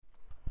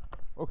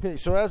Okay,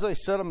 so as I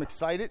said, I'm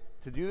excited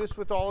to do this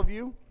with all of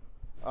you,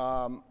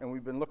 and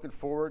we've been looking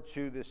forward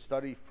to this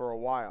study for a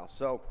while.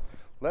 So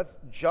let's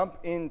jump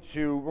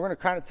into.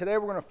 Today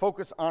we're going to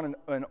focus on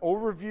an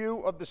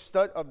overview of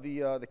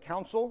the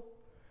council,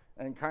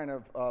 and kind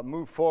of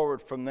move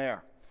forward from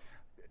there.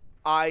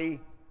 I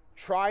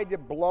tried to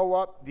blow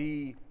up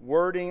the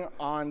wording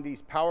on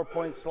these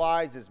PowerPoint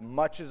slides as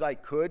much as I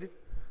could.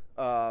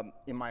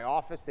 In my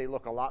office, they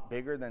look a lot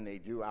bigger than they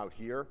do out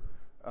here.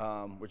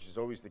 Which is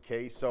always the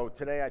case. So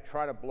today I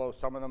try to blow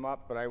some of them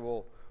up, but I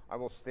will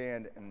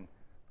stand, and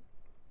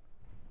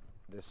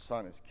this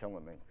sun is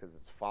killing me because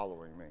it's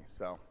following me.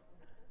 So,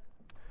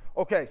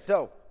 okay,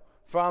 so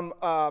from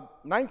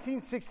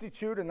 1962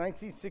 to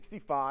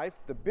 1965,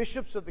 the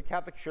bishops of the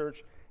Catholic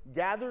Church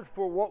gathered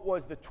for what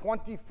was the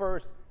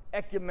 21st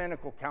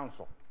Ecumenical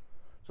Council.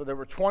 So there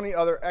were 20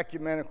 other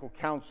ecumenical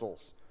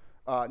councils.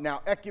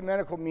 Now,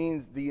 ecumenical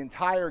means the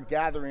entire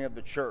gathering of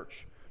the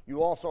church.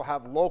 You also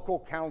have local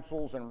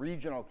councils and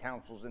regional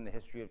councils in the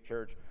history of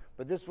church,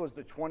 but this was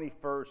the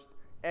 21st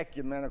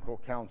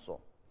Ecumenical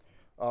Council.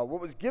 What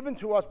was given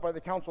to us by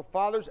the Council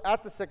Fathers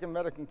at the Second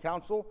Vatican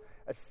Council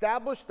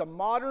established a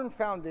modern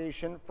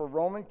foundation for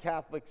Roman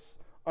Catholics'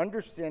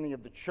 understanding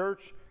of the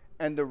church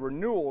and the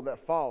renewal that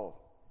followed.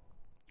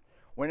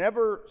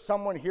 Whenever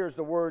someone hears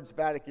the words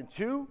Vatican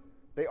II,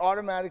 they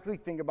automatically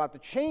think about the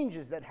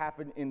changes that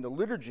happened in the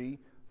liturgy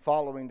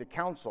following the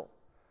council.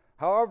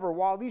 However,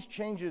 while these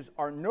changes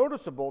are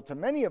noticeable to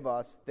many of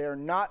us, they are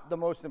not the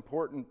most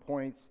important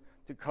points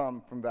to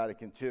come from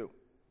Vatican II.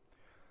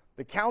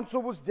 The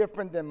council was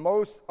different than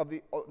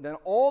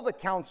all the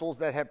councils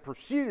that had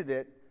preceded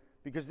it,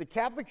 because the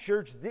Catholic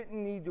Church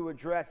didn't need to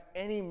address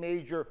any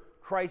major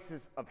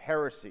crisis of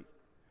heresy,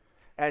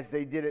 as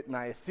they did at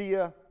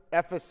Nicaea,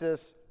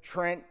 Ephesus,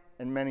 Trent,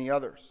 and many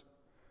others.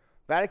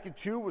 Vatican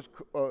II was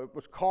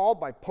called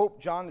by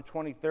Pope John the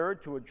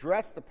 23rd to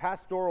address the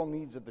pastoral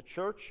needs of the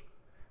church.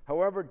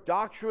 However,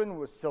 doctrine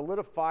was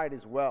solidified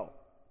as well.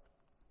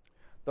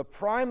 The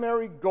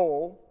primary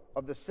goal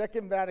of the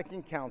Second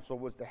Vatican Council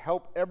was to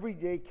help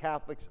everyday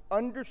Catholics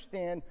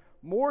understand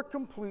more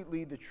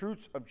completely the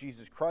truths of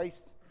Jesus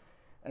Christ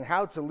and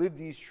how to live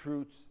these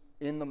truths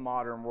in the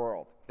modern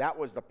world. That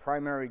was the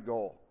primary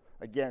goal.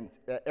 Again,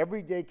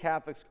 everyday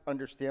Catholics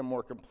understand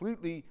more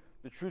completely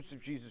the truths of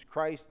Jesus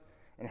Christ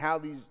and how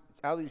we live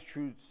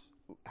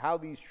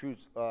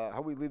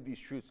these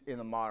truths in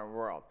the modern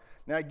world.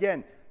 Now,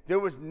 again, there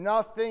was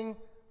no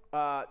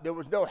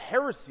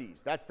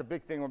heresies. That's the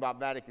big thing about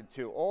Vatican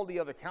II. All the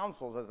other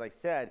councils, as I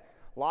said,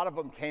 a lot of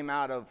them came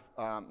out of,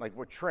 like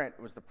with Trent,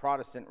 was the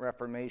Protestant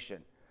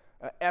Reformation.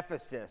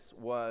 Ephesus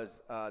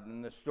was the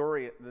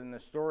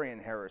Nestorian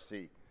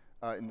heresy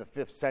in the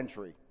 5th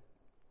century.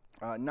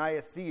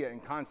 Nicaea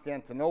and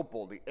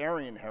Constantinople, the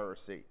Arian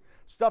heresy.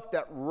 Stuff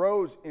that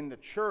rose in the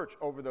church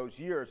over those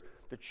years.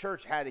 The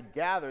church had to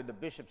gather, the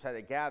bishops had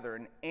to gather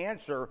and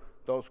answer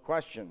those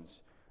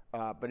questions.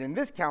 But in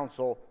this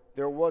council,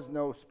 there was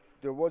no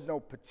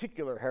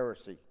particular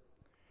heresy.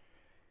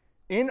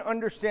 In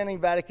Understanding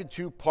Vatican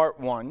II, Part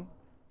 1,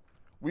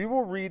 we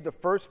will read the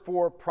first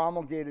 4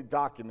 promulgated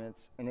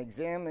documents and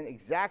examine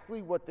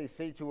exactly what they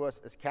say to us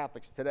as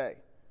Catholics today.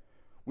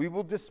 We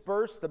will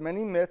disperse the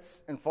many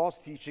myths and false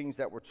teachings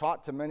that were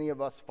taught to many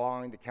of us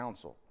following the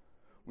council.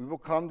 We will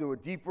come to a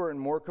deeper and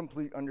more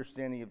complete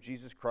understanding of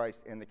Jesus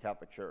Christ and the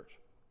Catholic Church.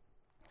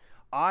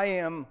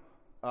 I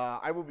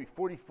will be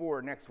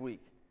 44 next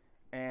week.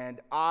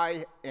 And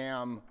I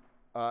am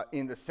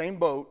in the same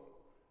boat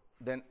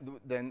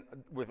than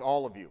with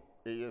all of you.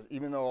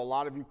 Even though a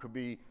lot of you could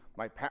be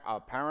a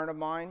parent of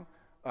mine,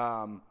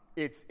 I'm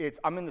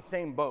in the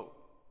same boat.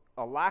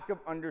 A lack of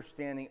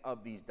understanding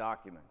of these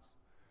documents.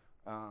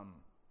 And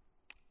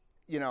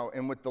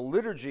with the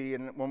liturgy,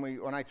 and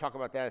when I talk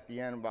about that at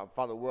the end about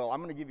Father Will,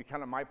 I'm going to give you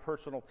kind of my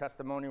personal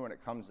testimony when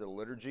it comes to the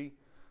liturgy,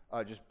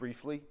 just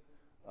briefly.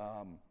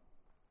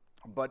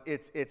 But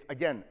it's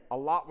again, a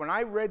lot. When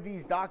I read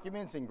these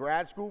documents in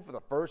grad school for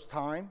the first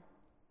time,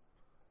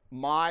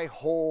 my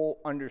whole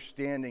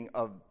understanding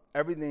of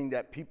everything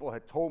that people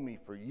had told me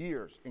for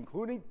years,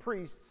 including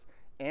priests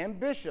and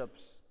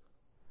bishops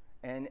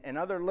and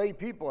other lay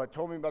people had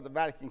told me about the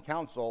Vatican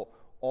Council,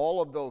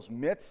 all of those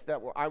myths that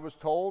I was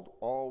told,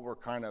 all were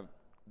kind of,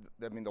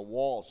 the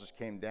walls just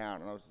came down.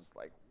 And I was just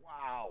like,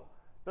 wow.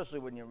 Especially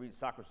when you read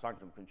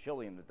Sacrosanctum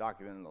Concilium, the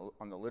document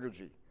on the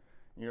liturgy.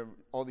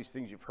 All these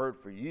things you've heard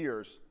for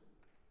years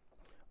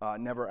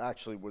never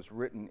actually was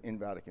written in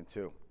Vatican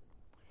II.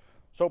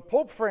 So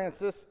Pope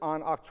Francis,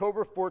 on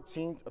October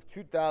 14th of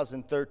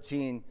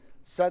 2013,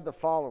 said the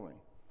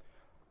following: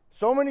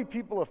 "So many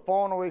people have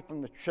fallen away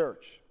from the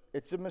church.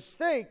 It's a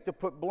mistake to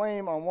put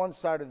blame on one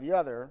side or the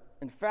other.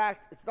 In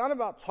fact, it's not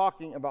about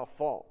talking about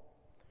fault.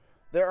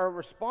 There are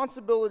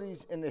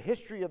responsibilities in the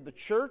history of the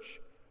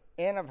church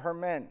and of her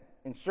men,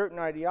 in certain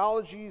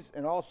ideologies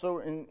and also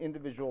in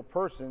individual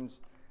persons.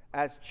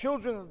 As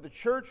children of the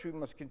church, we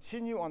must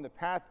continue on the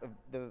path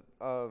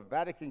of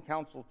Vatican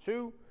Council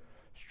II,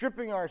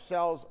 stripping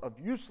ourselves of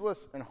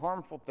useless and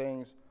harmful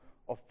things,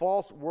 of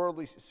false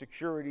worldly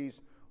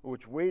securities,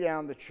 which weigh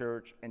down the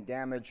church and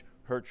damage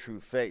her true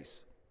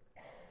face.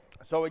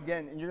 So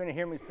again, and you're going to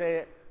hear me say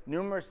it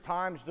numerous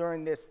times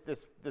during this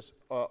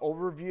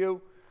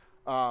overview.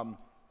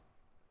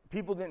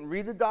 People didn't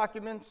read the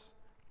documents,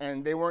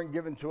 and they weren't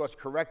given to us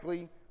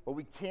correctly, but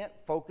we can't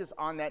focus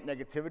on that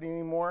negativity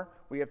anymore.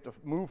 We have to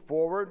move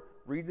forward,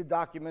 read the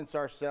documents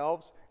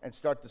ourselves, and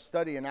start to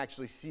study and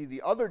actually see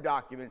the other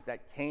documents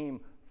that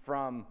came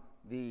from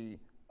the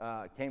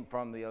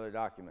other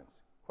documents.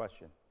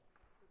 Question?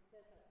 It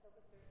says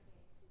October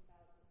 13th,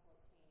 2014.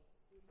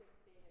 You just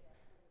stated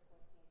October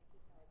 14th,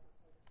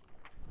 2013,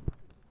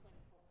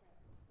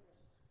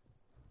 which is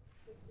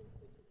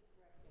when Pope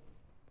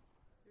Francis first,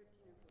 which is correct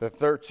date? The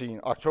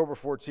 13, October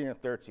 14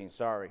 and 13.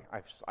 Sorry,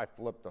 I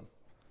flipped them.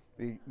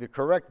 The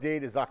correct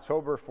date is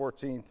October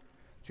 14th,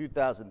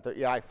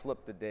 2013. Yeah, I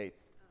flipped the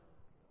dates.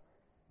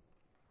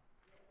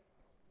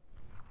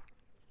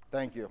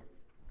 Thank you.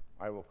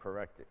 I will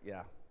correct it,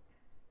 yeah.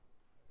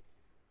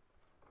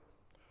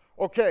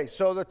 Okay,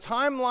 so the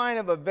timeline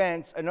of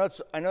events, I know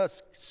it's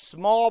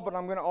small, but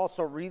I'm going to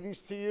also read these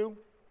to you.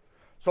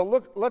 So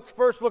let's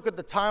first look at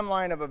the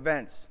timeline of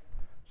events.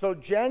 So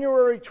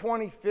January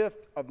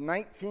 25th of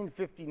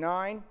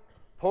 1959,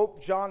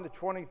 Pope John the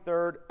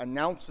 23rd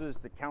announces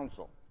the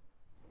council.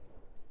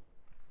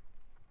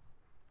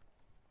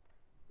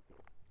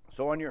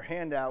 So on your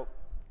handout,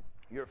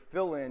 your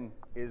fill-in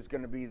is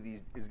going to be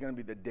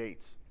the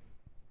dates.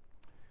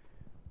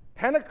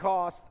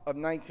 Pentecost of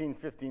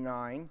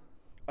 1959,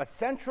 a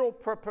central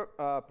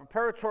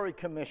preparatory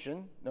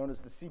commission, known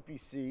as the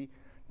CPC,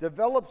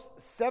 develops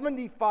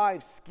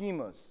 75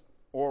 schemas,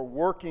 or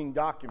working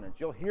documents.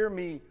 You'll hear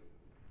me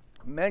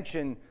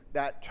mention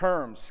that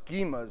term,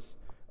 schemas,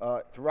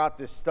 throughout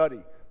this study.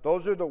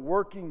 Those are the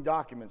working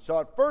documents. So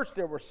at first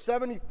there were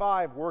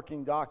 75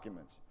 working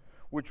documents,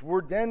 which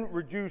were then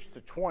reduced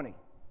to 20.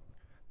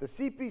 The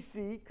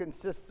CPC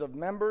consists of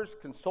members,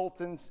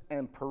 consultants,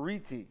 and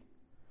periti.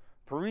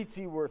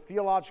 Periti were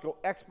theological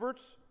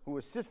experts who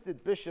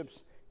assisted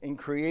bishops in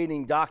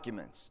creating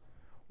documents.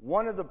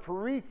 One of the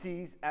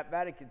peritis at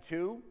Vatican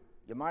II,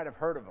 you might have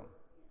heard of him,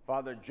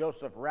 Father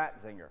Joseph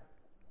Ratzinger,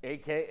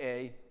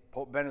 a.k.a.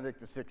 Pope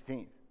Benedict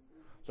XVI.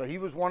 So he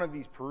was one of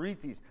these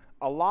peritis.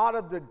 A lot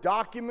of the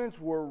documents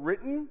were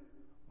written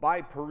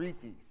by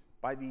peritis,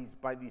 by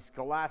these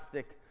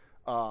scholastic,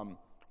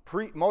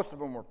 most of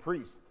them were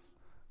priests,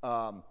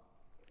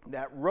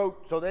 that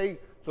wrote. So that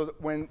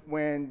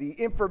when the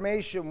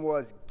information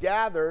was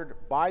gathered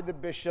by the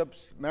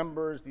bishops,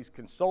 members, these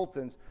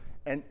consultants,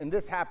 and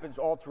this happens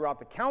all throughout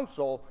the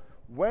council,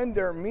 when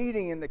they're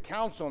meeting in the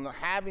council and they're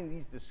having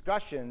these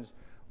discussions,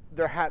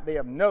 they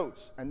have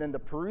notes, and then the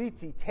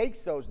periti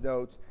takes those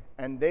notes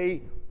and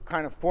they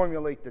kind of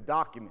formulate the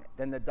document.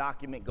 Then the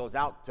document goes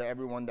out to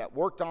everyone that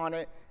worked on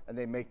it, and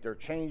they make their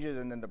changes,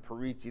 and then the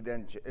periti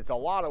it's a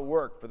lot of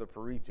work for the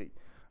periti.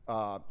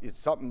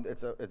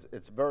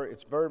 It's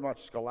very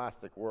much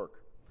scholastic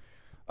work.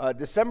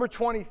 December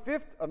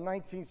 25th of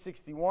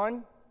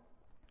 1961,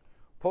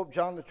 Pope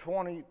John the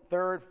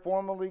 23rd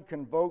formally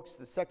convokes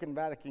the Second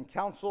Vatican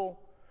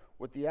Council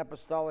with the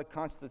Apostolic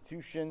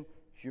Constitution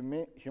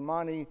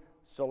Humani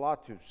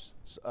Salutis.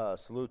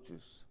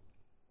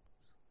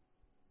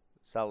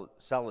 Some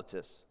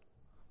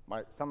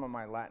of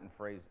my Latin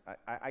phrase,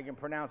 I can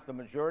pronounce the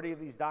majority of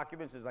these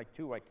documents. There's like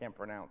two I can't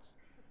pronounce.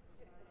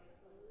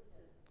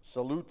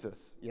 Salutis,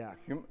 yeah,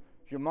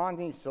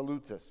 Humani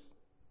Salutis.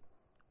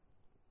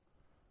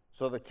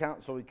 So he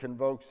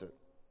convokes it.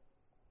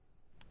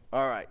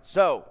 All right,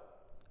 so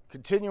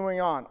continuing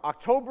on,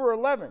 October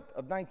 11th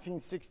of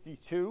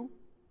 1962,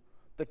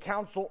 the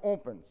council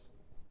opens.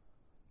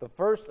 The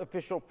first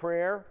official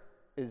prayer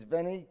is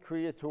Veni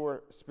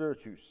Creator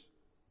Spiritus.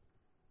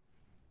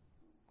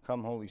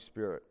 Come, Holy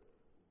Spirit.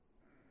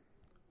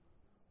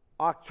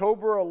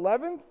 October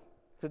 11th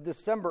to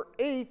December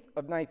 8th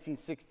of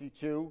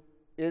 1962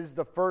 is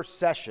the first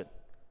session.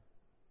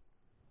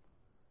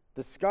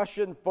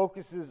 Discussion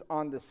focuses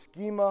on the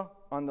schema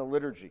on the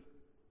liturgy.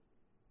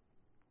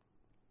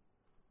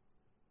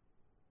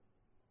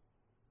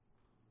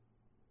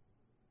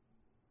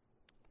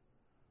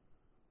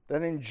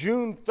 Then in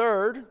June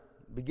 3rd,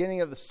 beginning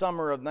of the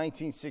summer of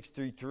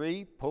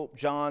 1963, Pope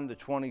John the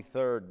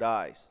 23rd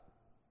dies.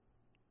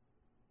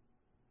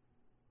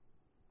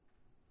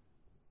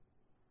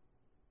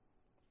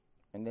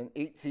 And then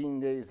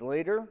 18 days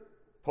later,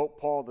 Pope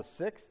Paul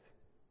VI,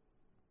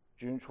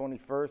 June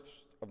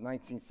 21st of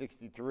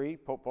 1963,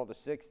 Pope Paul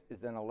VI is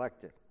then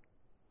elected.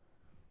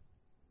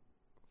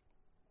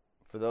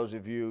 For those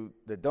of you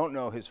that don't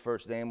know, his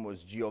first name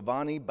was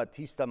Giovanni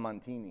Battista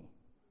Montini.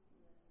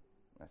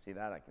 I see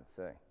that I can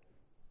say.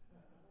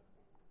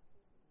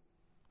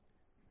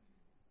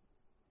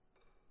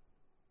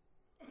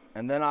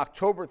 And then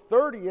October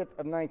 30th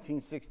of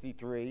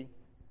 1963,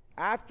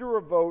 after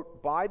a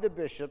vote by the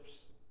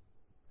bishops,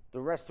 the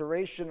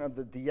restoration of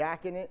the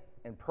diaconate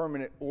and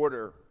permanent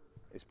order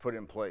is put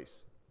in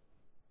place.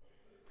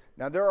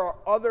 Now there's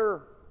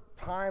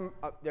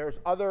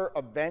other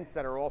events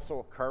that are also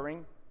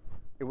occurring.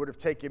 It would have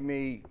taken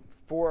me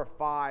 4 or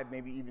 5,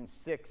 maybe even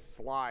 6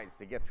 slides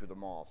to get through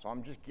them all. So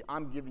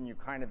I'm giving you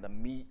kind of the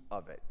meat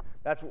of it.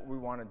 That's what we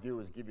want to do,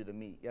 is give you the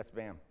meat. Yes,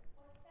 ma'am.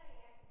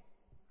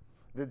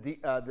 The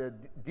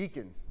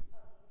deacons.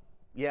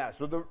 Yeah,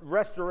 so the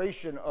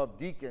restoration of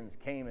deacons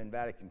came in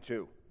Vatican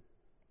II.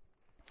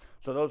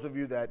 So those of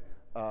you that,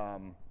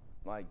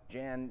 like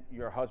Jan,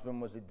 your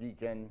husband was a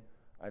deacon.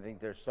 I think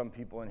there's some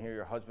people in here,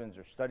 your husbands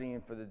are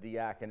studying for the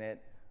diaconate.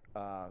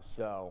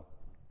 So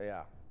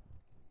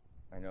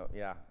I know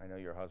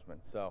your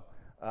husband.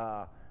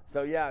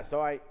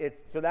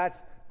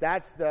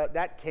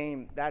 That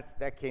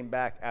came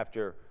back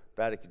after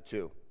Vatican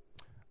II.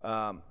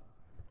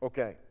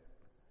 Okay.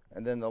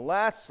 And then the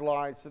last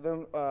slide, so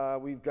then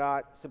we've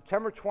got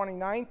September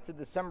 29th to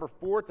December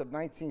 4th of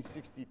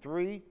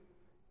 1963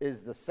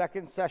 is the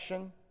second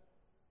session.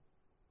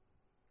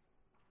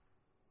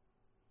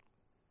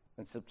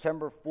 And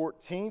September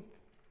 14th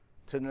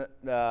to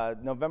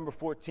November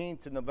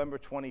 14th to November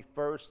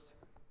 21st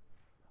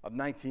of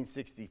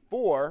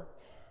 1964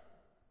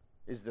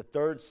 is the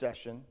third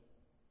session.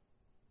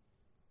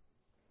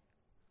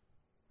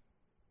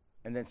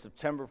 And then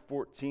September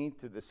 14th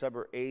to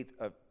December 8th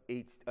of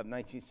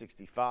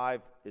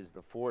 1965 is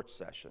the fourth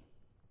session.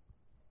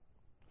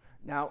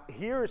 Now,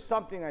 here is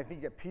something I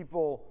think that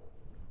people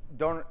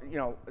don't,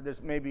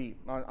 there's maybe,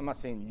 I'm not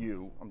saying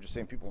you, I'm just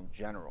saying people in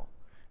general,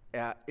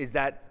 is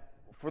that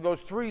for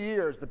those 3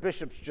 years, the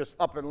bishops just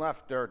up and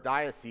left their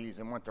diocese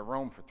and went to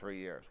Rome for 3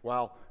 years.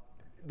 Well,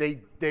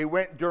 they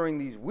went during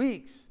these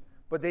weeks,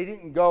 but they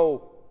didn't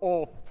go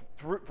all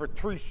for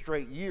 3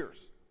 straight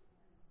years.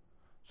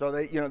 So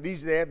they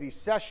have these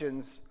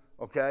sessions,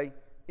 okay,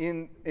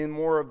 in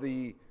more of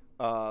the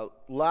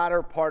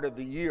latter part of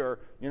the year.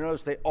 You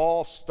notice they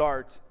all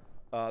start,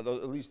 at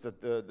least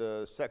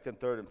the second,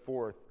 third, and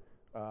fourth,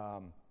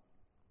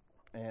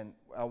 and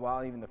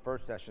while even the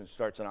first session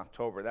starts in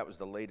October. That was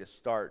the latest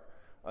start.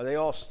 They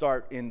all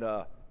start in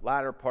the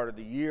latter part of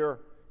the year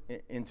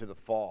into the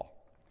fall.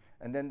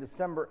 And then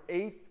December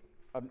 8th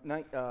of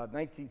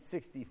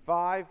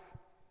 1965,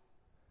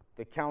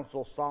 the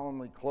council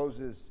solemnly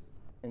closes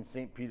in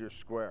St. Peter's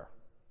Square.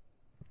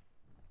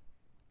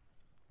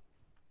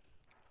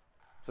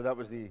 So that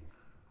was the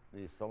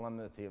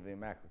solemnity of the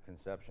Immaculate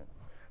Conception.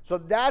 So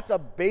that's a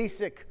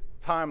basic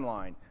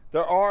timeline.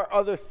 There are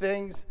other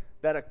things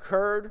that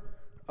occurred,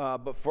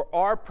 but for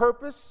our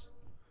purpose,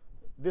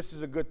 this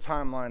is a good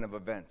timeline of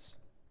events.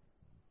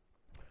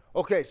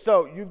 Okay,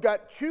 so you've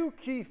got 2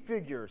 key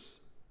figures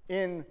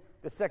in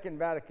the Second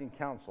Vatican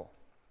Council.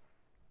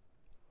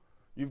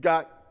 You've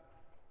got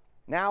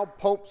now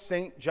Pope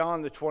St.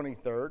 John the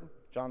 23rd,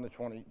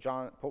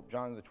 Pope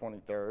John the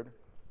 23rd.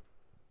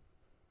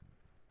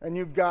 And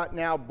you've got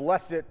now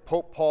Blessed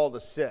Pope Paul the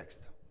 6th.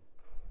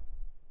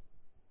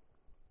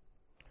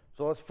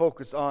 So let's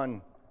focus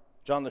on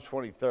John the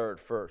 23rd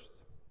first.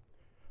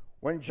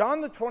 When John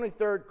the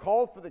 23rd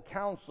called for the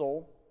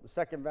council, the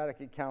Second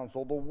Vatican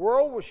Council, the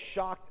world was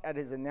shocked at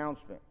his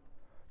announcement.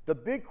 The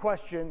big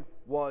question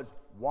was,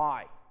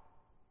 why?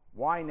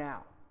 Why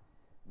now?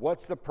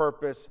 What's the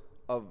purpose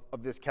of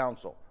this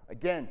council?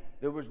 Again,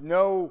 there was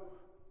no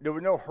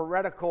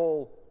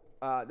heretical,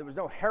 there was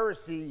no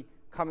heresy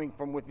coming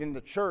from within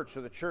the church,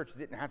 so the church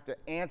didn't have to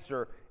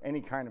answer any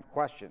kind of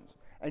questions.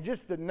 And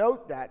just to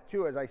note that,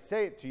 too, as I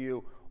say it to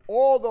you,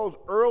 all those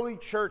early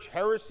church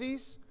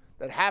heresies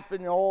that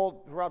happened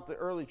all throughout the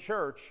early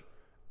church,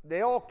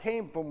 they all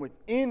came from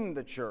within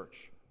the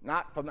church,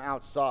 not from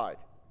outside.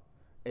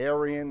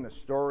 Arian,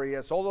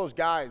 Nestorius, all those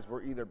guys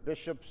were either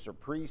bishops or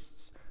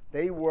priests.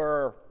 They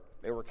were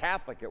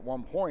Catholic at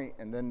one point,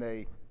 and then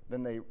they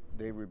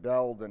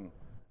rebelled and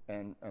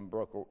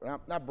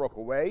not broke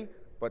away,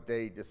 but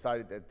they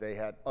decided that they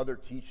had other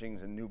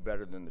teachings and knew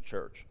better than the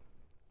church.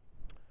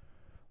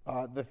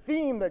 The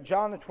theme that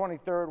John the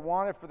 23rd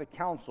wanted for the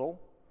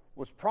council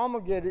was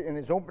promulgated in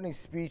his opening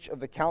speech of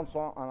the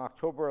council on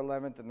October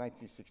 11th of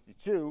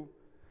 1962,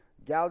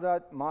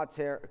 Gaudet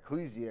Mater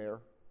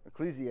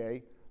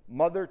Ecclesiae,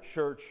 Mother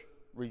Church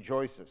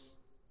rejoices.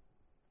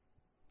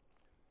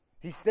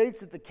 He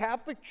states that the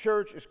Catholic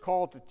Church is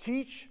called to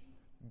teach,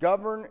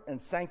 govern,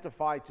 and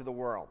sanctify to the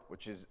world,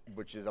 which is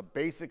a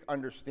basic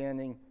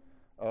understanding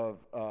of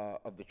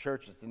the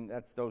church, and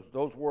that's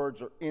those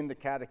words are in the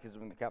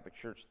Catechism in the Catholic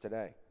Church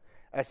today.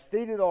 As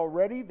stated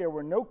already, there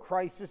were no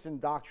crises in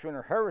doctrine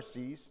or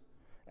heresies,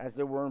 as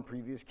there were in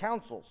previous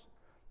councils.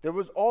 There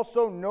was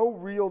also no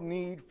real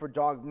need for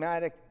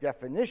dogmatic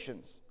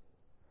definitions.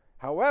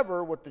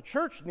 However, what the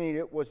church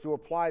needed was to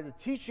apply the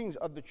teachings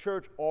of the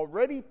church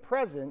already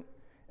present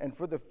and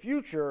for the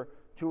future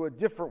to a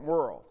different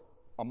world,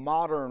 a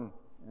modern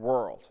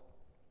world.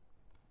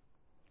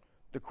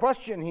 The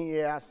question he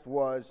asked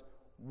was,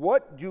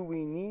 what do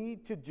we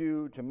need to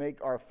do to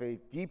make our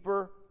faith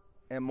deeper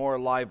and more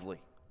lively?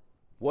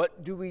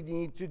 What do we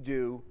need to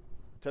do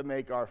to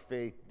make our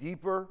faith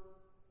deeper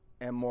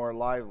and more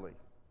lively?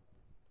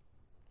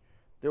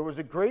 There was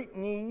a great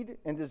need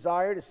and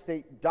desire to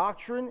state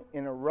doctrine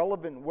in a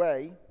relevant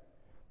way,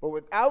 but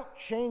without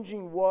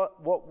changing what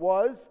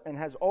was and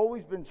has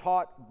always been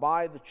taught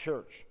by the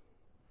church.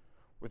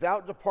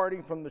 Without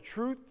departing from the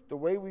truth, the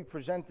way we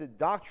presented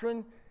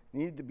doctrine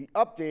needed to be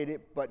updated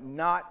but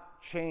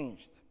not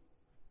changed.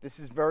 This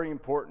is very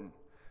important.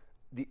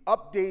 The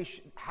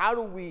update, how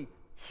do we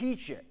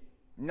teach it?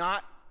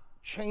 Not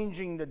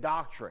changing the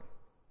doctrine.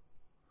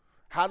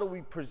 How do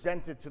we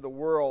present it to the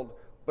world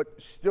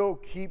but still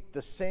keep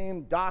the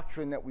same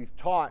doctrine that we've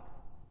taught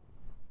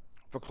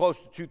for close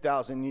to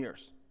 2,000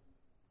 years?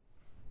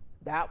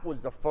 That was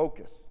the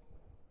focus.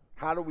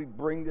 How do we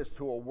bring this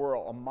to a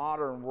world, a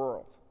modern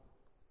world?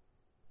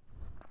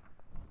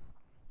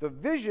 The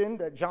vision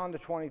that John the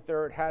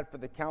 23rd had for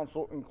the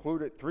council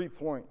included 3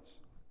 points.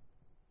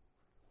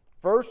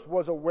 First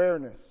was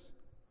awareness,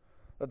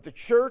 that the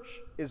church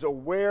is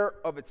aware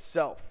of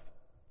itself.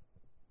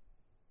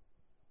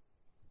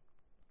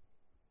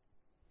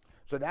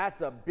 So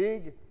that's a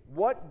big,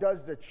 what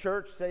does the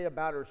church say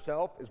about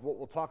herself is what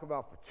we'll talk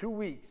about for 2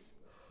 weeks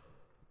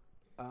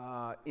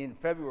in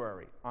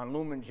February on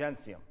Lumen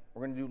Gentium.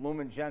 We're going to do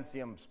Lumen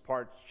Gentium's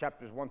parts,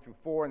 chapters 1 through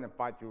 4 and then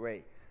 5 through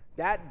 8.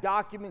 That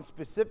document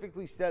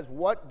specifically says,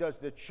 what does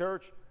the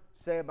church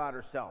say about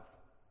herself?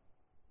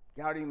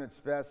 Gaudium et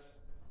Spes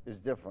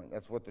is different.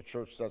 That's what the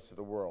church says to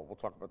the world. We'll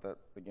talk about that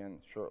again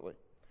shortly.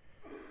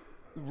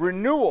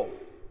 Renewal.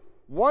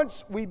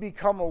 Once we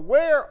become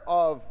aware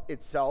of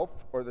itself,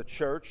 or the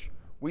church,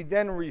 we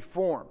then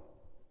reform.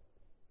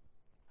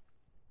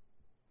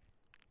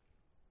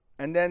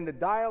 And then the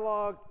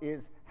dialogue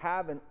is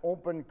have an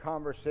open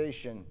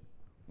conversation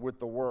with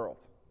the world.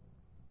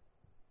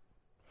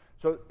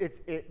 So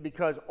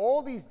because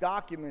all these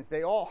documents,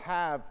 they all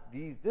have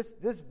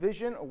this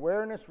vision,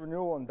 awareness,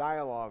 renewal, and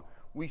dialogue.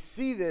 We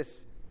see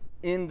this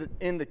in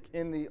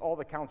all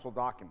the council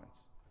documents.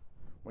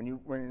 When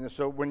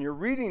you're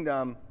reading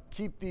them,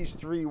 keep these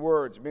 3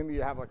 words. Maybe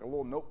you have like a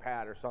little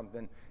notepad or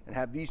something, and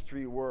have these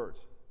 3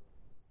 words.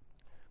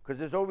 Because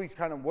there's always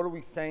kind of, what are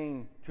we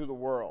saying to the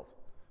world?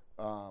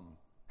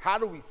 How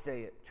do we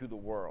say it to the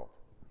world?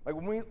 Like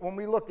when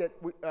we look at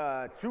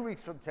 2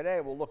 weeks from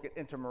today, we'll look at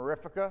Inter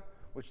Mirifica,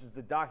 which is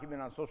the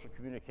document on social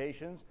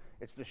communications.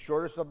 It's the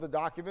shortest of the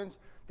documents.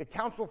 The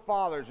Council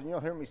Fathers, and you'll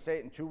hear me say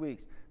it in 2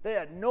 weeks, they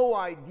had no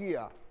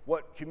idea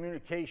what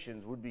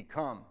communications would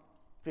become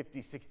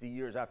 50, 60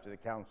 years after the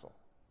council.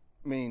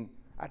 I mean,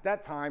 at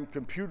that time,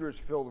 computers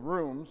filled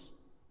rooms.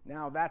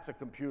 Now that's a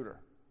computer.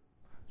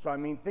 So, I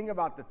mean, think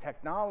about the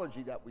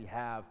technology that we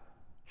have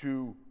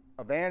to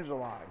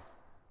evangelize.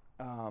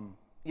 And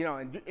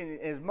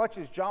as much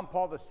as John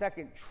Paul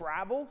II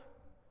traveled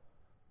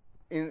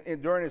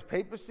during his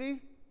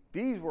papacy,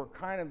 these were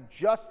kind of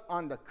just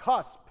on the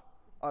cusp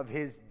of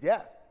his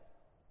death.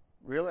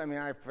 Really? I mean,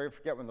 I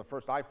forget when the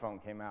first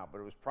iPhone came out, but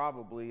it was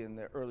probably in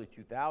the early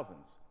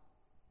 2000s.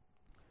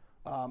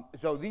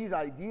 So these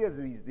ideas,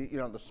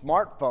 the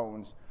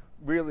smartphones,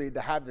 really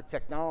to have the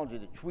technology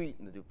to tweet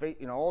and to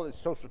do, all this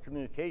social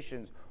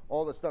communications,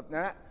 all this stuff.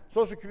 Now,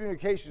 social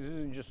communications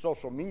isn't just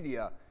social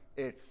media;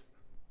 it's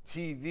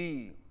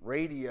TV,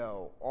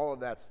 radio, all of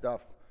that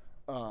stuff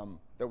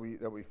that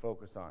we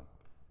focus on.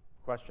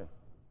 Question.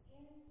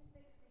 In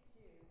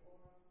 62 or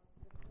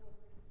before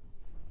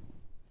 62,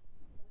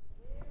 was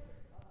there a feeling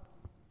within the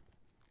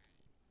church?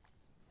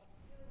 I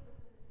find that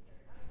we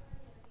have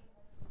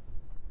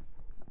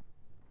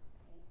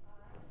and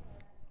I had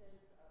a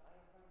sense of, I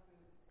had gone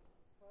through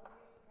 12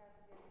 years of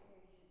Catholic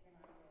education,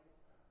 and I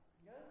had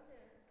no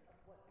sense of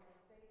what my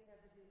faith had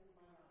to do with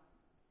my life.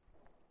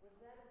 Was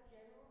that a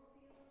general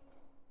feeling?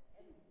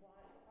 And why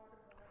part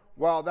of what I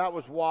Well, that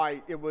was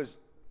why it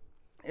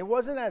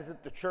wasn't as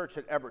if the church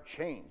had ever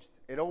changed.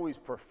 It always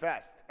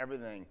professed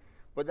everything.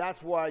 But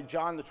that's why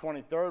John the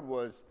 23rd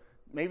was,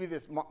 maybe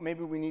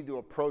we need to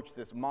approach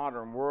this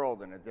modern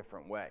world in a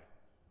different way.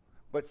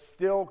 But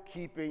still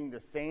keeping the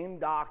same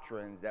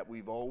doctrines that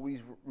we've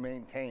always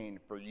maintained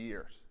for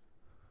years.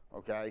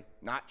 Okay?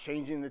 Not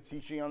changing the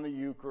teaching on the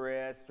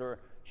Eucharist or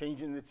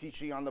changing the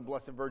teaching on the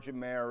Blessed Virgin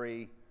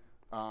Mary.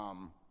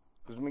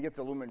 Because when we get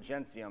to Lumen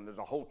Gentium, there's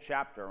a whole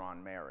chapter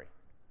on Mary.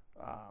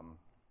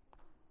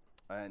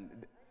 And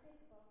think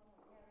Baltimore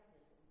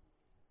Catechism,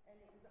 and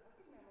it was, I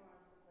could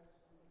memorize the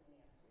questions and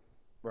the answers,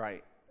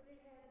 right, but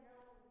it had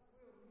no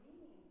real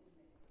meaning to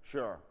me.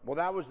 sure. Well,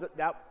 that was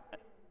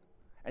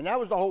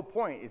the whole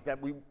point, is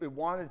that we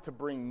wanted to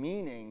bring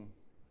meaning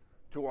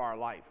to our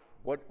life.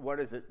 What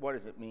does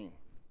it mean?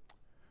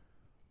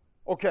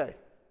 Okay.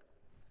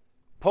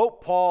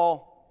 Pope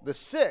Paul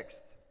VI.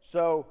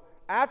 So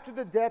after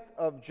the death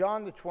of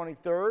John the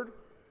 23rd,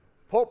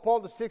 Pope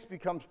Paul VI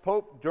becomes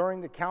Pope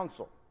during the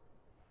council.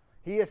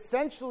 He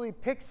essentially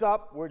picks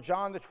up where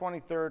John the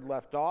 23rd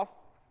left off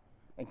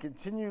and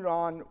continued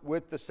on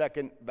with the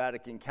Second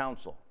Vatican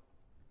Council.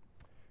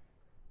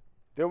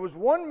 There was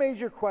one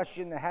major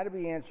question that had to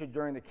be answered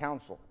during the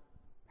council.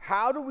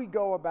 How do we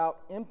go about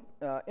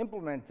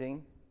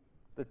implementing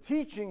the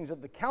teachings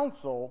of the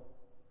council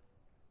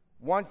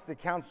once the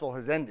council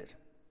has ended?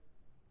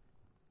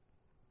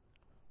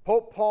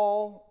 Popes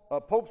Paul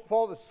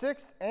VI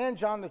and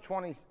John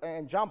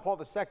Paul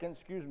II,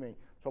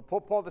 so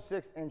Pope Paul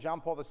VI and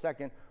John Paul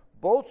II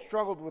both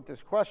struggled with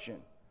this question.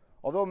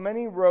 Although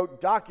many wrote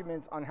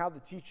documents on how the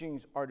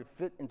teachings are to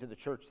fit into the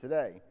church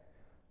today.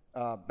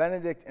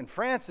 Benedict and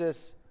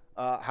Francis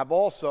have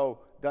also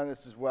done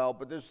this as well,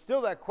 but there's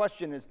still that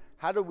question is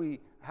how do we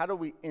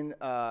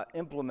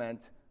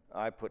implement,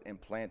 I put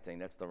implanting,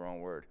 that's the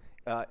wrong word,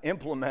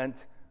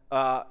 implement,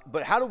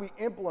 but how do we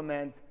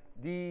implement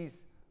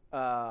these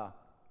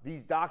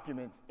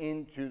documents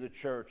into the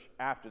church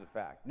after the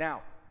fact?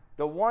 Now,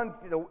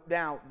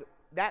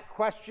 that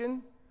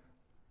question,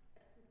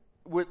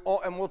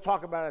 and we'll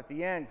talk about it at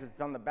the end because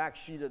it's on the back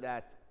sheet of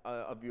that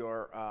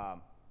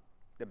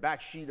the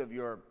back sheet of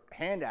your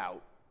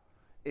handout,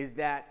 is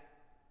that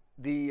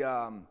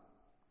there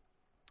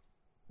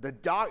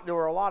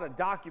were a lot of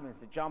documents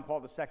that John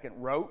Paul II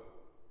wrote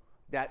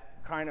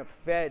that kind of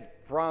fed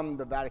from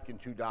the Vatican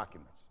II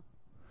documents.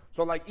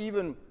 So like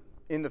even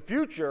in the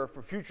future,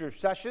 for future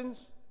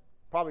sessions,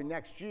 probably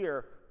next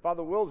year,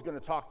 Father Will is going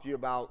to talk to you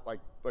about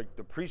like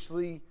the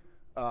priestly,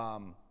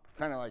 kind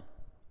of like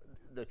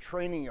the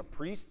training of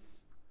priests.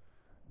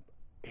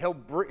 He'll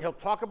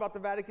talk about the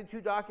Vatican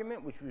II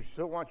document, which we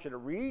still want you to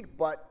read,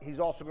 but he's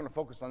also going to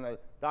focus on the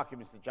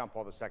documents that John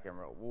Paul II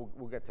wrote.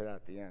 We'll get to that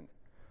at the end.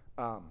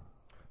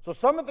 So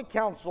some of the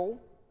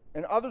council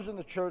and others in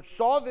the church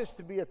saw this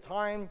to be a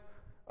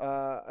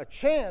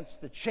chance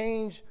to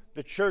change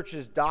the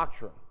church's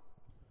doctrine,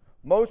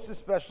 most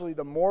especially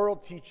the moral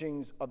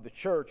teachings of the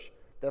church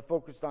that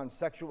focused on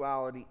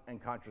sexuality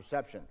and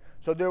contraception.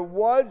 So there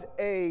was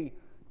a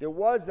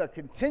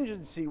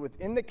contingency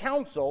within the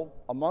council,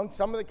 among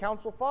some of the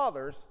council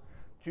fathers,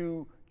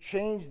 to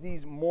change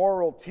these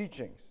moral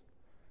teachings,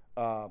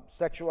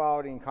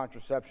 sexuality and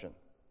contraception.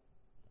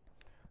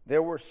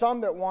 There were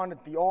some that wanted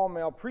the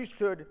all-male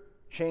priesthood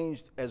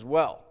changed as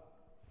well.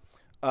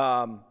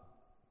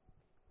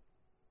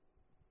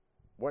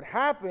 What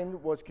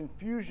happened was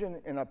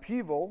confusion and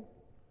upheaval,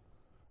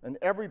 and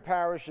every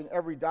parish and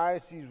every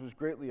diocese was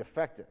greatly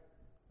affected.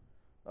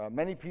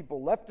 Many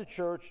people left the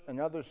church, and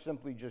others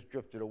simply just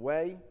drifted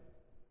away.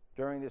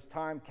 During this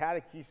time,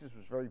 catechesis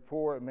was very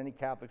poor, and many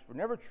Catholics were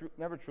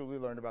never truly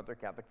learned about their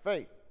Catholic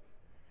faith.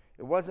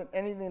 It wasn't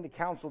anything the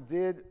council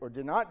did or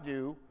did not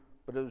do,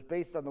 but it was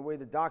based on the way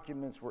the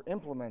documents were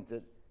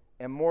implemented,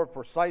 and more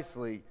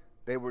precisely,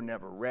 they were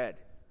never read.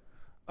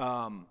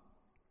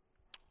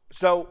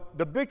 So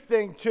the big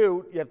thing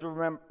too, you have to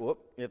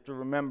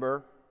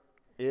remember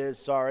is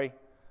so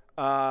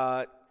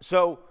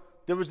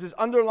there was this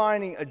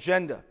underlining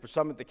agenda for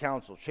some at the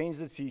council, change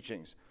the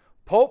teachings.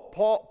 Pope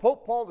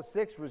Paul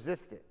VI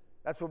resisted.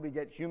 That's where we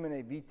get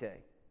Humanae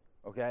Vitae,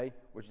 okay,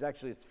 which is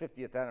actually its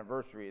 50th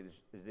anniversary is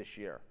this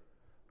year.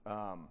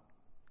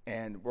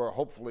 And we're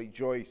hopefully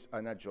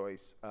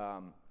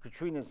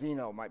Katrina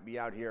Zeno might be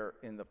out here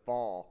in the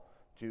fall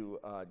to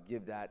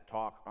give that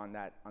talk on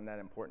that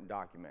important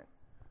document.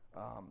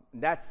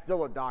 That's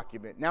still a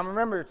document. Now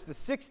remember, it's the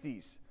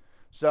 60s,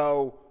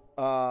 so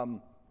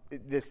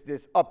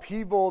this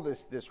upheaval,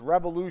 this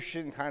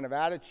revolution kind of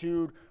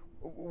attitude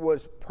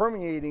was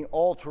permeating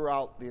all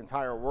throughout the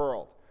entire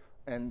world,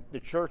 and the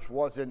church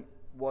wasn't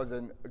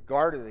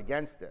guarded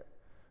against it.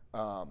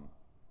 And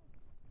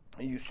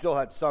you still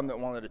had some that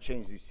wanted to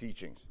change these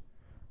teachings.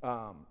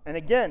 And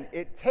again,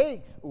 it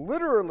takes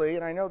literally,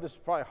 and I know this is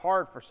probably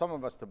hard for some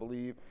of us to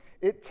believe,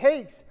 it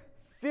takes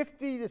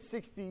 50 to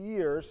 60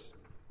 years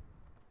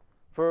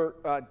for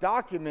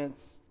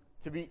documents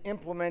to be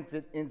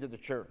implemented into the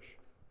church.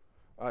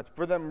 It's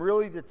for them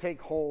really to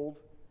take hold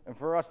and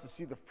for us to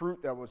see the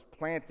fruit that was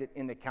planted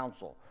in the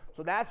council.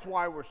 So that's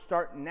why we're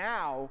starting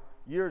now,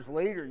 years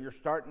later, you're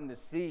starting to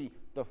see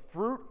the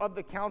fruit of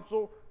the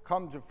council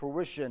come to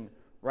fruition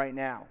right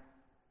now.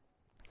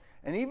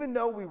 And even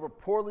though we were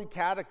poorly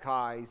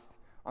catechized,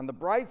 on the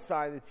bright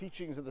side, the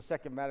teachings of the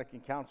Second Vatican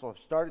Council have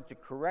started to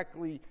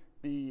correctly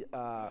be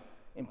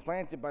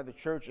implanted by the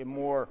church in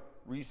more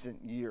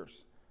recent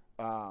years.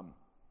 So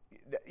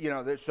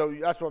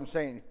that's what I'm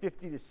saying.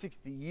 50 to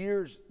 60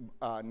 years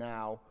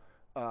now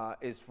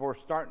is for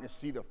starting to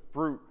see the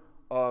fruit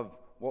of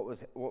what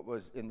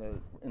was in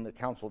the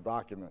council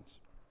documents.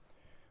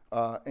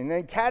 And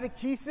then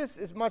catechesis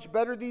is much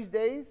better these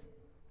days,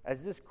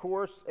 as this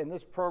course and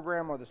this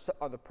program are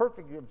the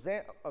perfect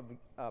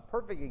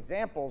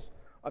examples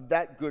of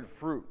that good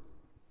fruit.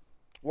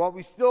 While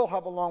we still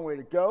have a long way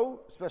to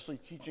go, especially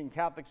teaching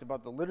Catholics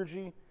about the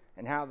liturgy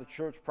and how the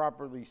church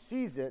properly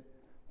sees it,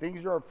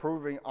 things are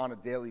improving on a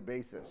daily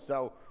basis.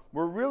 So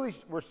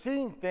we're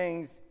seeing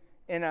things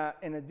in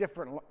a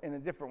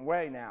different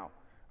way now.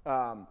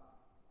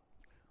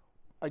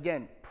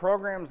 Again,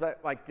 programs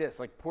like this,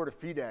 like Porta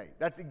Fide,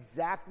 that's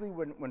exactly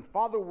when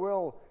Father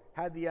Will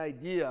had the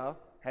idea,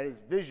 had his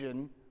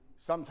vision,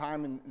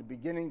 sometime in the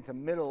beginning to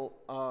middle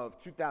of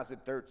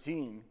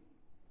 2013.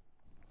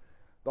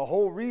 The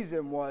whole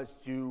reason was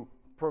to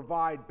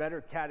provide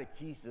better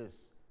catechesis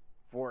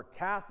for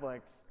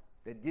Catholics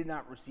that did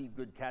not receive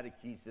good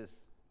catechesis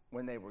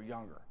when they were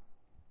younger.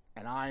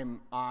 And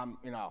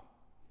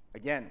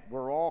again,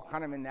 we're all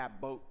kind of in that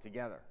boat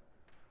together.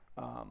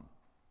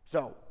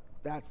 So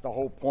that's the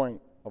whole point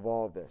of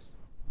all of this.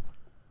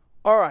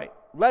 All right,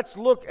 let's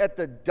look at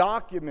the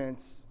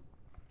documents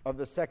of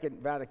the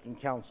Second Vatican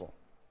Council.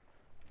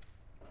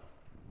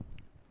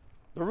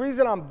 The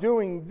reason I'm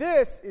doing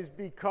this is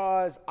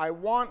because I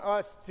want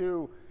us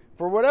to,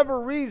 for whatever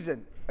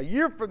reason, a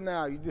year from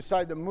now, you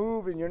decide to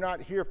move and you're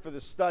not here for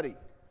the study,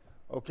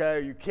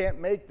 okay? You can't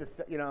make this,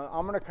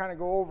 I'm going to kind of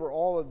go over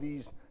all of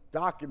these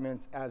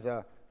documents as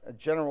a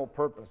general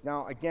purpose.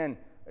 Now, again,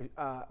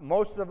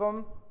 most of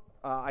them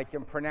I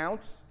can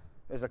pronounce.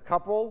 There's a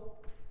couple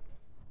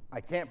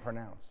I can't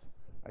pronounce.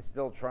 I'm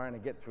still trying to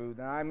get through.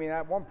 Now, I mean,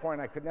 at one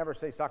point, I could never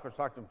say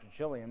Sacrosanctum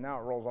Concilium. Now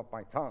it rolls off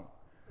my tongue,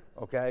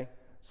 okay?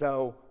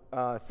 So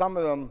some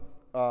of them,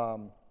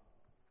 all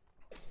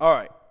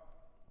right.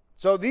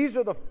 So these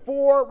are the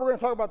four, we're going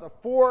to talk about the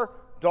four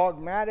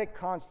dogmatic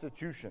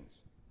constitutions.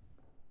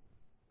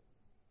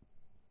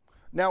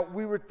 Now,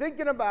 we were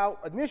thinking about,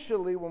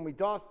 initially when we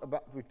thought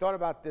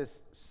about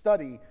this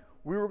study,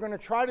 we were going to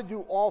try to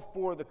do all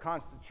four of the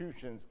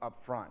constitutions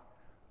up front.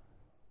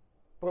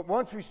 But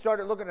once we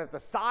started looking at the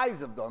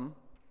size of them,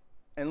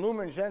 and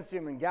Lumen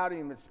Gentium and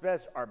Gaudium et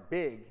Spes are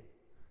big,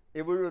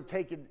 I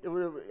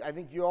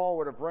think you all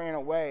would have ran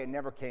away and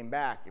never came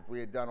back if we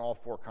had done all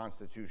four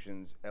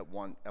constitutions at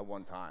one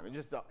time.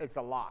 It's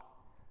a lot.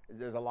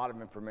 There's a lot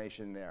of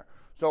information there.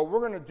 So we're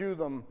going to do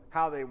them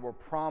how they were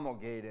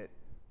promulgated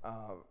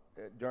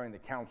during the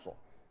council.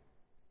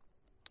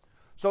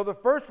 So the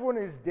first one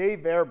is De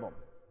Verbum,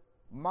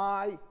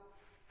 my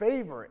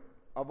favorite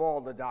of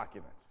all the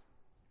documents.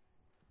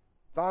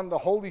 It's on the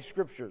Holy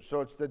Scriptures.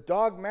 So it's the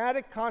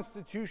dogmatic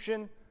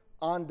constitution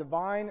on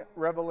divine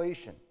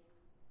revelation.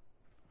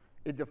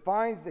 It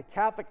defines the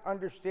Catholic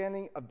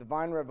understanding of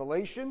divine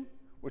revelation,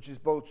 which is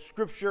both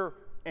scripture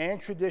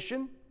and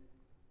tradition.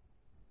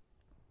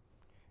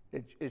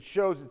 It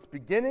shows its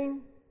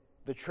beginning,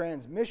 the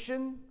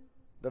transmission,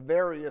 the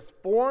various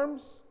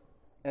forms,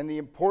 and the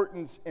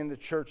importance in the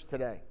church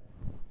today.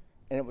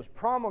 And it was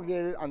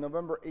promulgated on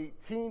November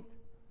 18th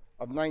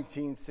of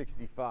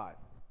 1965.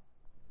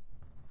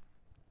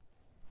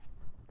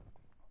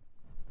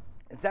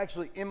 It's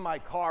actually in my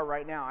car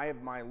right now. I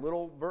have my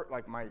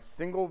my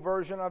single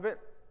version of it.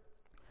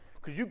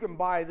 Because you can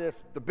buy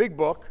this, the big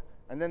book,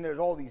 and then there's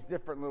all these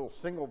different little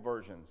single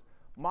versions.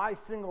 My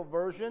single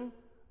version,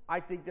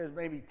 I think there's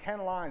maybe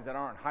 10 lines that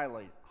aren't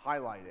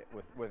highlighted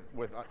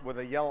with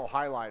a yellow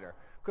highlighter.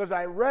 Because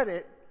I read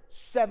it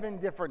 7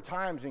 different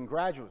times in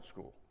graduate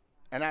school.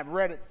 And I've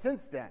read it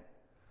since then.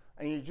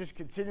 And you just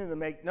continue to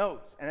make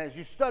notes. And as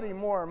you study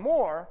more and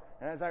more,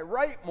 and as I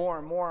write more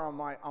and more on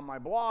my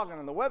blog and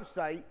on the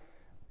website,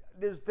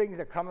 there's things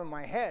that come in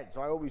my head,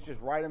 so I always just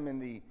write them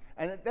and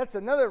that's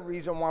another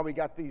reason why we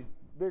got these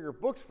bigger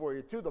books for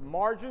you too. The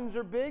margins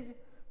are big,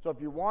 so if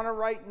you want to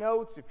write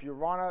notes, if you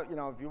want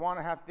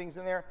to have things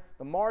in there,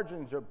 the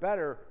margins are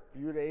better for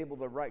you to able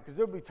to write, because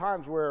there'll be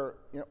times where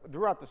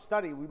throughout the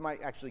study we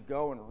might actually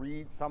go and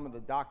read some of the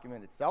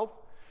document itself,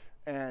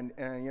 and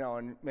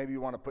maybe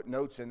you want to put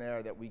notes in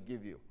there that we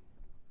give you.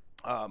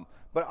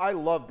 But I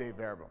love De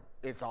Verbum.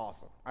 It's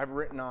awesome. I've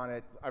written on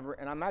it,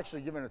 and I'm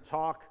actually giving a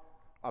talk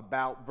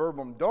about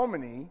Verbum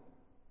Domini,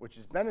 which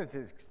is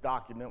Benedict's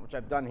document, which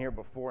I've done here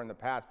before in the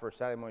past for a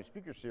Saturday morning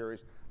speaker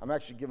series. I'm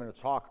actually giving a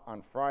talk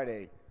on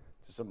Friday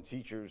to some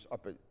teachers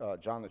up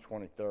at John the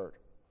 23rd.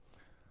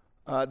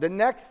 The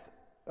next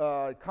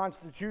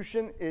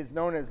constitution is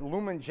known as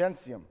Lumen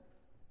Gentium.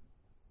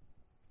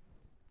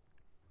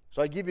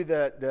 So I give you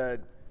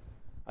the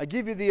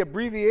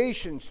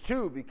abbreviations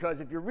too, because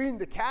if you're reading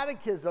the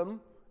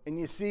Catechism and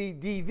you see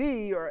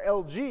DV or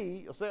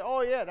LG, you'll say,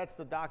 oh yeah, that's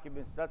the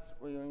documents. That's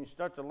when you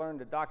start to learn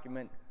to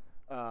document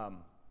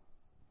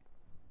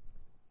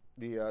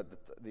the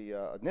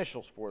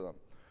initials for them.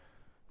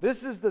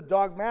 This is the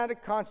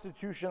dogmatic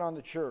constitution on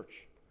the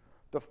church.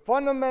 The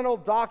fundamental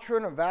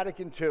doctrine of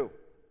Vatican II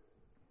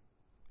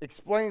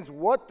explains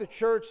what the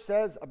church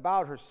says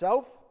about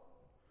herself,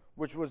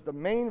 which was the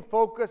main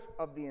focus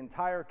of the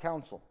entire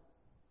council.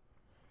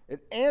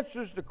 It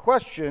answers the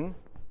question,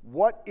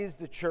 what is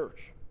the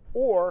church?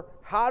 Or,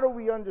 how do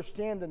we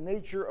understand the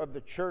nature of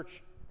the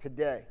church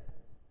today?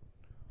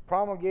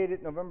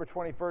 Promulgated November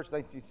 21st,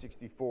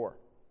 1964.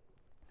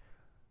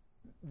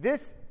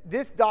 That's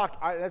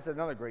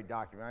another great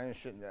document.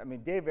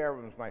 De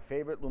Verbum is my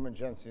favorite. Lumen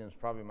Gentium is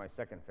probably my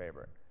second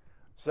favorite.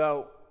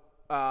 So,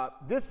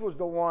 this was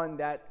the one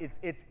that,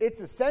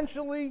 it's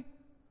essentially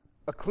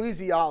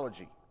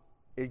ecclesiology.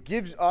 It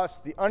gives us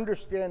the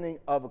understanding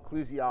of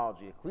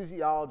ecclesiology.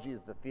 Ecclesiology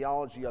is the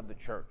theology of the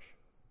church.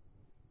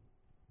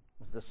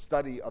 It's the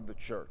study of the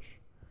church.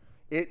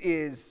 It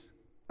is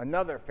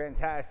another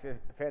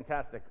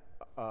fantastic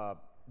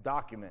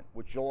document,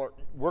 which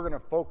we're going to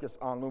focus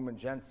on Lumen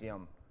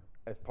Gentium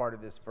as part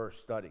of this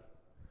first study.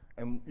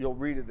 And you'll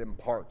read it in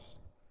parts.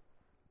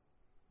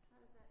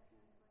 How does that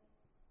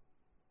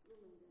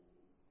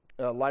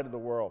translate? Light of the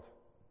world.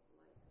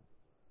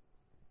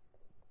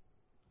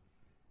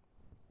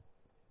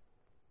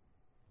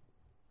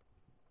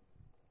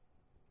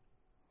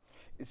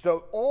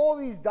 So all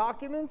these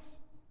documents.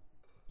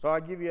 So I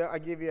give you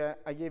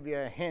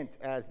a hint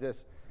as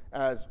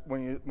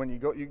when you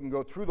go, you can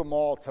go through them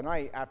all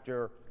tonight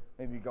after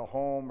maybe you go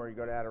home or you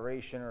go to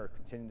adoration or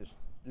continue to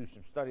do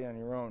some study on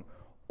your own.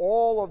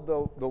 All of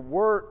the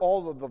word,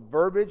 all of the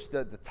verbiage,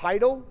 the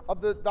title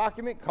of the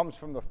document comes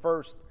from the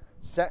first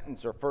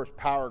sentence or first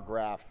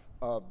paragraph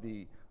of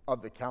the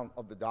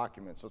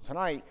document. So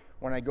tonight,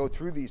 when I go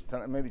through these,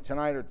 maybe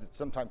tonight or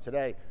sometime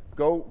today,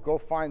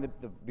 go find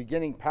the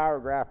beginning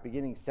paragraph,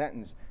 beginning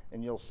sentence,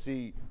 and you'll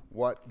see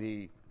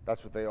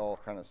that's what they all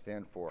kind of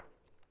stand for.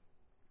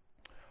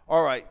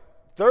 All right.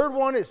 Third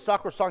one is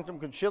Sacrosanctum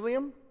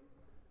Concilium.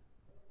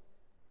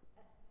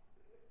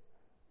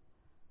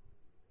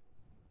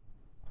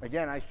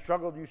 Again, I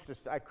struggled,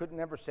 I could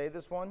never say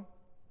this one.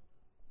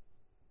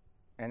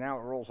 And now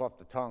it rolls off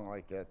the tongue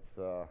like it's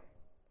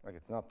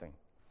nothing.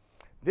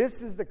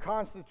 This is the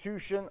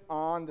Constitution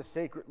on the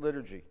Sacred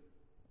Liturgy.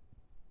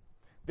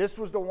 This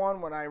was the one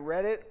when I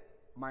read it,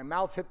 my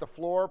mouth hit the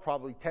floor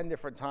probably 10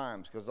 different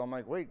times because I'm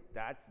like, wait,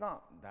 that's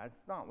not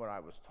what I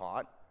was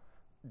taught.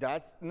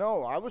 I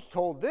was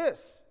told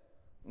this.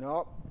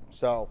 No,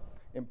 so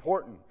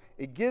important.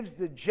 It gives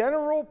the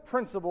general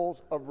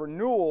principles of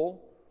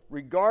renewal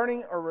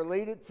regarding or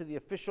related to the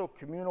official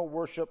communal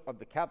worship of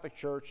the Catholic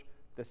Church,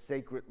 the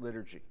Sacred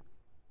Liturgy.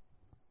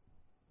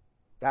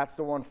 That's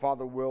the one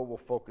Father will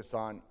focus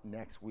on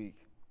next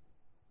week.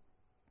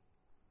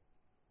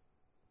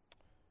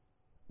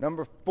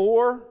 Number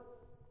 4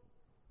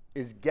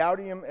 is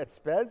Gaudium et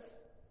Spes.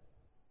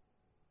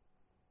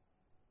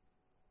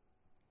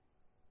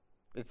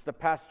 It's the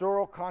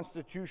pastoral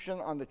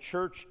constitution on the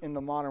church in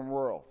the modern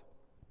world.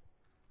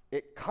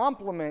 It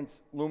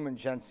complements Lumen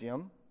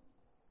Gentium,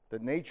 the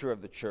nature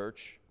of the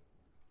church.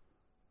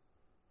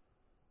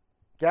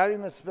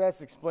 Gaudium et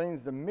Spes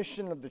explains the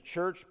mission of the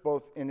church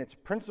both in its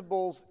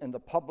principles and the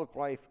public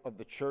life of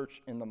the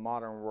church in the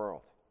modern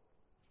world.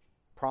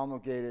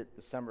 Promulgated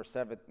December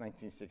 7th,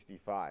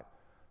 1965.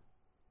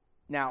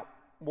 Now,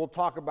 we'll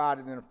talk about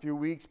it in a few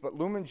weeks, but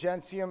Lumen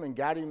Gentium and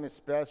Gaudium et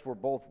Spes were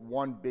both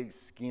one big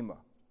schema.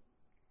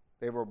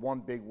 They were one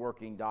big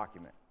working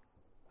document.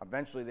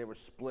 Eventually, they were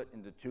split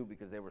into two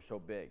because they were so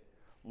big.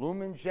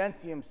 Lumen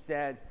Gentium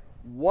says,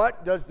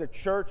 what does the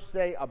church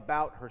say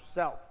about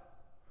herself?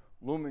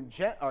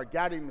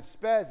 Gaudium et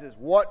Spes is,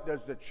 what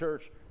does the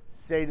church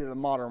say to the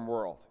modern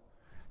world?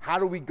 How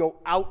do we go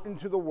out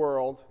into the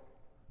world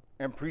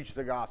and preach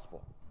the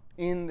gospel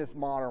in this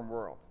modern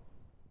world?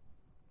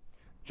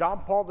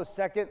 John Paul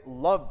II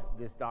loved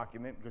this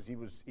document because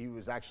he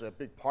was actually a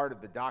big part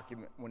of the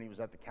document when he was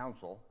at the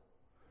council.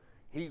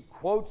 He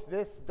quotes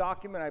this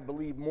document, I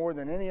believe, more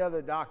than any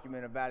other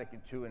document of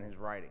Vatican II in his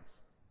writings.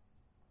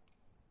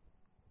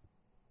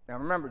 Now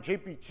remember,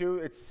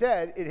 JP2,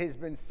 it has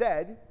been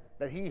said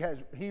that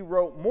he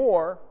wrote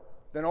more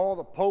than all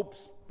the popes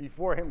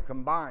before him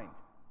combined.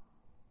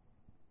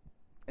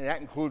 And that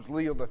includes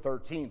Leo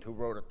XIII, who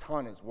wrote a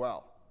ton as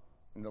well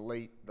in the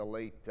late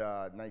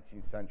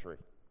 19th century.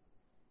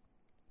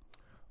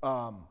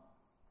 And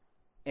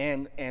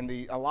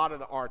a lot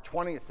of our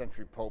 20th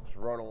century popes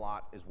wrote a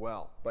lot as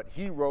well, but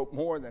he wrote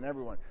more than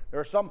everyone. There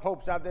are some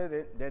popes out there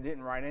that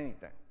didn't write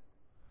anything.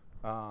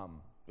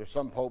 There's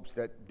some popes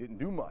that didn't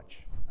do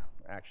much,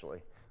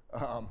 actually.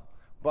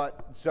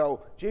 But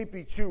so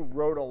JP2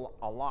 wrote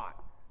a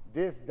lot.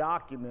 This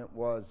document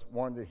was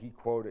one that he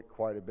quoted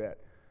quite a bit.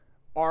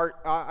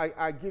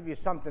 I give you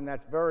something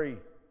that's very,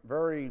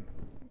 very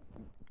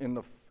in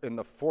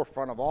the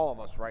forefront of all of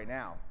us right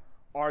now.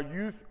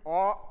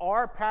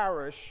 Our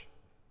parish,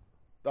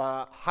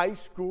 the high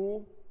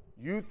school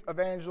youth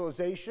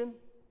evangelization,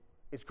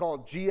 is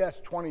called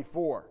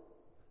GS24.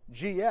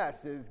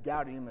 GS is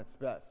Gaudium et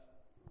Spes.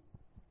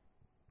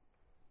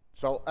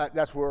 So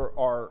that's where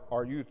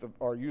our youth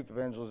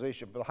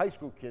evangelization for the high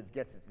school kids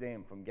gets its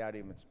name, from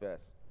Gaudium et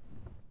Spes.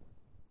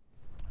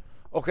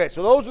 Okay,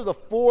 so those are the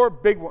 4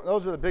 big ones.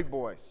 Those are the big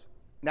boys.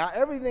 Now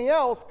everything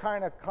else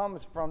kind of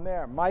comes from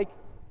there. Mike?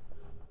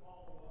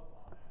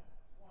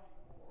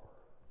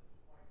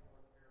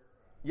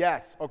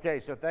 Yes, okay,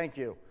 so thank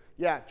you.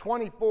 Yeah,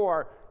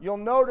 24. You'll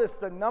notice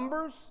the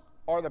numbers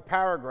are the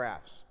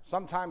paragraphs.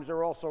 Sometimes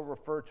they're also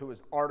referred to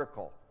as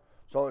article.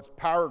 So it's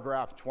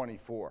paragraph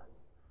 24.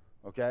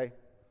 Okay?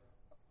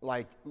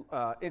 Like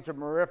Inter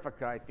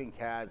Mirifica, I think,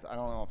 has, I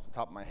don't know off the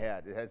top of my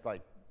head, it has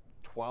like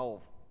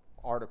 12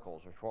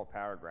 articles or 12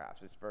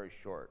 paragraphs. It's very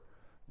short.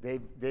 Dei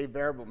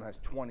Verbum has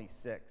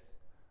 26.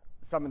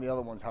 Some of the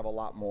other ones have a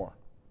lot more.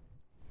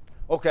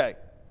 Okay.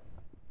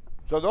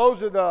 So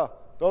those are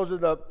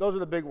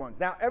the big ones.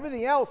 Now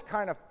everything else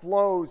kind of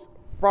flows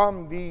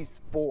from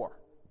these 4.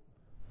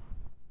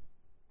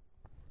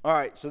 All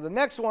right. So the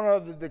next one are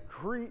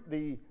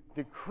the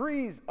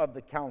decrees of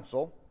the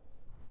council.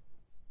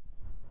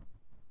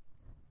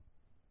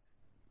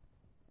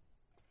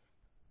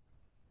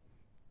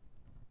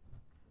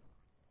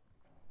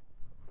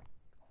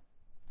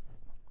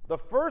 The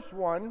first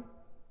one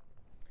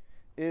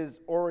is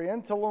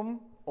Orientalumium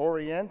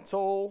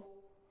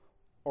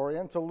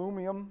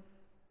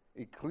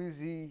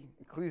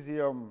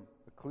Ecclesiarum.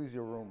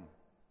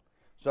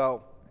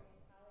 So,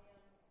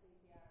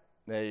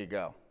 there you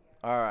go.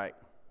 All right.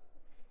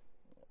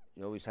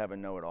 You always have a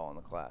know-it-all in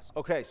the class.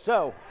 Okay,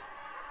 so,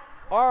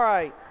 All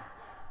right.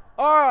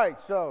 All right,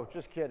 so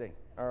just kidding.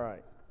 All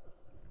right.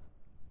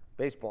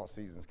 Baseball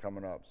season's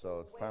coming up,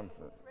 so it's time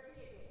for.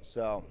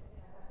 So,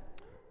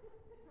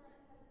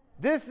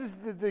 this is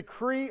the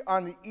decree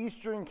on the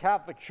Eastern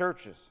Catholic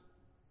Churches.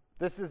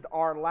 This is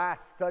our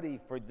last study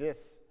for this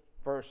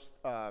first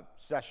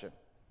session.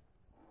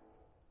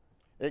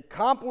 It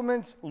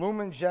complements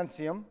Lumen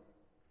Gentium.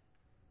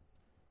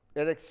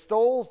 It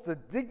extols the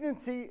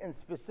dignity and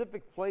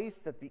specific place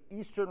that the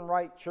Eastern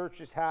Rite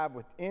churches have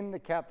within the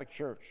Catholic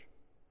Church.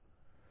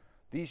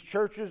 These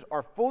churches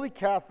are fully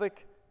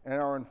Catholic and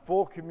are in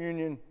full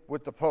communion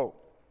with the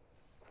Pope.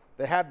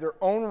 They have their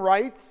own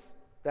rites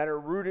that are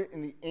rooted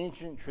in the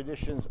ancient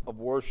traditions of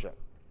worship.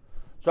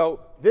 So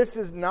this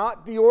is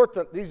not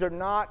these are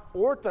not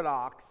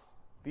Orthodox.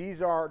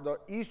 These are the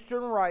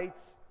Eastern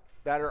rites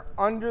that are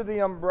under the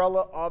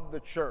umbrella of the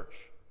church.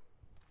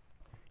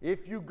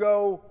 If you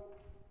go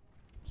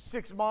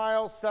 6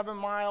 miles, 7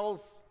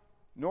 miles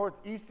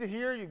northeast of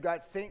here, you've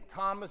got St.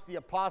 Thomas the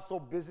Apostle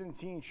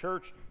Byzantine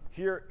Church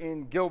here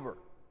in Gilbert.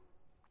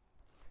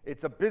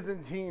 It's a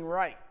Byzantine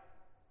rite.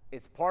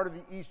 It's part of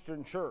the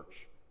Eastern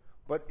Church,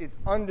 but it's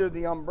under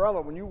the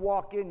umbrella. When you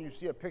walk in, you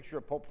see a picture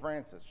of Pope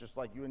Francis, just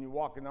like when you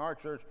walk into our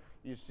church,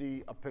 you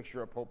see a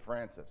picture of Pope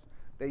Francis.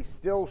 They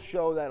still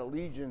show that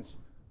allegiance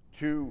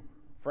to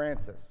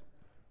Francis.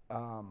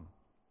 And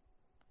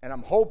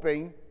I'm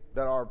hoping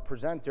that our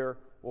presenter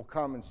will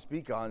come and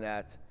speak on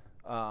that,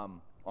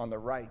 on the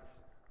rites.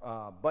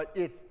 But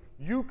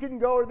you can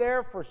go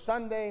there for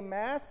Sunday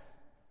Mass,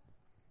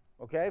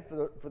 okay,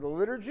 for the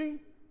liturgy,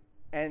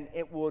 and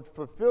it would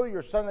fulfill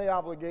your Sunday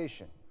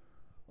obligation,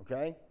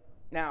 okay?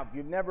 Now, if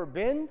you've never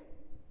been,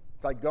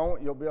 it's like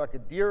you'll be like a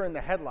deer in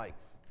the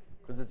headlights,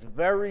 because it's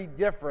very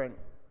different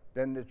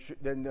than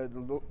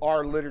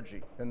our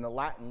liturgy, than the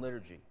Latin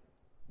liturgy.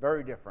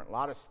 Very different. A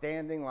lot of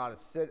standing, a lot of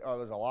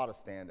there's a lot of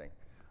standing.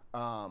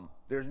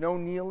 There's no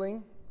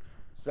kneeling,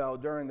 so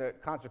during the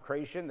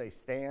consecration they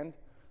stand.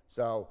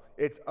 So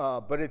it's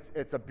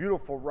a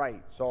beautiful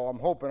rite. So I'm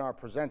hoping our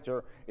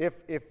presenter, if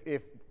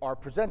our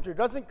presenter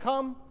doesn't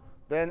come,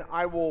 then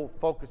I will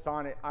focus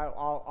on it.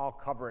 I'll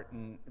cover it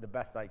in the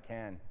best I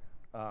can,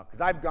 because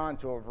I've gone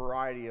to a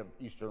variety of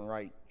Eastern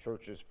Rite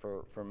churches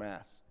for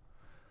Mass.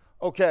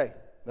 Okay,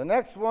 the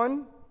next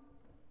one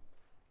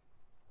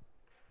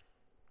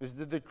is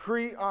the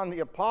decree on the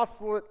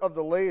apostolate of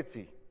the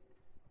laity.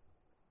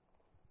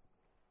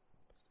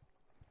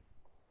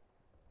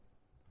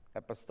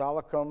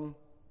 Apostolicum,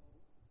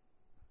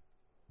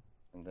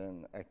 and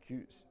then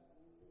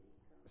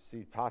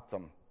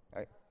accusitatum.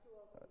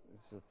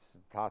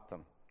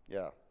 Citatum,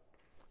 yeah.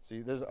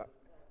 See,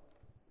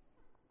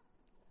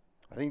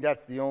 I think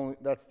that's the only.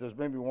 There's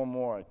maybe one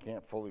more I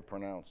can't fully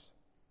pronounce.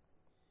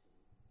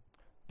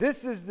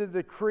 This is the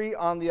decree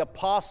on the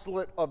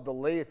apostolate of the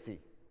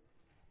laity.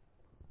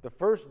 The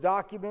first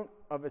document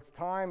of its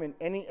time in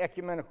any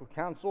ecumenical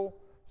council,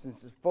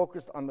 since it's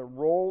focused on the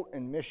role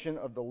and mission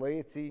of the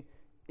laity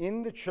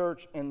in the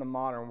church in the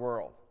modern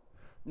world.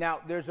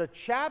 Now, there's a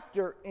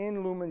chapter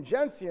in Lumen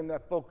Gentium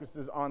that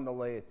focuses on the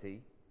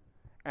laity,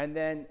 and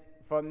then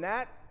from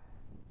that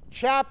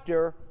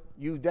chapter,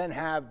 you then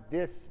have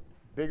this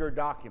bigger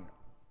document.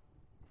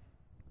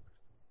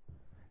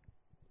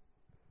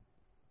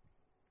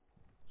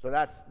 So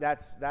that's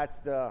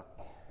the,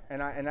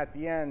 and at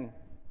the end,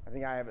 I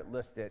think I have it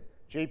listed.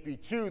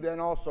 JP2 then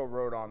also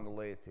wrote on the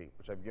laity,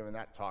 which I've given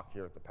that talk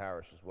here at the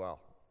parish as well.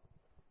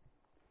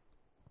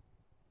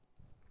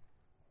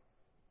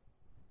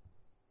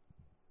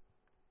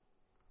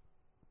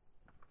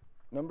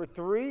 Number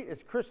 3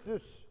 is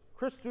Christus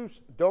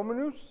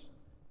Dominus.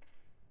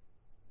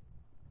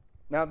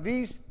 Now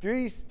these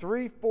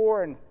 3,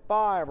 4, and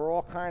 5 are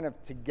all kind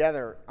of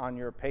together on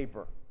your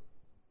paper.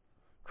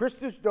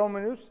 Christus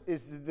Dominus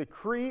is the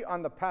decree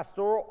on the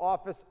pastoral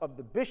office of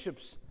the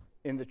bishops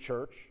in the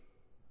church,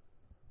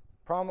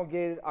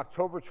 promulgated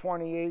October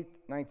 28,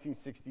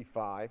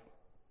 1965.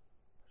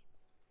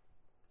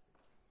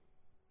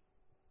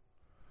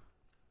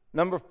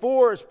 Number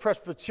 4 is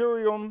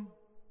Presbyterium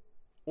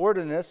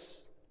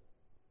Ordinis.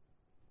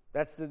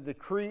 That's the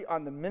decree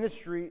on the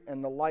ministry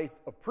and the life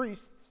of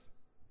priests.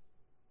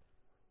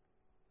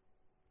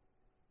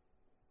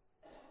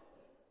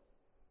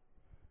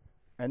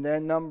 And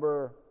then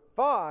number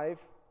 5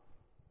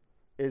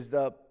 is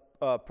the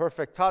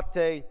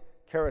Perfectate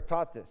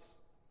Caritatis,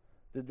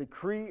 the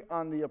decree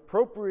on the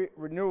appropriate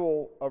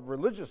renewal of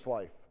religious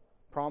life,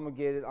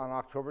 promulgated on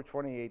October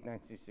 28,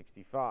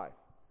 1965.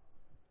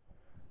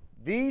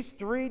 These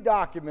 3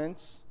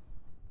 documents,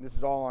 this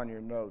is all on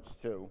your notes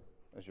too,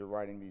 as you're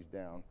writing these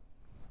down.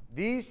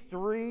 These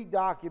 3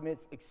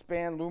 documents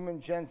expand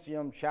Lumen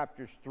Gentium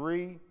chapters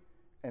 3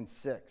 and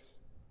 6.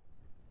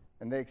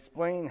 And they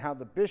explain how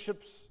the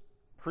bishops,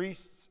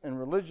 priests, and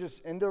religious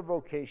in their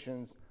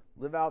vocations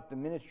live out the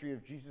ministry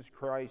of Jesus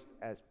Christ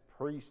as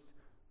priest,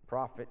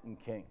 prophet, and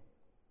king.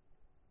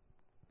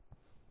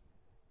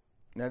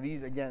 Now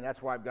these, again,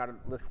 that's why I've got it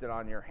listed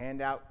on your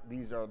handout.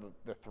 These are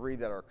the 3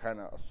 that are kind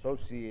of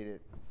associated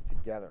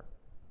together.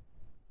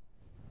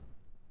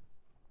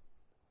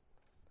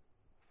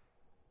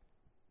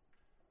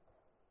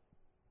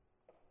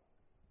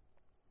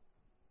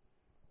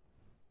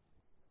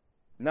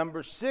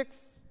 Number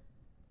 6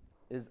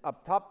 is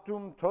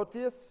Aptaptum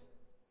Totius.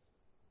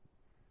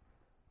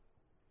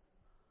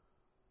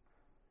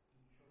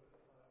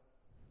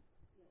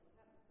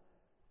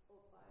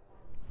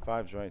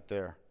 Five's right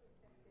there.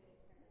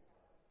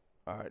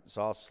 All right,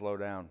 so I'll slow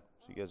down.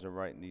 So you guys are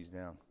writing these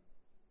down.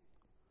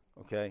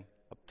 Okay,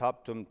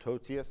 Aptaptum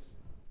Totius.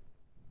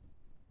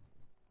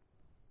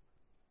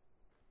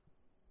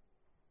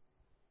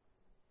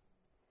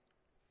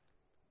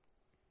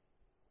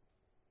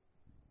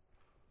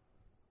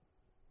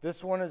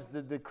 This one is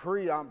the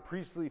decree on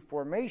priestly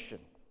formation.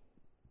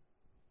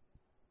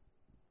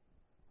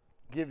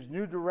 Gives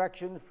new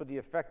direction for the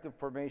effective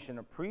formation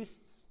of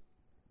priests,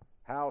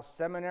 how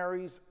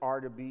seminaries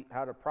are to be,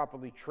 how to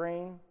properly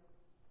train,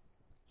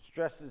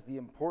 stresses the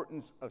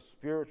importance of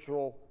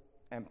spiritual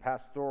and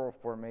pastoral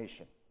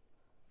formation.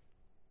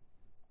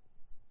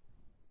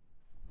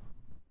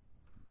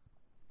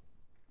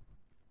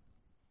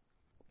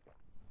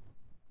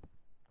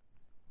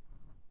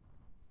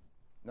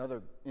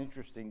 Another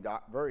interesting,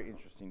 very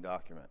interesting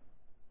document.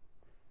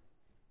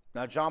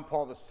 Now, John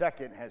Paul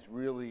II has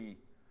really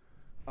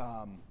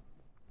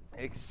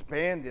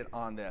expanded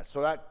on this.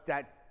 So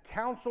that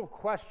council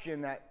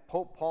question that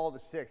Pope Paul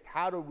VI,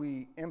 how do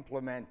we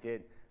implement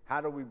it, how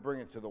do we bring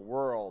it to the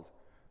world,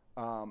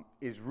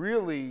 is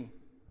really,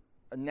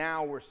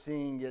 now we're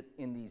seeing it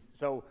in these.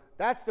 So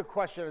that's the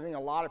question I think a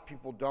lot of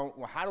people don't,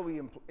 well, how do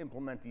we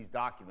implement these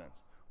documents?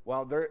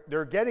 Well,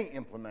 they're getting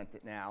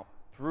implemented now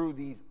through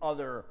these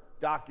other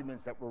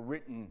documents that were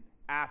written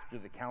after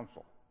the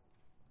council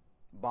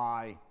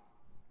by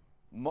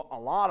a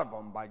lot of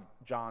them by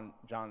John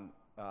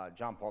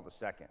Paul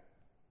II.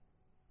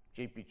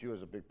 JP2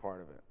 is a big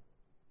part of it.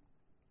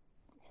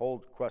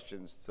 Hold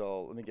questions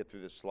till, let me get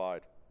through this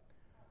slide.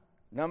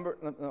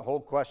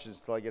 Hold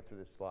questions till I get through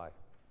this slide.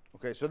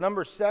 Okay, so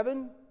number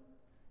 7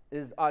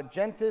 is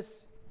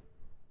Agentis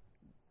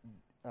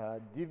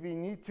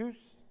Divinitus.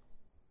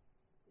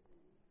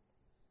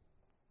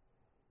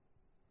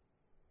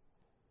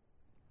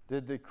 The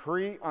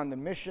decree on the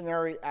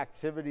missionary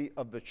activity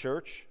of the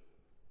church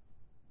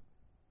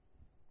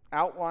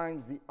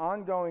outlines the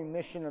ongoing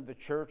mission of the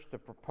church to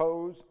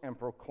propose and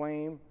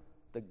proclaim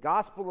the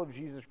gospel of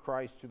Jesus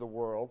Christ to the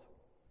world.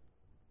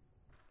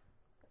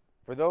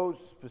 For those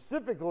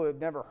specifically who have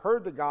never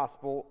heard the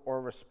gospel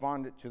or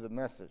responded to the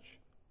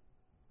message,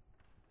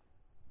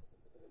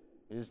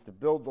 it is to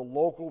build the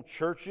local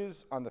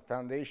churches on the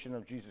foundation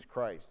of Jesus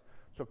Christ.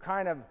 So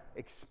kind of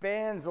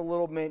expands a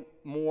little bit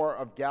more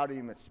of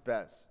Gaudium et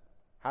Spes.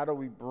 How do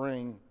we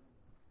bring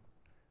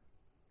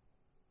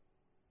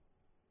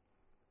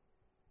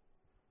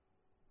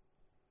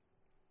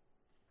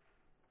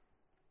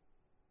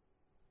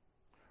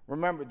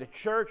remember, the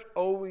church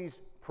always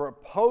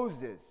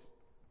proposes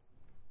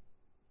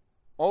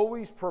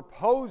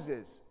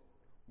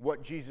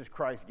what Jesus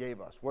Christ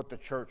gave us, what the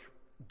church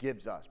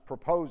gives us.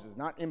 Proposes,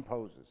 not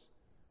imposes.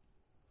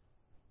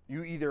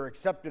 You either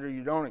accept it or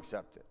you don't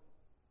accept it.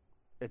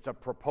 It's a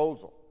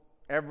proposal.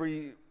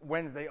 Every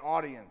Wednesday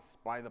audience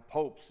by the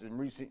popes in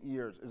recent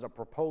years is a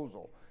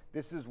proposal.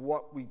 This is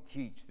what we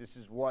teach. This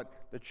is what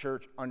the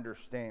church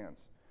understands.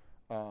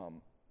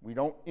 We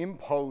don't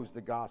impose the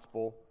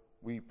gospel.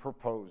 We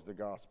propose the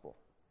gospel.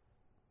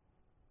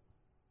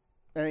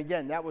 And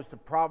again, that was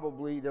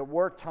there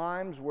were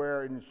times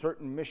where in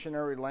certain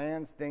missionary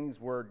lands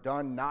things were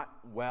done not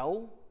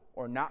well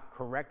or not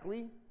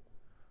correctly.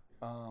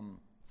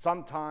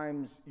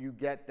 Sometimes you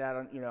get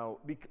that,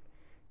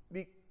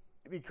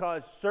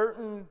 because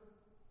certain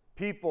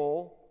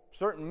people,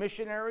 certain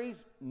missionaries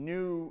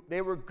knew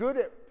they were good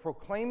at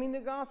proclaiming the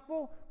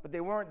gospel, but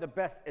they weren't the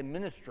best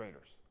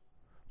administrators.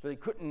 So they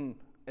couldn't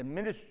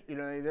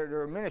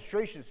their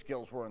administration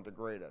skills weren't the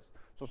greatest.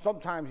 So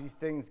sometimes these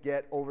things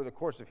get, over the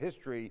course of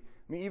history,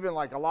 even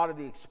like a lot of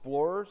the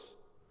explorers,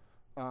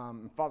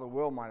 Father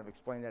Will might have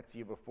explained that to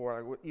you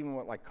before, even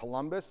with like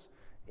Columbus,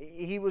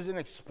 he was an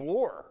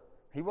explorer.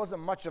 He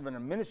wasn't much of an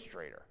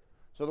administrator.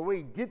 So the way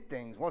he did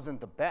things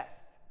wasn't the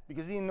best,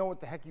 because he didn't know what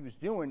the heck he was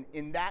doing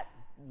in that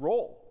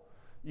role.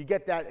 You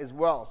get that as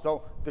well.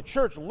 So the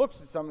church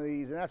looks at some of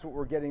these, and that's what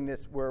we're getting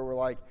this, where we're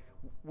like,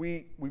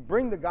 we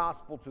bring the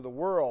gospel to the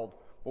world,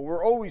 but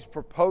we're always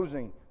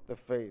proposing the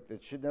faith.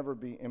 It should never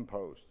be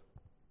imposed.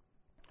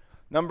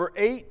 Number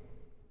 8,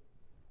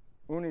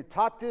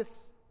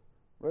 Unitatis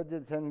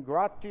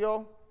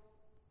Redintegratio.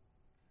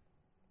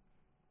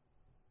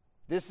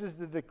 This is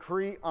the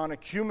decree on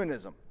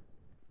ecumenism.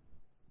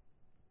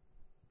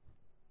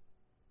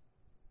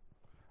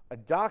 A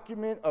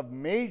document of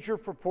major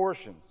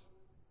proportions.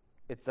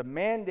 It's a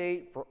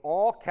mandate for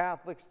all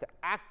Catholics to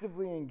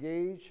actively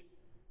engage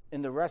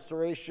in the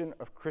restoration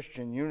of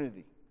Christian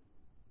unity.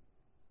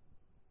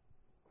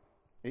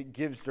 It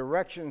gives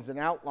directions and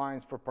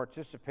outlines for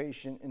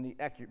participation in the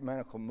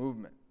ecumenical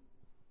movement.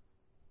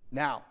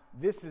 Now,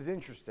 this is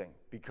interesting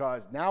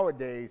because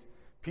nowadays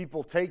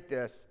people take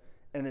this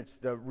and it's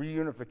the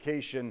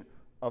reunification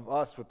of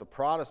us with the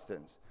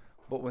Protestants.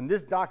 But when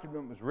this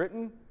document was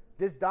written,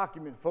 this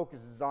document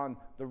focuses on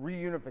the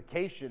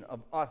reunification of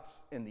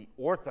us and the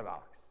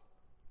Orthodox.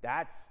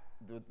 That's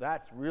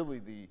really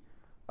the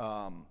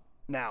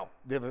now,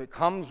 if it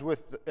comes with,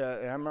 and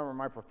I remember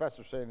my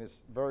professor saying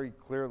this very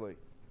clearly,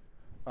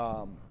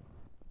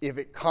 if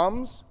it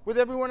comes with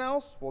everyone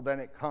else, well, then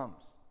it comes.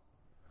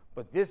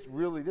 But this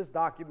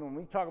document, when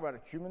we talk about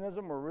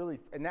ecumenism, we're really,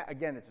 and that,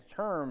 again, it's a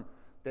term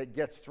that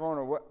gets thrown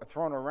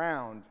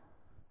around,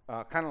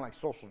 kind of like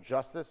social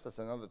justice. That's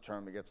another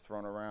term that gets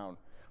thrown around.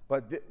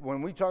 But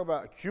when we talk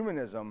about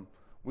ecumenism,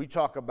 we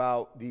talk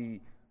about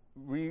the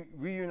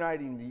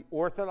reuniting the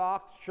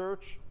Orthodox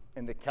Church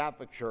and the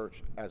Catholic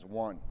Church as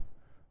one.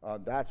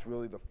 That's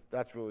really the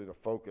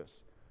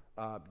focus,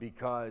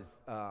 because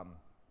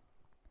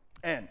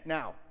and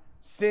now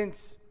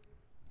since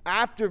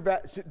after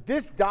that,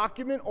 this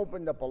document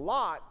opened up a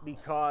lot,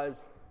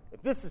 because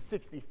if this is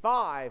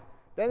 65,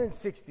 then in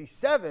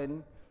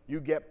 67 you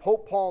get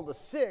Pope Paul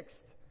VI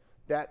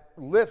that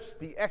lifts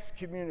the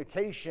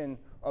excommunication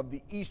of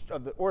the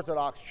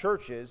Orthodox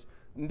churches,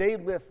 and they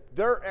lift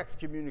their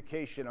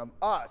excommunication of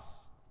us.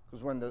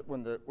 Because when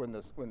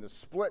the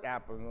split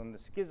happened, when the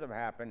schism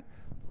happened,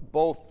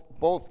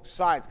 both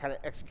sides kind of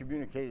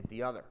excommunicated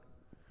the other,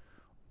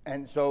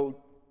 and so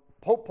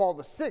Pope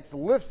Paul VI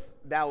lifts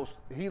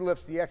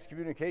the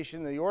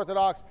excommunication of the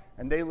Orthodox,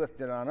 and they lift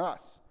it on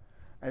us.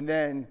 And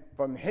then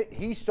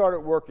he started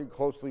working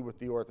closely with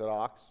the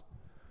Orthodox.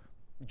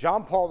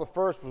 John Paul I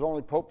was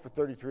only Pope for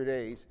 33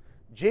 days.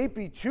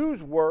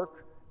 JP2's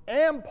work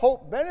and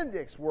Pope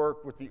Benedict's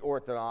work with the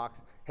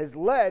Orthodox has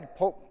led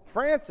Pope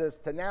Francis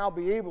to now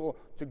be able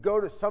to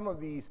go to some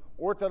of these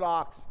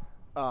Orthodox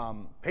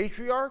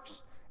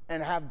patriarchs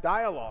and have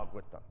dialogue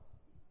with them.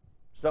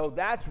 So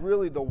that's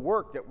really the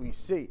work that we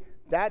see.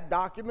 That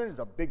document is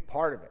a big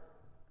part of it.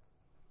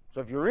 So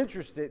if you're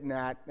interested in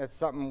that, that's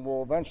something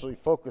we'll eventually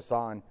focus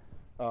on.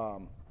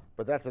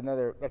 But that's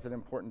an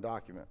important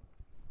document.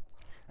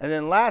 And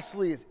then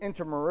lastly is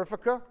Inter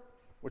Mirifica,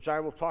 which I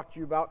will talk to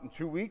you about in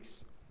 2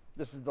 weeks.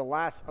 This is the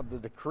last of the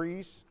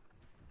decrees.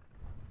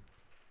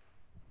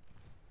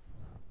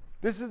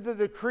 This is the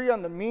decree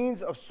on the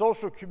means of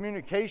social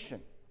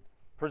communication.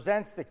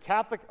 Presents the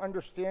Catholic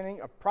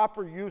understanding of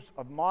proper use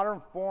of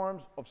modern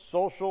forms of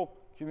social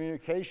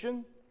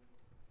communication.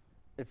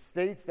 It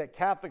states that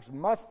Catholics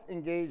must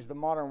engage the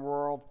modern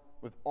world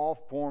with all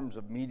forms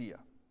of media.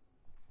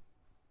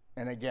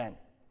 And again,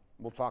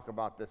 we'll talk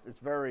about this. It's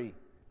very,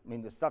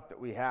 the stuff that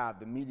we have,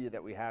 the media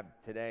that we have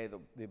today,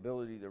 the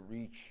ability to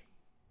reach.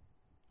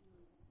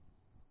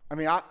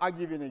 I'll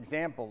give you an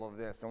example of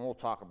this, and we'll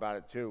talk about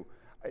it too.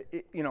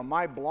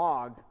 My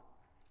blog,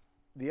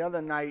 the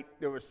other night,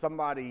 there was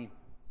somebody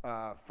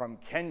from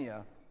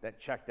Kenya that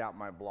checked out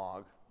my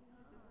blog,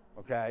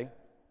 okay?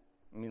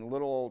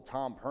 Little old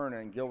Tom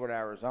Perna in Gilbert,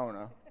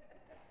 Arizona.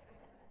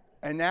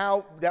 And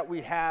now that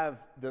we have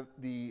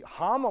the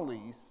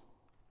homilies,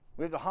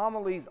 we have the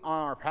homilies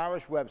on our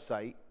parish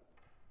website.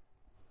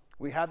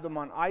 We have them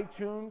on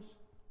iTunes.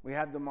 We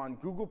have them on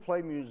Google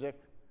Play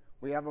Music.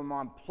 We have them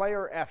on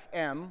Player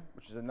FM,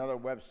 which is another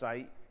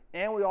website.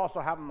 And we also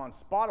have them on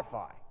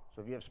Spotify.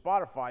 So if you have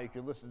Spotify, you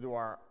can listen to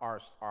our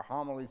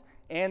homilies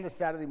and the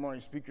Saturday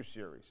morning speaker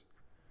series.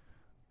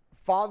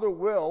 Father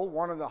Will,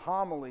 one of the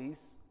homilies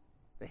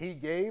that he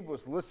gave,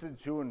 was listened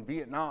to in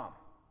Vietnam.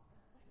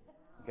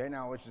 Okay,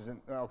 now which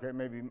isn't, okay,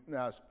 maybe,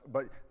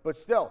 but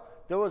still,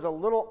 there was a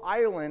little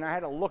island, I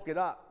had to look it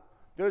up.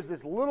 There's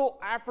this little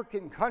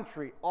African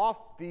country off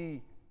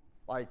the,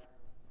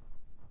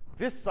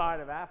 this side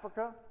of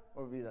Africa,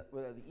 what would be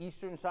the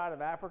eastern side of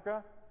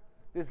Africa.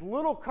 This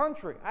little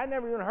country, I'd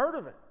never even heard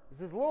of it. It's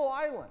this little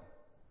island.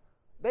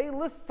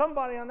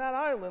 Somebody on that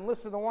island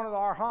listened to one of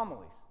our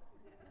homilies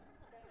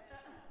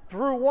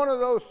through one of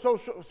those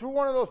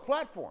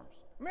platforms.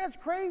 It's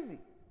crazy.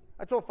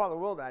 I told Father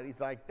Will that. He's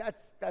like,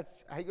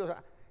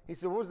 he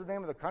said, what was the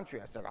name of the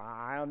country? I said,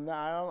 I don't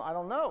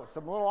know.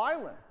 Some little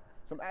island.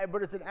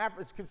 But it's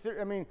it's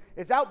considered,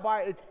 it's out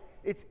by, I think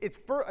it's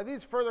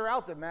further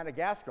out than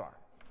Madagascar.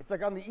 It's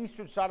like on the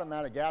eastern side of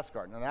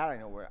Madagascar. Now that I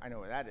know where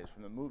that is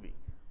from the movie,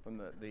 from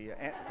the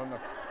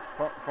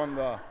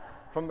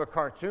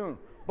cartoon.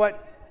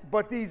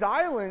 But these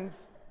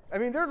islands,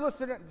 they're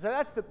listening. So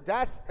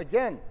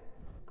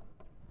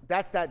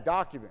that's that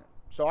document.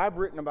 So I've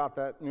written about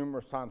that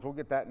numerous times. We'll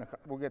get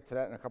to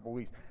that in a couple of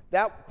weeks.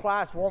 That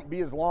class won't be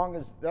as long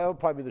as, that'll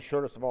probably be the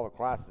shortest of all the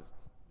classes,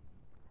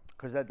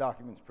 because that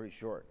document's pretty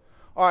short.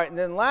 All right, and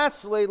then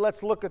lastly,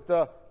 let's look at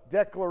the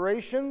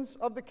declarations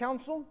of the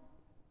council.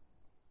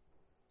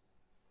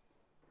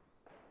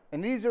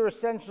 And these are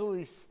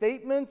essentially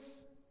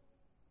statements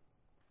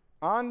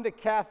on the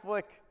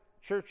Catholic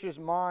Church's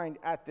mind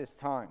at this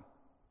time.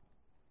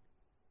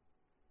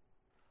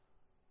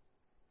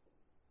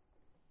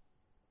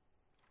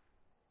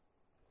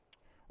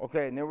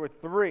 Okay, and there were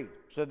three.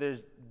 So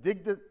there's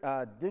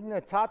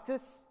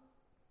Dignitatis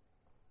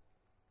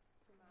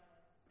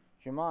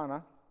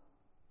Humana.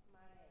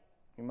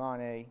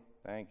 Humanae.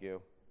 Thank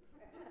you.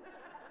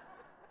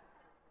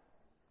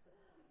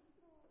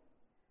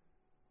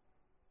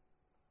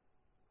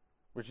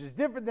 Which is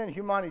different than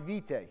Humanae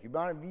Vitae.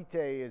 Humanae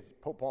Vitae is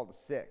Pope Paul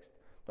VI.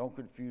 Don't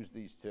confuse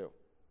these two.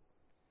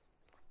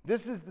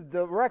 This is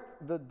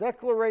the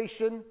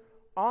Declaration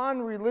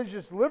on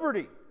Religious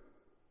Liberty.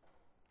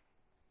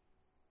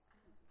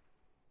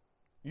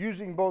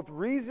 Using both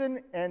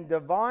reason and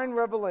divine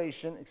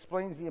revelation,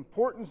 explains the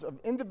importance of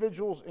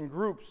individuals and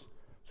groups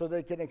so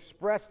they can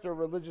express their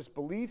religious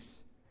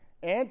beliefs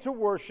and to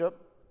worship,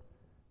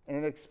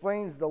 and it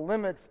explains the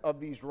limits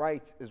of these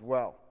rights as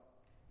well.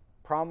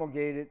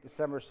 Promulgated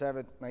December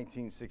 7th,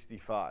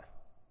 1965.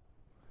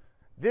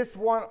 This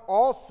one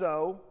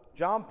also,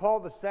 John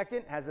Paul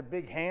II has a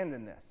big hand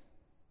in this.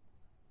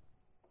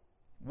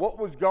 What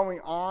was going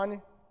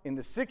on in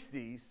the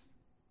 60s,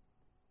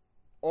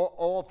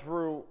 all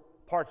through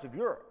parts of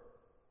Europe?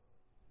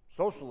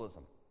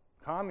 Socialism,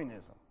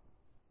 communism,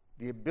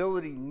 the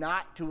ability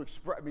not to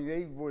express,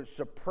 they would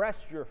suppress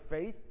your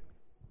faith,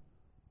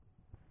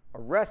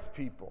 arrest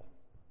people.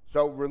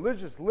 So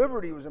religious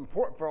liberty was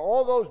important for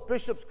all those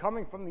bishops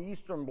coming from the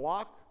Eastern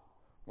Bloc,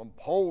 from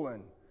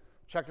Poland,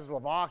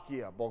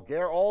 Czechoslovakia,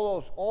 Bulgaria,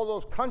 all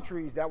those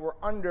countries that were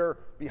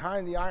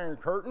behind the Iron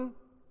Curtain.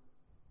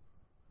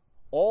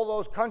 All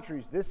those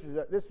countries.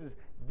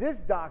 This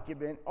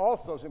document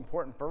also is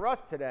important for us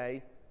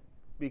today,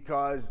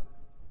 because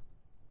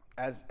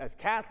as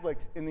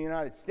Catholics in the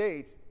United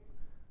States,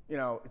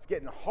 it's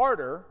getting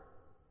harder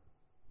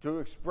to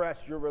express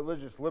your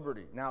religious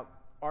liberty. Now,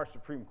 our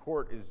Supreme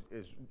Court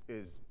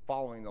is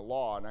following the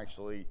law and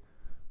actually,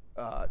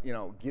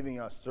 giving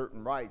us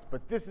certain rights.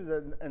 But this is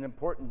an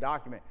important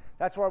document.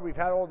 That's why we've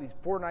had all these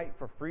 4 Night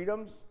for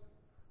Freedoms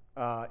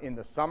in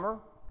the summer,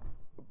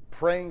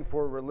 praying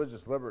for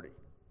religious liberty.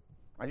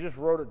 I just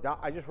wrote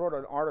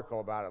an article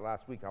about it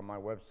last week on my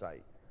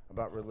website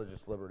about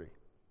religious liberty.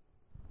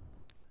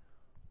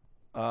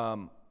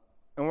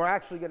 And we're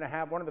actually going to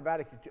have one of the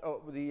Vatican,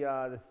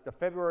 the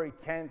February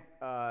 10th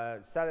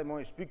Saturday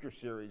morning speaker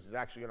series is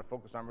actually going to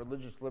focus on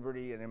religious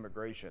liberty and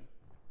immigration.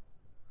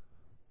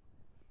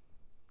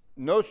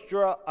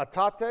 Nostra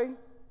Aetate,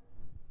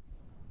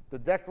 the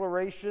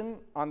Declaration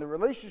on the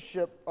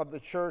Relationship of the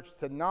Church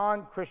to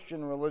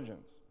Non-Christian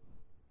Religions.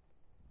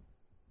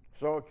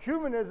 So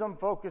ecumenism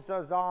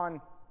focuses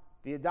on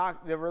the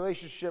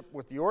relationship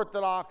with the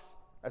Orthodox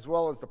as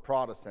well as the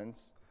Protestants,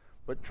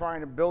 but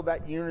trying to build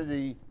that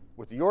unity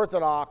with the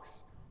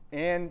Orthodox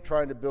and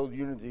trying to build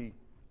unity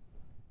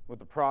with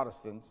the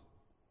Protestants.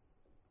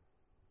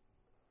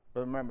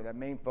 But remember, that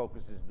main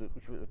focus is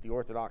with the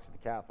Orthodox and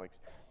the Catholics.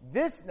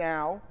 This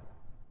now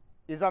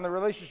is on the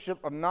relationship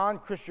of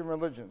non-Christian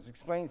religions. It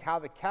explains how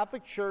the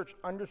Catholic Church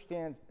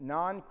understands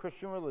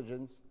non-Christian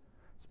religions,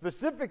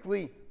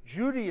 specifically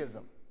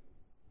Judaism,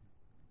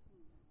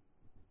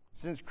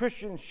 since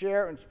Christians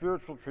share in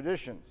spiritual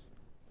traditions.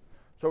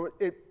 So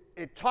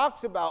it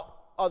talks about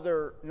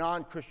other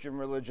non-Christian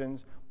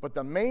religions, but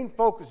the main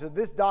focus of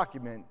this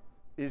document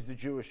is the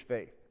Jewish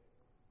faith,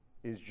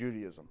 is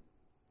Judaism.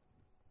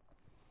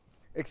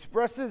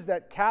 Expresses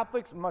that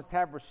Catholics must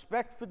have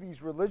respect for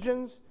these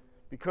religions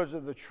because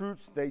of the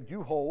truths they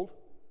do hold.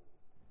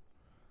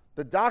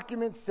 The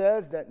document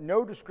says that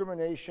no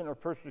discrimination or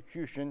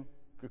persecution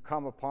could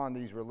come upon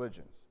these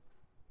religions,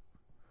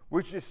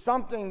 which is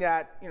something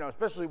that,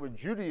 especially with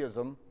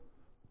Judaism,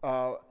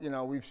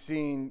 we've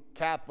seen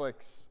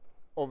Catholics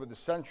over the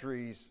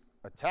centuries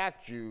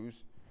attack Jews,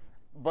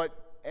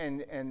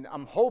 and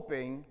I'm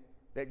hoping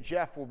that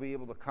Jeff will be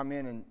able to come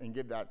in and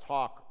give that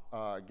talk,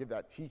 give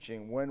that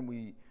teaching when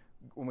we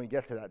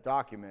get to that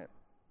document,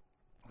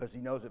 because he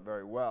knows it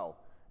very well,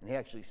 and he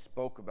actually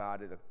spoke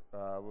about it.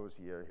 What was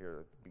he here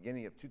at the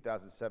beginning of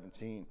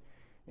 2017,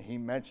 and he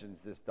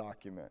mentions this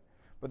document.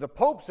 But the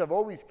popes have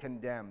always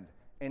condemned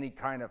any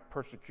kind of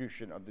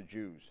persecution of the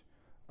Jews,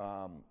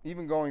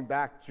 even going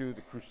back to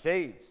the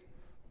Crusades.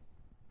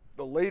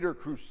 The later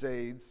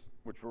Crusades,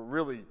 which were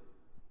really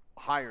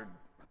hired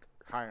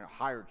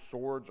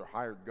swords or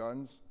hired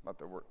guns. Not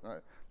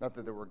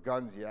that there were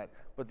guns yet,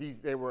 but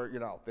they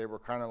were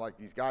kind of like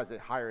these guys they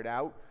hired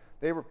out.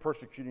 They were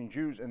persecuting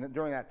Jews, and then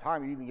during that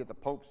time, you even get the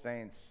Pope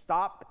saying,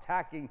 "Stop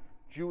attacking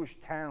Jewish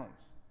towns."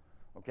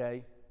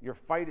 Okay, your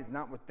fight is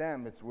not with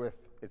them; it's with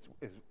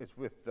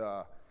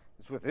Islam.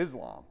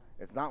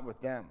 It's not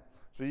with them.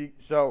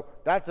 So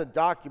that's a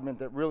document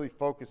that really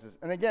focuses.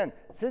 And again,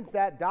 since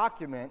that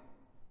document,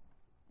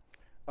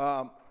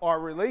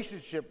 our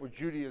relationship with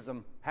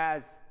Judaism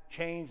has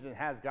changed and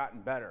has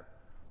gotten better.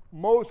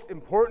 Most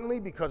importantly,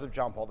 because of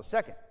John Paul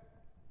II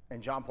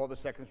and John Paul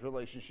II's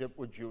relationship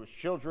with Jewish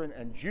children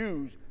and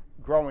Jews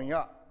growing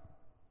up.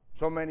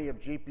 So many of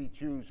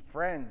JP2's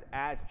friends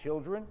as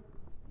children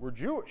were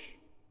Jewish.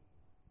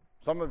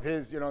 Some of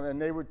his,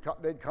 and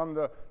they'd come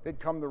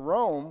to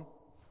Rome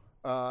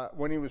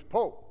when he was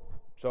Pope.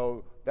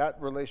 So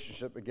that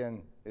relationship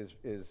again is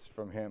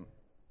from him.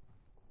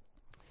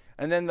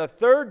 And then the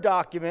third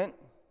document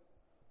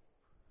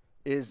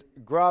is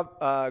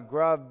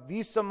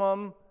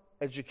Gravissimum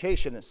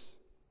Educationis.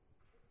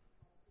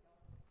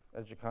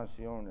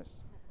 Educationis.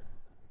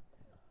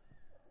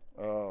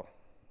 Oh.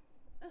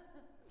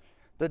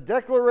 The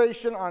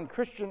Declaration on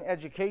Christian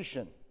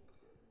Education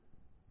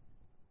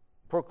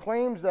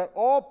proclaims that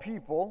all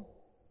people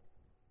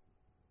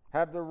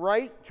have the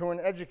right to an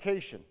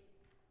education.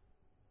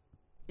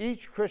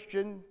 Each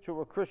Christian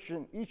to a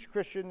Christian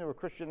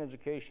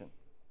education.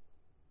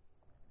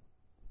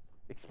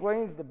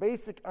 Explains the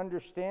basic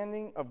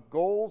understanding of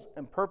goals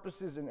and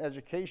purposes in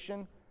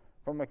education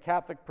from a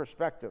Catholic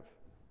perspective.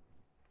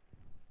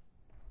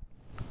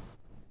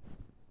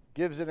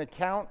 Gives an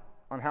account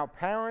on how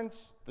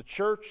parents, the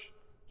church,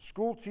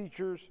 school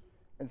teachers,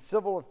 and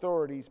civil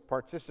authorities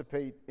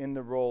participate in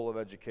the role of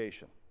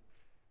education.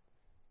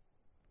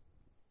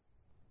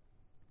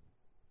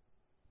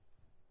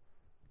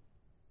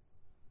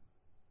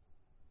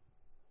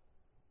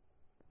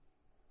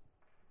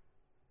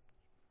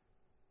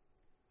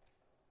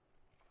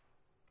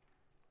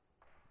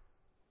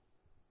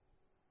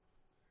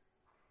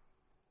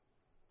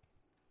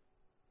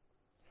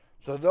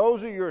 So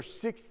those are your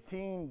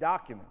 16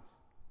 documents.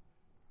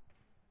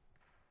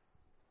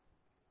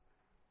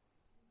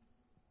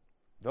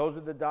 Those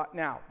are the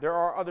now, there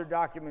are other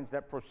documents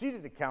that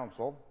proceeded to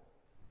council,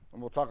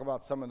 and we'll talk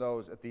about some of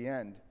those at the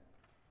end.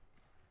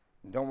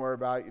 And don't worry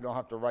about it, you don't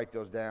have to write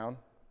those down.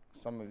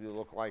 Some of you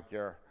look like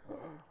I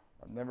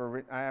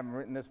haven't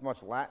written this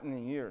much Latin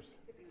in years.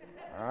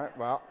 All right,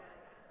 well,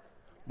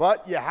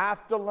 but you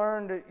have to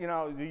learn to,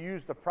 to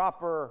use the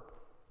proper,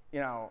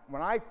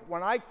 when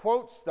I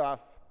quote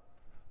stuff,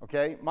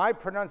 okay, my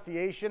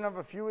pronunciation of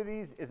a few of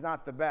these is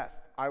not the best,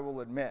 I will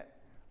admit.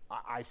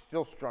 I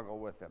still struggle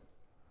with them.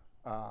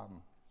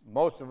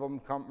 Most of them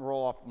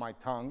roll off my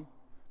tongue,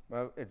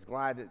 but it's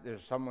glad that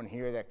there's someone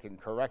here that can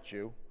correct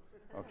you,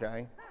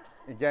 okay?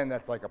 Again,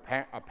 that's like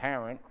a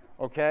parent,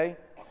 okay?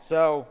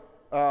 So,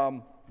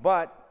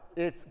 but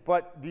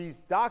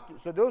these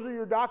documents. So those are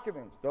your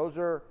documents. Those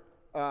are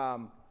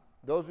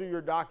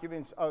your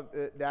documents of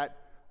that.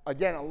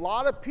 Again, a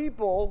lot of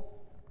people.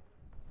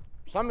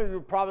 Some of you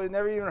probably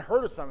never even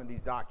heard of some of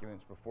these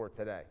documents before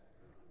today.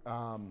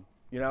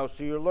 So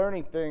you're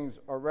learning things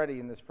already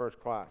in this first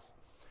class.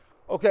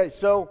 Okay,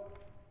 so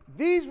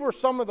these were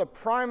some of the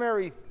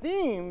primary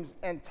themes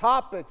and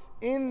topics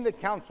in the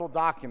council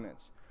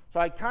documents. So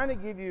I kind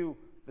of give you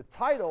the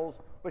titles,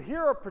 but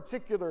here are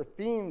particular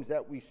themes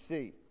that we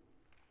see.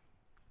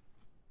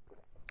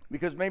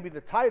 Because maybe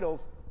the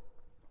titles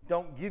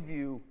don't give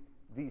you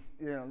these,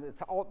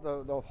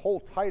 the whole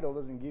title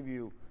doesn't give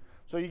you.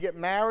 So you get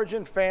marriage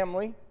and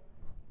family,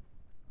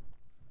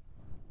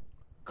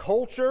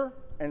 culture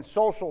and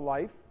social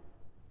life,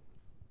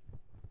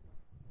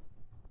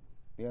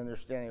 the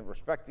understanding of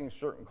respecting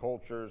certain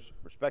cultures,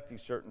 respecting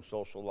certain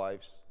social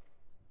lives,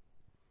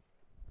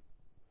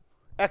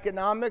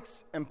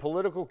 economics and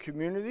political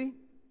community,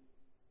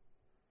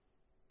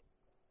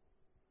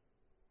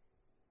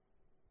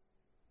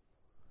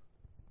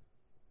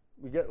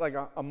 we get like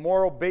a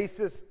moral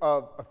basis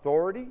of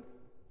authority.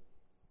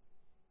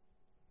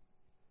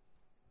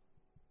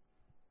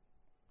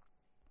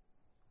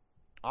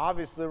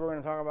 Obviously, we're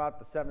going to talk about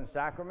the 7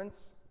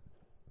 sacraments.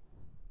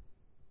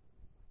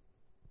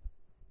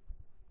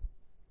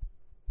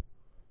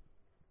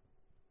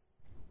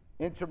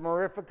 Inter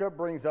Mirifica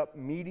brings up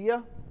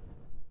media.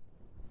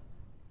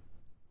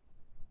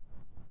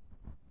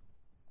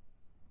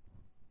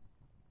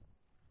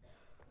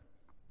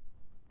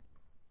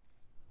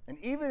 And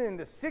even in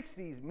the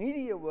 60s,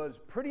 media was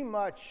pretty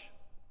much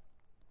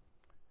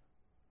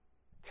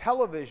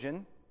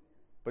television.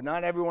 But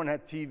not everyone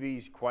had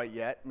TVs quite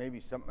yet.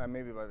 Maybe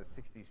by the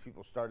 60s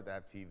people started to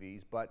have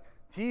TVs. But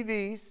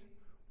TVs,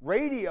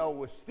 radio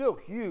was still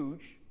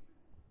huge,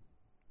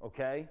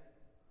 okay?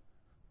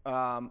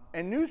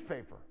 And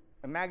newspaper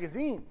and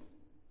magazines.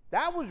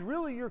 That was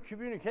really your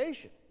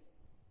communication,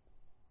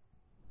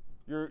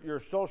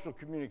 your social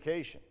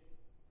communication.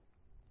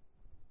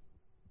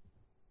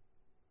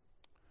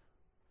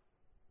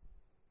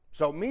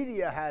 So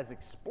media has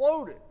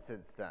exploded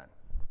since then.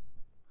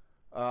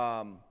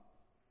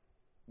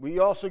 We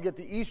also get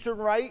the Eastern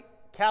Rite,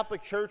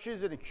 Catholic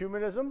churches, and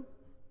ecumenism.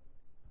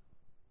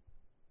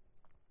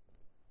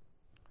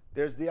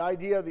 There's the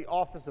idea of the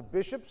office of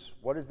bishops.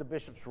 What is the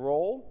bishop's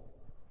role?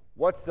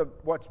 What's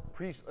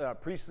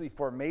priestly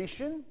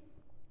formation?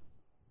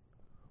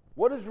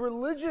 What does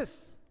religious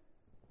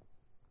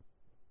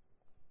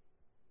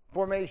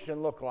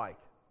formation look like?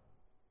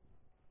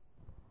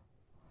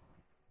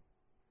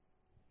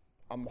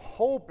 I'm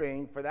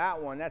hoping for that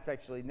one. That's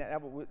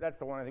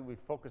the one I think we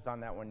focus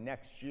on that one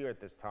next year at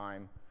this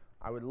time.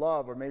 I would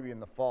love, or maybe in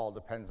the fall,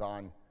 depends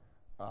on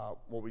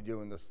what we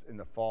do in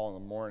the fall in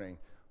the morning.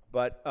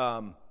 But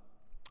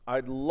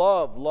I'd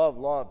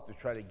love to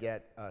try to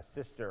get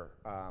Sister.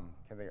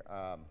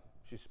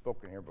 She's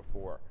spoken here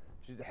before.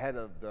 She's the head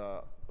of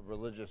the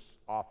religious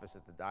office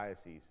at the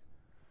diocese.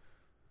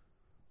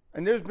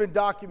 And there's been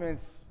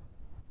documents,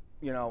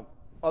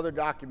 other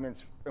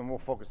documents, and we'll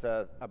focus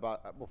on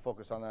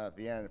that at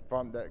the end,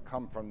 that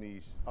come from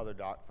these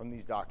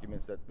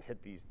documents that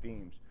hit these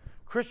themes.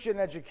 Christian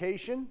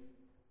education,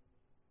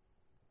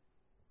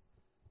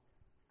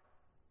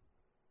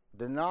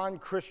 the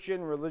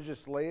non-Christian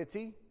religious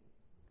laity,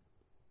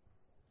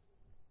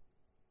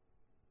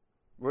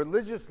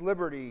 religious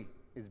liberty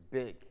is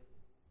big.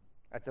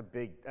 That's a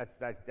big. That's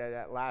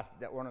that last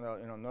that one of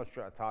the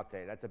Nostra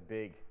Aetate. That's a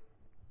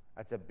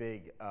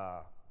big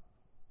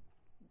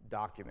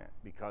document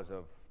because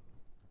of.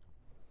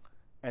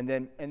 And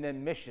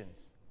then missions.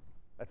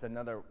 That's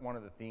another one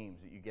of the themes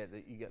that you get.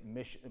 That you get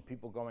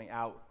people going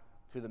out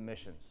to the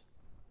missions.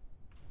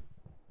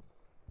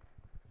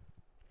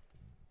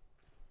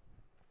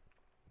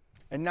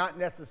 And not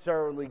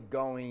necessarily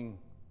going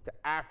to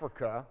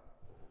Africa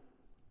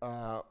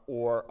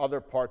or other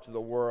parts of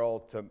the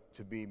world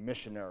to be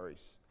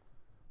missionaries.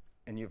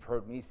 And you've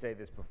heard me say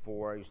this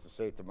before. I used to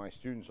say it to my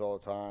students all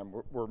the time.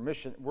 We're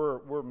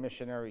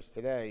missionaries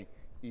today,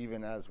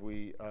 even as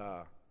we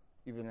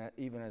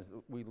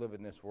live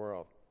in this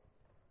world.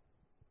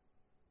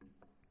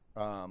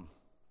 So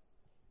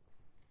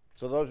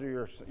those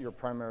are your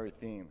primary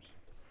themes.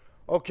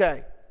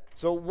 Okay.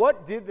 So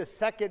what did the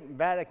Second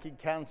Vatican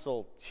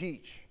Council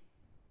teach?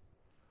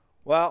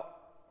 Well,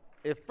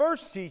 it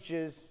first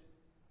teaches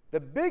the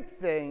big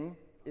thing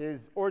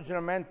is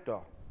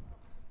Ordinamento.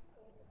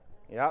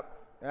 Yep.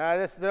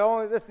 This is the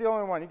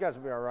only one. You guys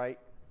will be all right.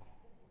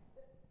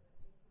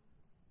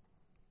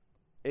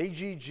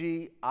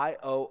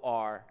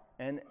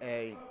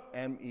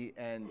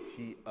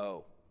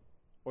 Aggiornamento.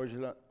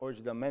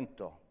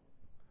 Ordinamento.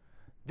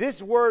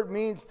 This word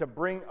means to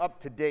bring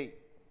up to date.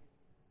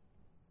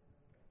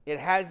 It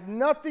has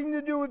nothing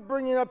to do with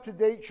bringing up to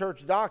date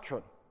church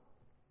doctrine,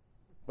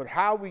 but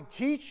how we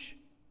teach,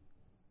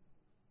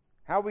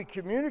 how we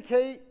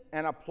communicate,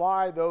 and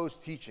apply those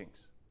teachings.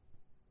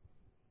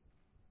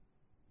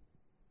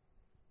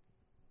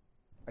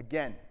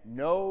 Again,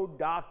 no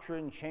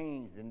doctrine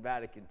changed in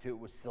Vatican II. It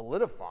was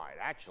solidified,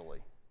 actually.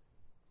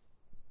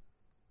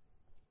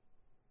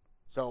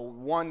 So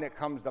one that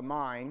comes to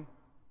mind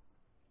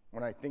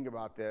when I think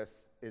about this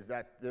is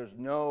that there's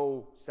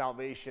no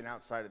salvation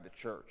outside of the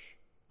church,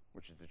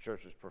 which is the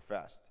church's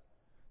professed.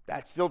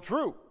 That's still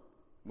true.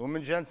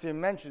 Lumen Gentium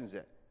mentions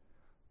it.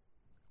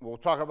 We'll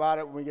talk about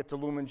it when we get to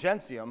Lumen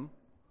Gentium,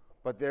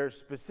 but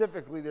there's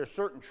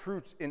certain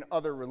truths in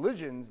other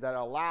religions that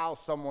allow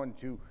someone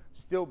to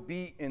still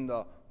be in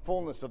the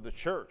fullness of the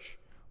church.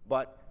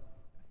 But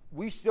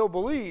we still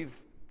believe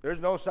there's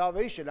no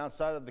salvation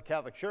outside of the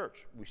Catholic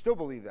Church. We still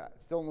believe that.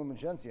 It's still in Lumen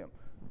Gentium.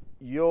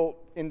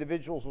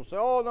 Individuals will say,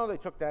 oh, no, they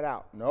took that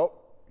out.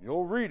 Nope.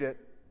 You'll read it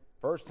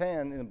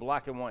firsthand in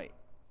black and white.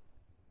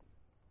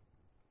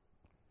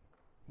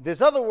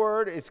 This other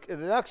word, the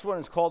next one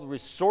is called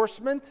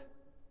ressourcement,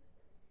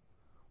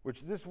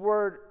 which this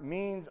word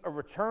means a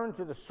return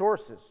to the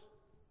sources.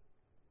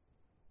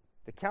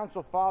 The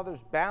Council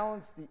Fathers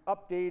balanced the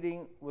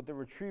updating with the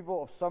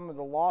retrieval of some of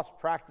the lost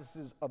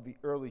practices of the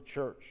early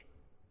church.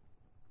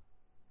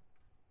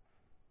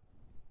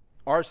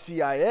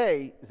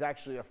 RCIA is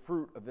actually a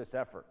fruit of this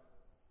effort,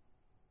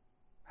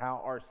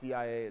 how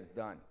RCIA is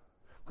done.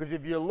 Because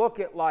if you look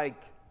at like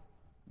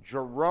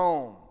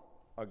Jerome,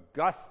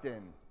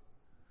 Augustine,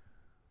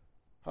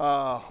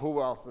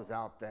 who else is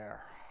out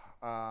there?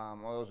 Well,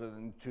 those are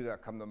the two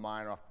that come to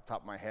mind off the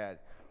top of my head.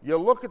 You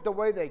look at the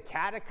way they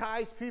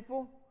catechize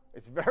people,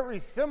 it's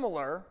very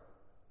similar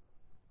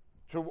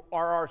to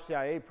our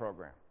RCIA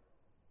program.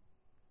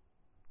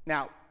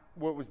 Now,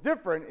 what was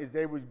different is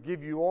they would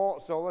give you all,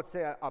 so let's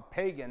say a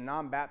pagan,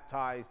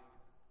 non-baptized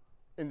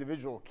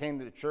individual came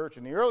to the church.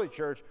 In the early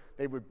church,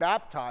 they would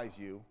baptize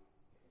you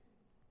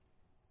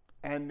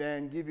and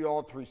then give you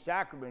all three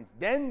sacraments.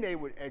 Then they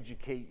would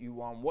educate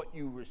you on what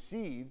you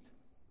received.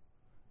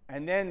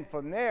 And then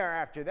from there,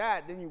 after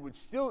that, then you would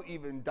still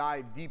even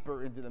dive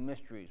deeper into the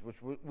mysteries, which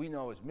we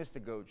know as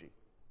mystagogy.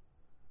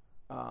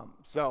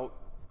 So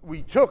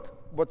we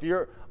took what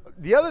the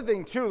other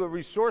thing too, the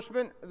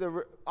ressourcement,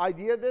 the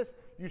idea of this,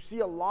 you see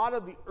a lot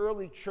of the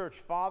early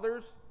church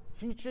fathers'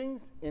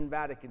 teachings in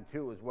Vatican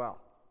II as well.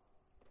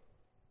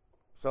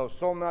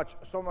 So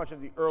much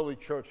of the early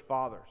church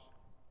fathers,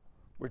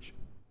 which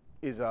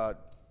is a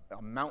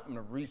mountain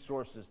of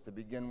resources to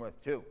begin with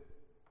too.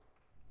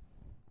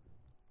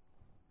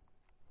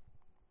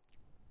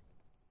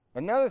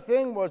 Another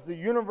thing was the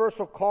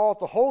universal call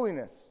to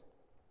holiness.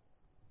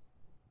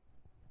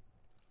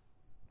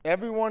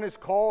 Everyone is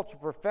called to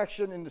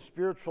perfection in the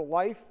spiritual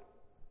life,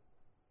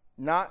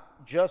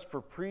 not just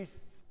for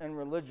priests and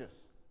religious.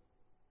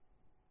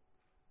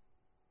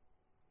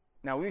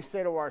 Now, we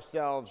say to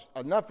ourselves,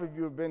 enough of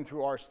you have been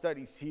through our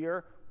studies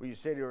here, where you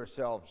say to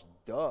yourselves,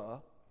 duh,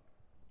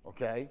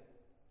 okay?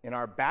 In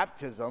our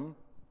baptism,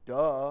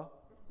 duh,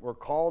 we're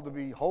called to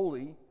be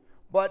holy.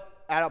 But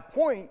at a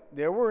point,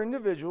 there were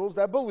individuals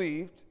that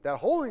believed that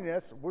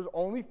holiness was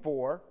only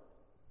for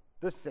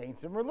the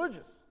saints and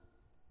religious.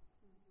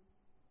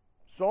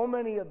 So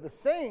many of the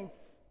saints,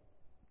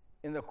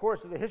 in the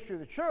course of the history of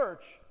the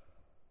church,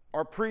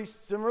 are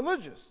priests and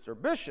religious, or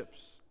bishops.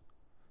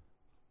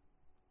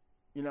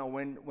 You know,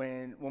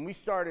 when we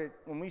started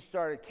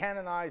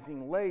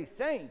canonizing lay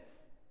saints,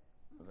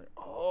 I was like,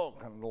 oh,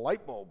 kind of the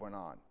light bulb went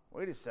on.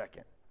 Wait a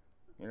second.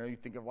 You know, you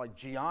think of like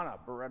Gianna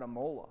Beretta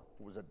Molla,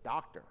 who was a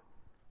doctor.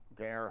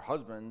 Okay, her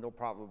husband, they'll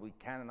probably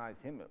canonize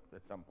him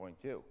at some point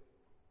too.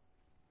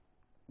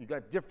 You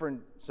got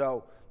different,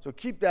 so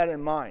keep that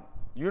in mind.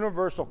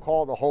 Universal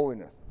call to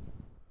holiness.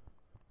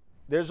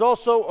 There's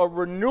also a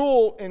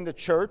renewal in the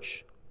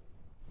church.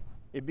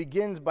 It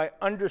begins by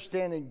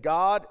understanding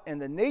God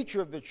and the nature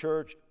of the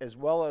church as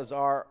well as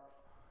our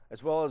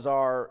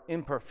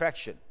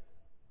imperfection.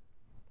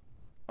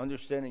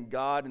 Understanding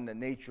God and the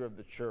nature of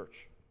the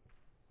church.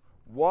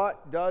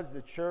 What does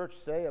the church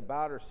say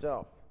about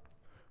herself?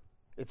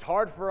 It's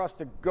hard for us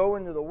to go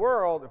into the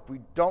world if we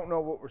don't know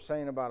what we're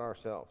saying about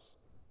ourselves.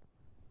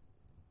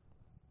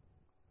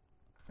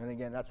 And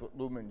again, that's what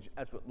Lumen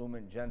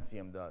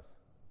Gentium does.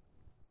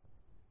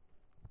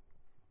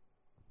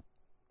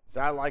 So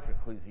I like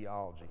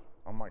ecclesiology.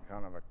 I'm like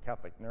kind of a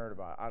Catholic nerd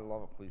about it. I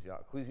love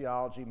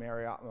ecclesiology,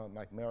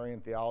 like Marian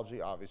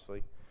theology,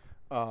 obviously.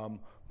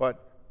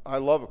 But I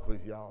love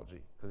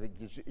ecclesiology because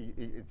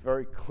it's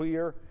very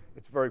clear,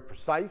 it's very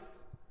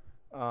precise,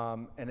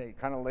 and it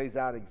kind of lays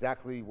out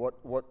exactly what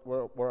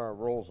our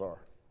roles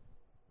are.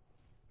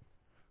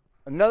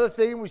 Another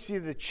thing, we see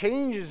the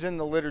changes in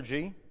the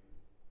liturgy.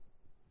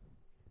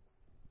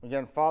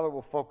 Again, Father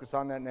will focus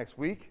on that next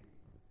week.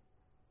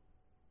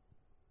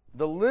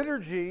 The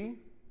liturgy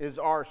is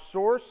our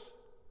source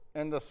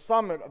and the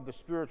summit of the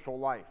spiritual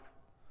life.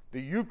 The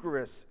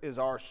Eucharist is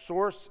our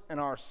source and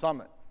our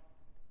summit,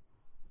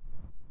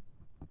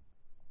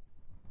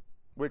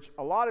 which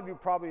a lot of you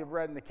probably have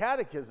read in the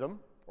Catechism,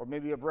 or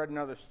maybe have read in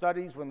other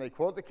studies when they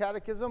quote the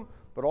Catechism,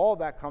 but all of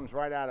that comes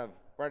right out of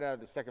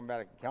the Second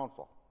Vatican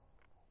Council.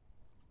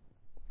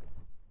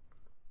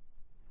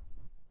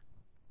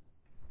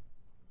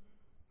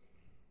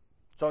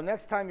 So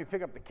next time you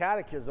pick up the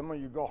Catechism, or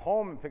you go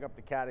home and pick up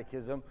the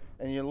Catechism,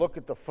 and you look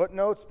at the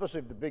footnotes, especially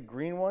if the big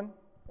green one,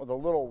 or the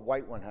little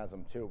white one has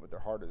them too, but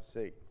they're harder to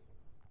see.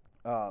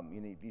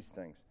 You need these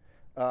things.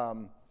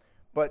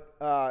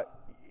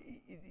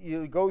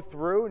 You go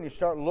through and you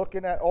start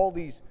looking at all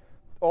these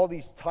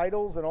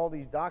titles and all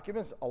these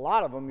documents. A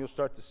lot of them you'll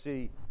start to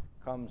see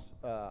comes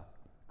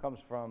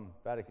from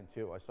Vatican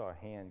II. I saw a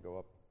hand go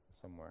up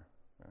somewhere.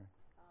 Right. You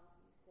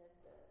said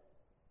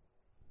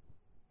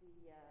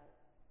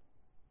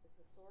it's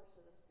the source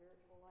of the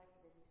spiritual life,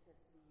 and then you said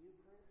the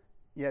Eucharist.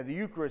 Yeah, the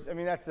Eucharist. I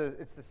mean,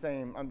 it's the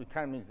same. I mean, it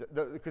kind of means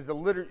because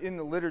in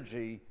the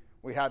liturgy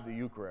we have the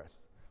Eucharist.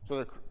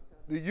 So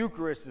the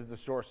Eucharist is the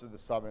source of the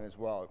summit as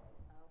well.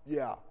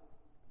 Yeah.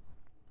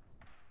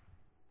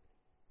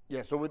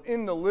 Yeah. So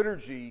within the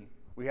liturgy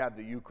we have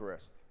the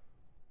Eucharist.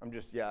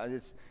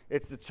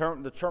 It's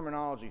the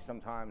terminology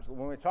sometimes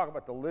when we talk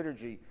about the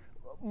liturgy.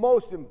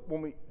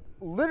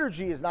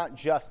 Liturgy is not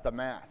just the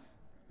Mass.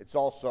 It's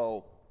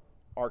also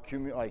our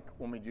like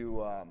when we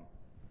do.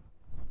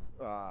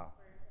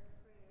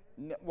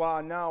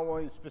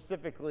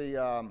 Specifically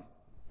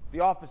the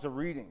office of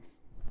readings.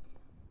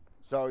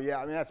 So yeah,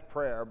 I mean that's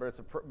prayer, but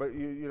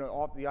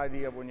off the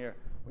idea of when you're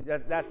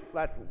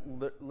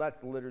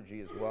that's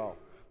liturgy as well.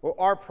 Well,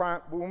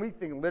 when we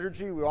think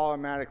liturgy, we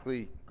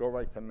automatically go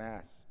right to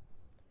Mass.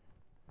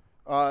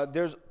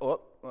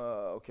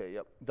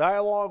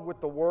 Dialogue with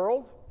the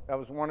world. That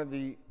was one of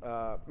the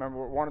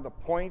one of the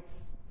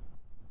points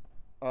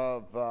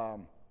of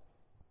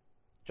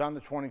John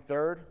the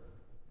 23rd.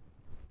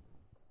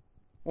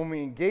 When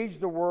we engage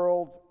the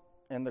world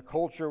and the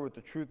culture with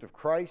the truth of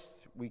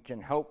Christ, we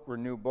can help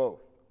renew both.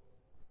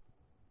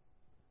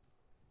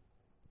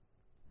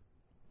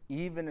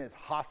 Even as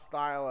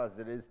hostile as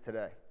it is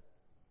today.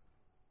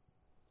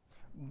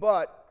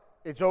 But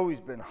it's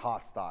always been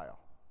hostile.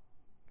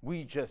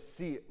 We just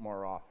see it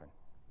more often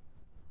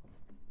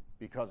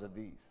because of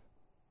these.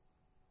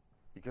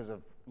 Because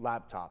of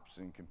laptops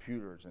and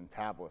computers and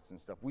tablets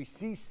and stuff. We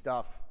see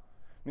stuff.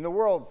 I mean, the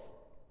world's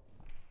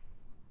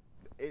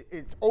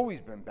it's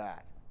always been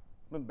bad.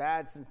 It's been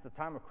bad since the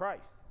time of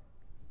Christ.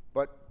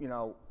 But,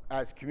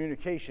 as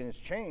communication has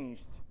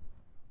changed,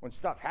 when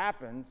stuff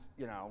happens,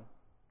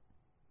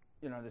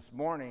 this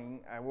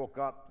morning I woke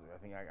up, I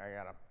think I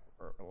got up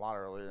a lot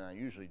earlier than I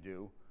usually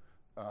do,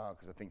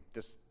 because I think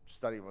this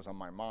study was on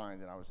my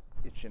mind and I was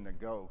itching to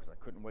go because I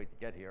couldn't wait to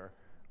get here.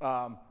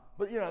 But,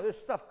 there's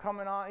stuff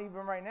coming on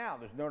even right now.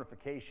 There's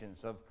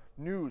notifications of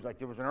news, like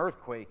there was an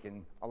earthquake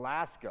in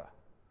Alaska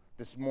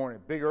this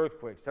morning, big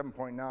earthquake,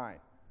 7.9.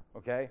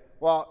 Okay?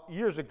 Well,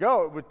 years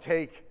ago, it would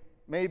take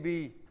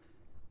maybe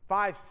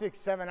 5, 6,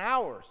 7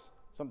 hours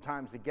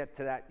sometimes to get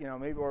to that,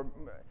 or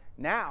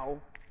now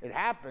it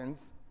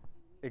happens,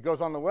 it goes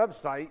on the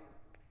website,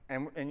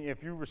 and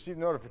if you receive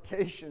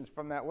notifications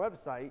from that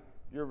website,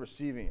 you're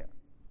receiving it.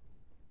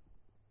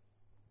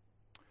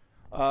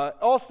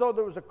 Also,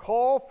 there was a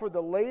call for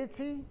the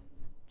laity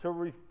to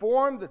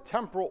reform the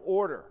temporal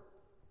order.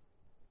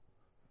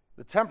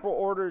 The temporal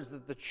order is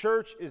that the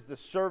church is the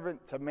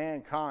servant to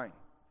mankind.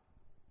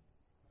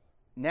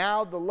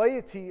 Now the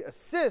laity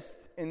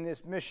assist in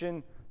this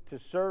mission to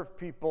serve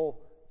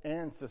people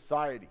and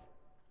society.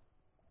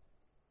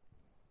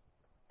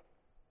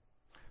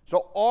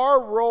 So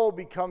our role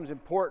becomes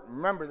important.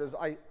 Remember, there's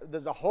a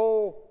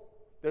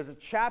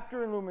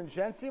chapter in Lumen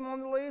Gentium on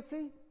the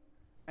laity,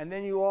 and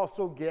then you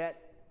also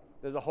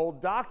there's a whole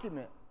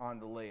document on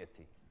the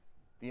laity.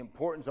 the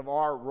importance of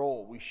our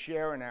role. We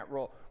share in that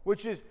role,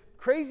 which is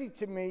crazy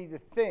to me to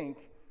think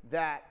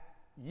that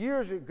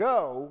years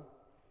ago,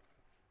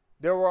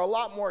 there were a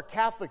lot more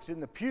Catholics in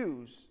the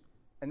pews,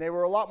 and there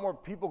were a lot more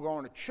people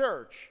going to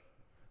church,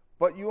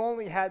 but you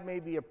only had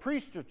maybe a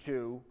priest or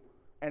two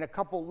and a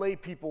couple lay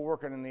people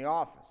working in the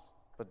office.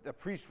 But the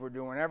priests were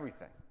doing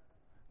everything.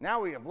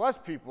 Now we have less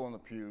people in the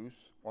pews.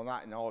 Well,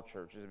 not in all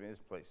churches. I mean,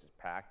 this place is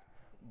packed.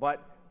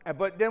 But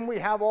then we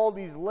have all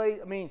these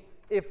lay. I mean,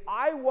 if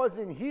I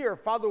wasn't here,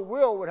 Father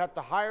Will would have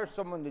to hire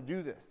someone to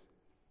do this,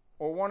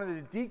 or one of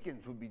the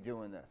deacons would be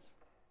doing this.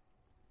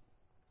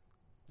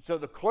 So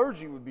the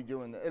clergy would be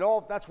doing it.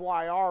 That's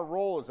why our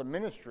role is a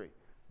ministry.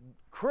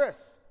 Chris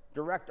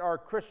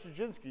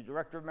Straczynski,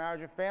 Director of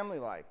Marriage and Family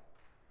Life.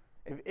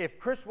 If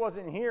Chris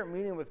wasn't here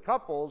meeting with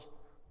couples,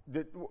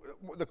 the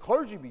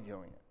clergy would be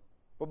doing it.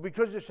 But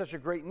because there's such a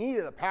great need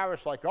of a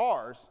parish like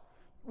ours,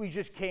 we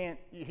just can't.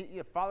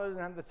 Father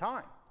doesn't have the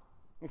time.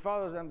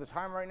 Father doesn't have the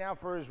time right now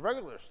for his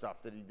regular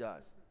stuff that he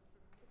does.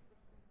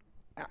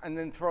 And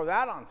then throw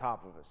that on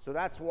top of us. So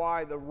that's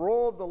why the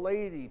role of the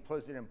laity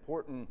plays an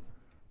important.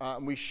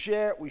 We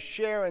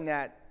share in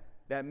that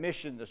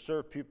mission to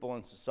serve people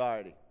in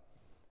society.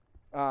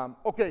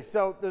 Okay,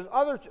 so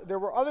there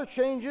were other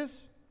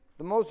changes.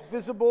 The most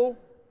visible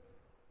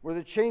were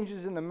the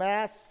changes in the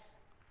Mass.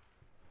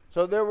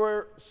 So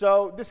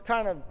this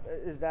kind of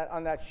is that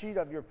on that sheet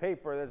of your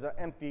paper. There's an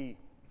empty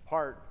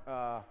part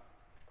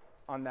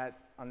on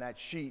that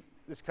sheet.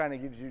 This kind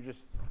of gives you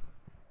just.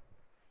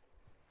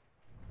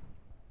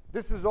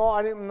 This is all.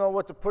 I didn't know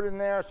what to put in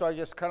there, so I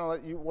just kind of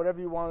let you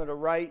whatever you wanted to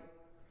write.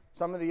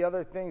 Some of the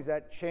other things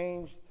that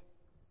changed,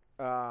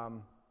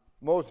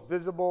 most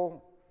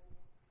visible,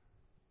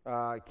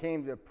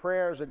 came to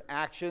prayers and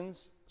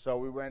actions. So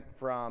we went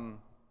from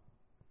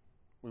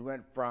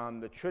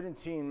the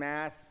Tridentine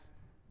Mass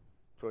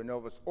to a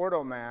Novus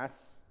Ordo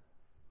Mass,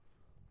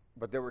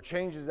 but there were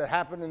changes that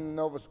happened in the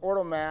Novus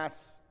Ordo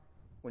Mass.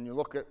 When you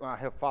look at,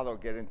 Father will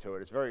get into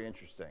it. It's very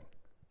interesting.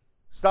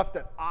 Stuff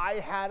that I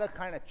had to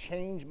kind of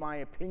change my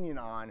opinion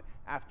on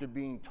after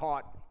being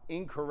taught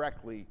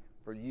incorrectly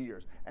for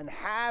years and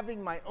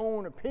having my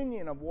own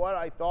opinion of what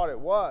I thought it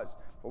was.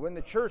 But when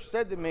the church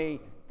said to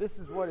me, this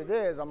is what it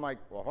is, I'm like,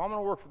 well, if I'm going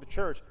to work for the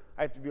church,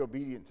 I have to be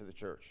obedient to the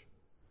church.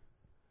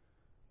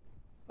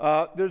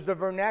 There's the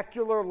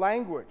vernacular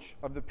language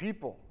of the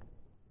people.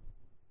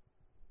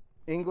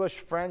 English,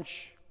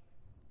 French,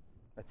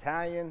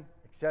 Italian,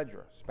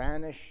 etc.,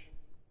 Spanish.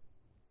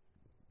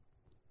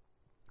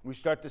 We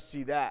start to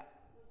see that.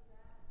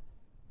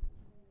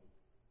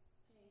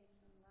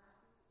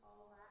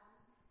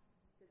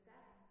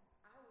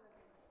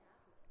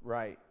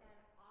 Right. And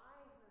I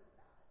heard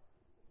about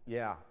it.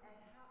 Yeah. And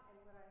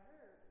what I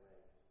heard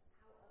was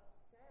how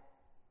upset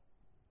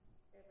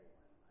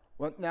everyone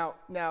was. Well,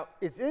 now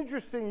it's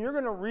interesting. You're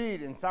going to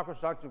read in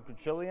Sacrosanctum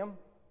Concilium.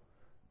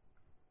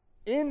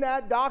 In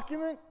that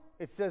document,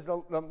 it says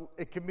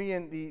it can be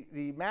in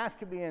the Mass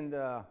can be in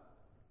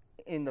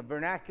the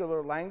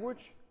vernacular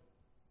language.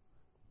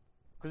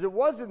 Because it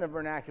was in the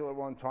vernacular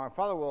one time.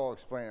 Father will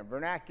explain it.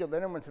 Vernacular,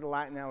 then it went to the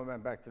Latin, now we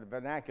went back to the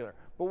vernacular.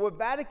 But what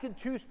Vatican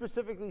II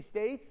specifically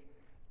states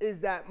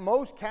is that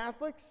most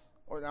Catholics,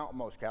 or not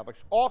most Catholics,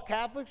 all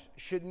Catholics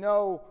should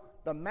know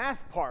the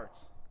Mass parts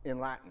in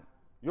Latin.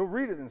 You'll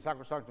read it in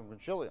Sacrosanctum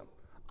Concilium.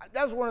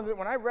 That was one of the,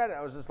 when I read it,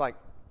 I was just like,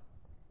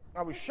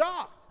 I was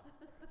shocked.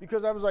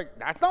 Because I was like,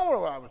 that's not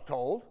what I was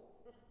told.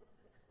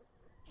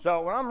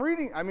 So when I'm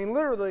reading, I mean,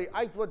 literally,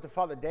 I went to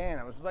Father Dan.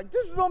 I was like,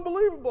 this is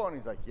unbelievable. And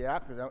he's like, yeah.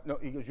 No,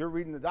 he goes, you're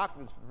reading the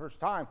documents for the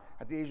first time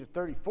at the age of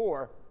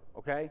 34,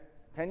 okay?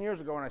 10 years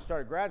ago when I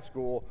started grad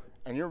school,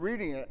 and you're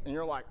reading it, and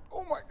you're like,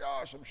 oh my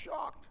gosh, I'm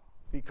shocked.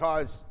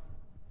 Because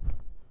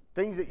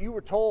things that you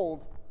were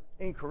told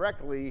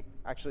incorrectly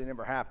actually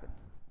never happened.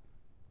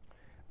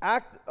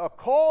 A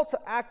call to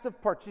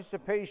active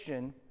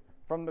participation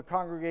from the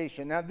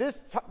congregation. Now, this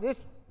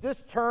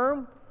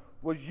term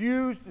was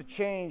used to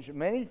change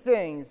many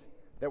things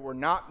that were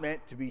not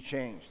meant to be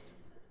changed.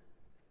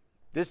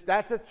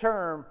 That's a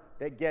term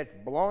that gets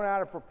blown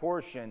out of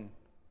proportion.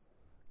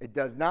 It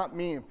does not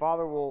mean,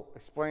 Father will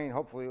explain,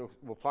 hopefully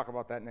we'll talk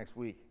about that next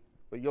week,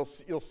 but you'll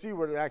see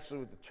what it actually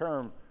with the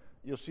term,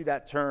 you'll see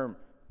that term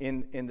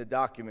in the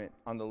document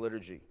on the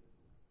liturgy.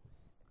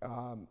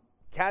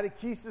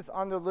 Catechesis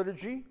on the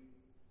liturgy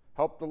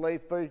help the lay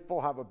faithful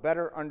have a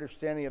better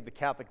understanding of the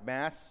Catholic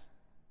Mass.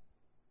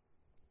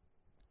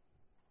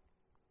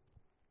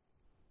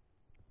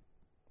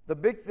 The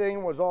big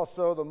thing was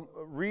also the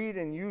read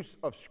and use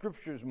of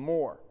scriptures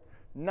more.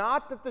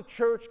 Not that the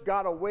church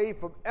got away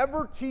from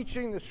ever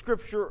teaching the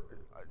scripture.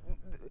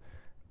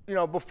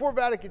 Before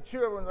Vatican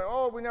II, everyone's like,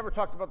 oh, we never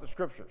talked about the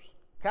scriptures.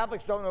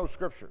 Catholics don't know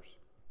scriptures.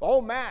 The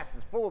whole Mass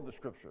is full of the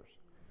scriptures.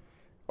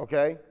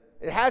 Okay?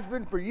 It has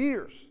been for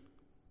years.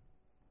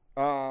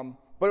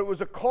 But it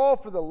was a call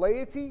for the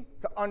laity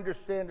to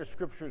understand the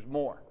scriptures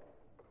more.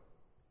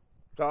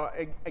 So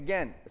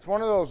again, it's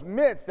one of those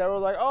myths that were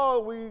like,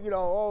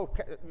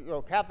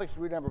 Catholics,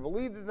 we never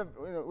believed in them,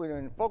 we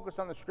didn't focus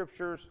on the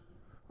scriptures.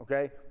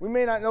 Okay? We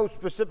may not know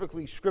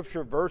specifically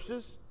scripture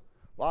verses.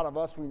 A lot of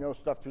us, we know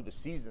stuff through the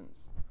seasons.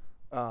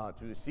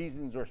 Through the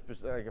seasons, or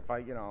like if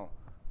I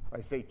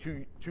say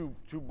two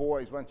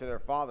boys went to their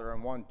father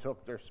and one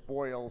took their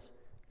spoils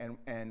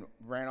and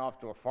ran off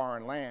to a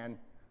foreign land,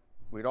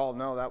 we'd all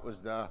know that was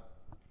the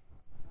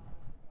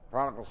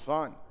prodigal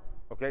son.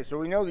 Okay, so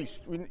we know these.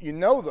 You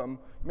know them.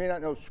 You may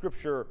not know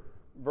scripture,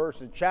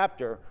 verse, and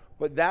chapter,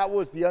 but that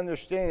was the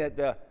understanding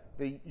that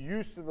the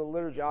use of the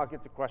liturgy. I'll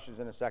get to questions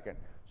in a second.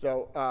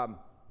 So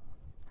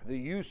the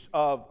use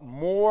of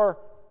more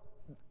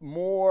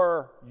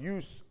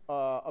use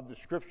of the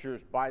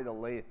scriptures by the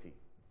laity.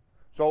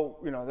 So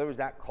there was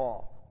that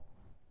call.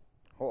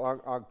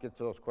 I'll get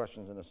to those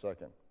questions in a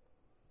second.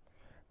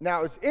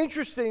 Now it's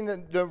interesting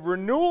that the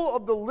renewal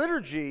of the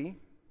liturgy,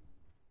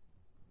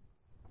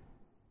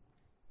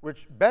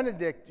 which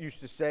Benedict used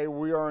to say,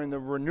 we are in the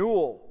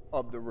renewal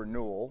of the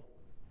renewal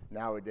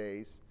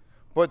nowadays.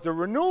 But the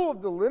renewal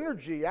of the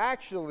liturgy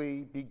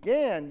actually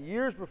began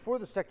years before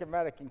the Second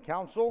Vatican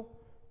Council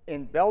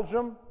in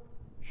Belgium,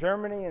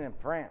 Germany, and in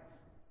France.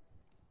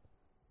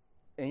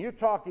 And you're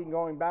talking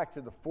going back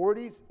to the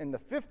 40s and the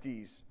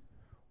 50s,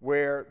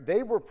 where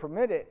they were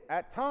permitted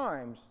at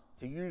times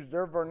to use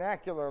their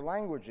vernacular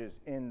languages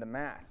in the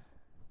Mass.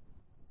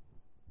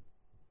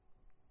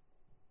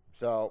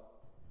 So,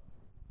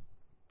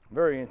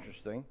 very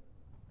interesting.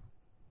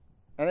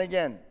 And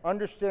again,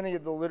 understanding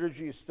of the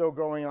liturgy is still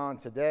going on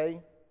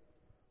today.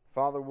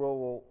 Father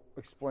will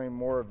explain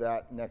more of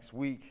that next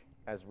week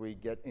as we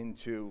get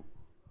into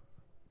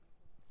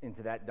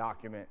that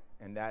document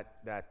and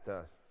that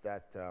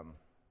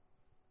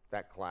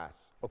class.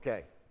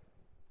 Okay,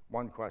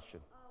 one question.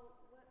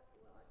 Let's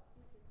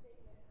make a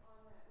statement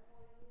on that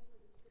more use of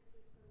the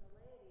scriptures from the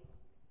laity.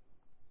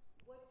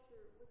 What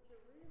you're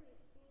really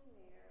seeing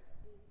there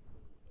is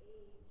the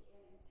age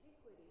and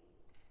antiquity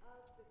of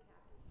the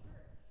Catholic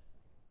Church.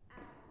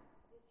 At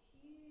this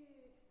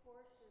huge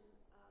portion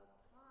of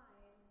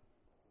time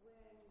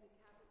when the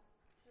Catholic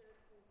Church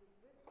was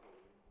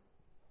existing,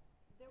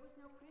 there was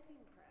no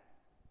printing press.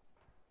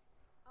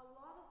 A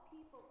lot of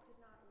people could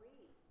not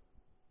read.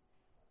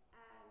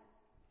 And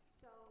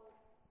so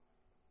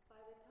by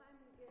the time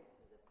you get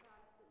to the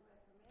Protestant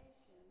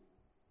Reformation,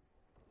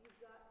 you've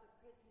got the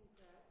printing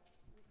press.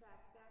 In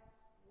fact, that's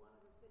one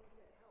of the things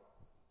that helped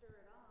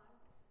stir it on.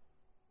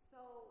 So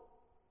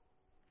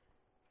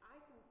I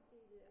can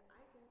see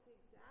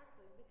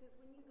exactly, because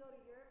when you go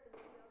to Europe and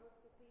see all those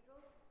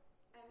cathedrals,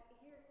 and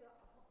here's the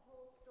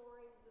whole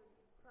stories of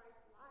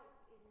Christ's life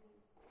in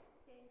these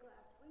stained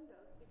glass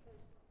windows,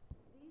 because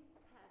these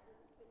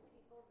peasants and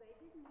people, they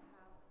didn't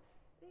have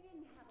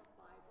a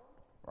Bible.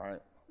 Right.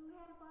 Who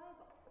had a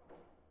Bible?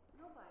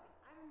 Nobody.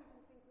 I don't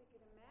even think we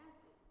can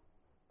imagine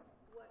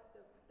what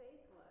the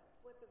faith was,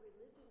 what the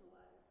religion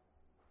was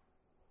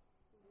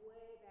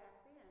way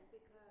back then,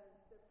 because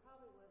there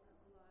probably wasn't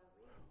a lot of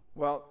reading.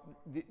 Well,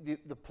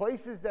 the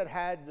places that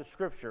had the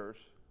scriptures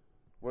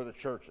were the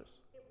churches.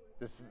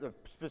 The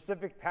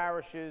specific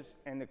parishes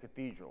and the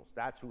cathedrals.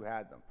 That's who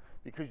had them,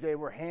 because they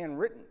were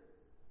handwritten.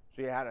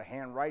 So you had to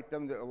handwrite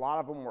them. A lot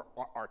of them were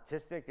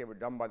artistic. They were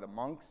done by the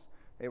monks.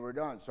 They were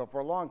done. So for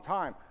a long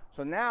time.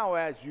 So now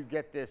as you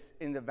get this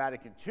in the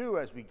Vatican II,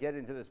 as we get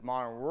into this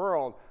modern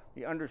world,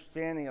 the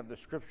understanding of the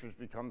scriptures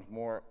becomes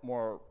more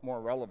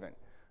relevant,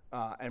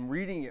 and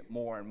reading it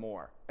more and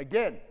more.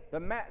 Again,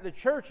 the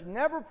church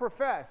never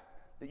professed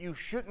that you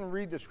shouldn't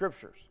read the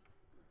scriptures.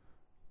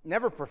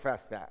 Never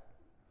professed that.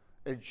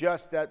 It's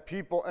just that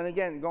people, and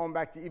again, going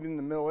back to even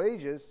the Middle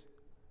Ages,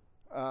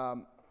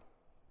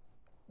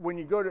 when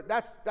you go to,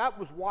 that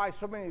was why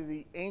so many of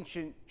the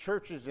ancient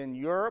churches in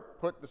Europe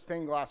put the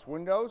stained glass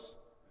windows.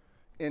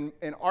 In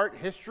art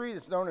history,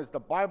 it's known as the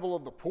Bible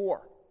of the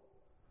Poor,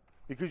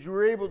 because you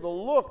were able to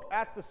look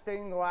at the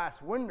stained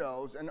glass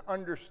windows and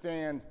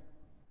understand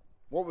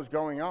what was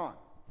going on.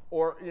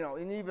 Or,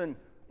 and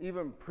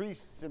even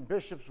priests and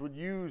bishops would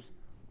use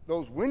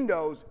those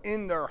windows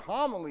in their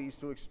homilies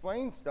to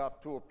explain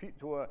stuff to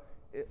a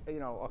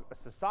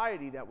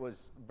society that was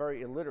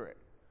very illiterate.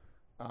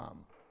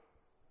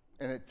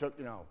 And it took,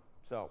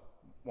 so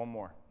one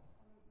more.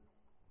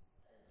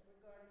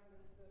 Regarding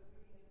the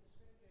reading of the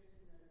scriptures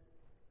in the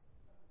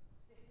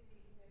 60s,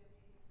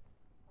 50s,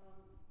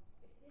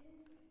 it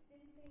didn't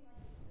seem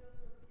like it still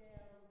goes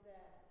down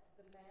that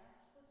the Mass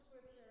was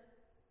scripture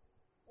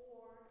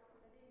or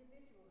that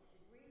individuals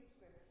should read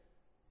scripture.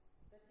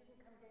 That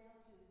didn't come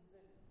down to the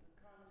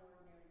common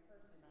ordinary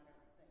person, I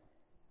don't think,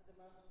 for the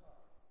most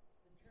part.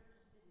 The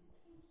churches didn't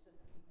teach them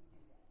to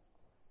do that.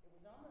 It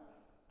was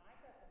almost, I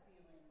got the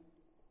feeling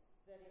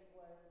that it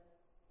was,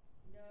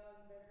 no,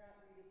 you better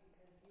not read it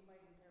because you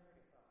might interpret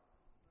it wrong.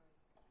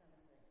 Right. Kind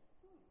of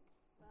thing.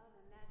 Well,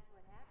 then that's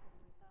what happened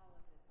with all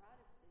of the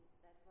Protestants.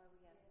 That's why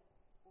we have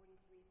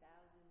 43,000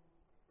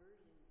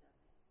 versions of it.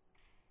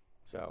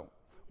 So,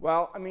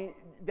 well, I mean,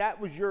 that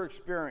was your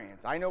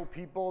experience. I know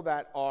people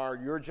that are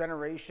your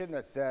generation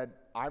that said,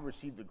 I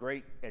received a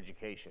great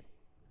education.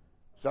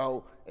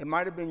 So it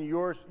might have been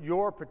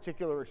your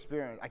particular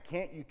experience.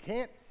 You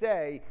can't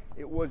say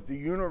it was the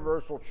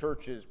universal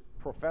church's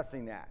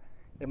professing that.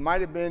 It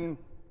might have been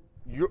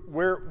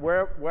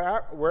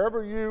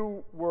wherever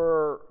you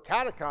were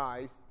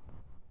catechized,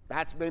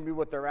 that's maybe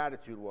what their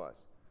attitude was.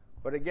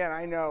 But again,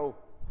 I know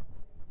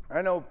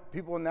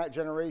people in that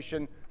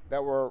generation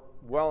that were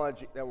well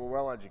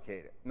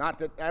educated. Not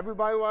that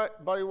everybody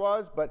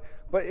was, but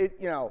it,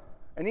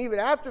 and even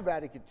after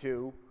Vatican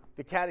II,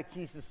 the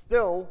catechesis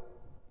still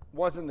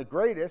wasn't the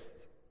greatest,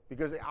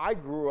 because I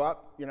grew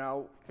up,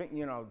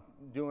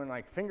 doing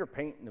like finger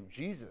painting of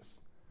Jesus.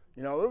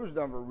 There was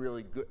never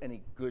really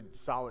any good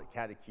solid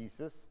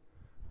catechesis.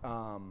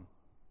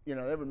 They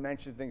would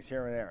mention things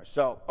here and there.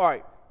 So, all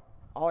right,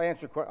 I'll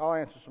answer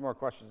some more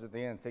questions at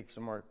the end, take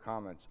some more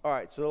comments. All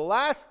right, so the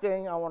last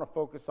thing I want to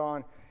focus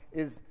on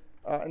is,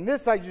 and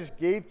this I just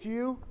gave to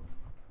you.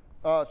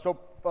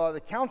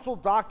 The council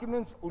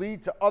documents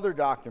lead to other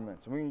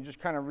documents, and we can just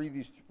kind of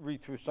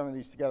read through some of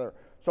these together.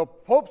 So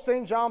Pope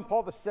St. John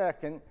Paul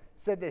II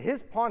said that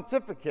his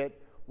pontificate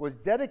was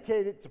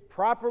dedicated to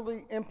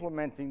properly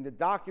implementing the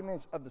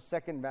documents of the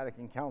Second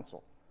Vatican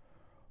Council.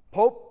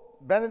 Pope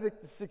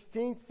Benedict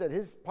XVI said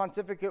his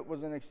pontificate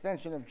was an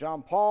extension of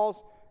John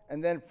Paul's,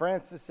 and then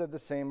Francis said the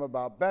same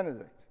about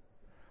Benedict.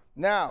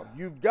 Now,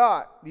 you've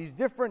got these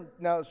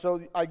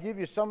so I give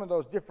you some of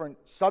those different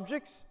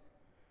subjects.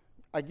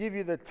 I give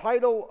you the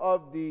title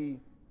of the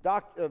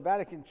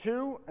Vatican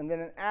II, and then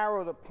an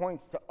arrow that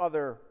points to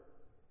other.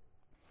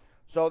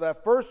 So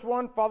that first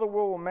one, Father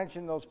Will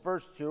mention those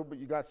first two, but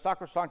you got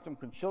Sacrosanctum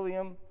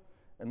Concilium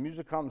and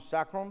Musicam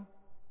Sacrum,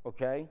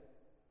 okay?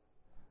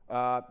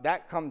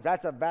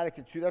 That's a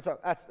Vatican II.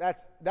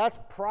 That's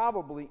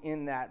probably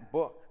in that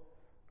book.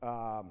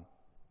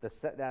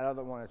 That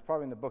other one is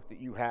probably in the book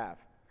that you have.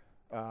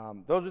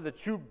 Those are the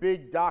two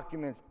big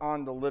documents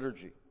on the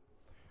liturgy.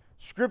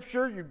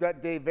 Scripture, you've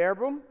got De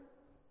Verbum,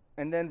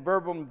 and then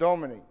Verbum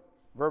Domini.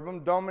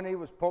 Verbum Domini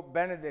was Pope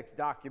Benedict's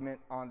document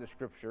on the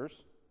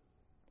Scriptures.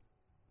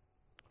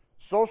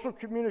 Social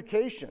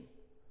communication,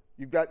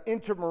 you've got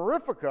Inter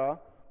Mirifica,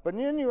 but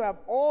then you have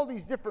all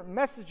these different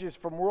messages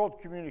from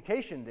World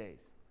Communication Days.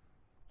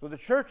 So the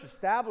Church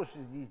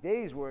establishes these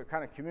days where it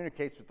kind of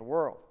communicates with the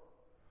world.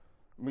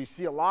 And we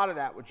see a lot of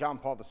that with John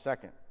Paul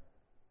II.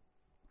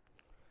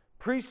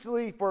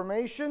 Priestly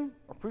formation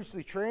or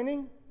priestly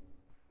training.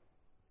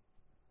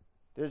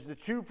 There's the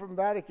two from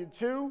Vatican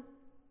II,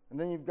 and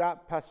then you've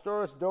got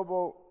Pastoris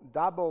Dabo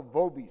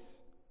Vobis,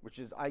 which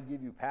is I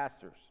give you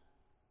pastors,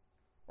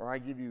 or I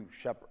give you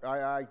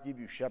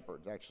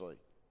shepherds. Actually,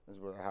 is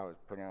how it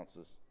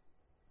pronounces,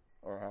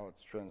 or how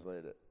it's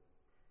translated.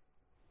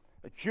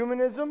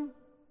 Ecumenism.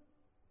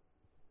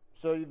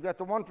 So you've got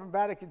the one from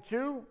Vatican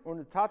II,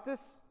 Unitatis,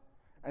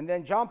 and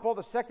then John Paul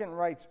II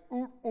writes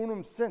Ut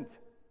Unum Sint.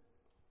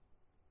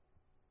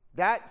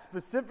 That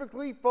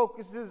specifically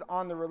focuses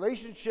on the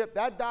relationship,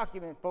 that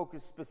document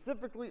focused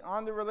specifically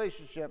on the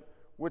relationship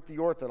with the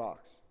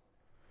Orthodox.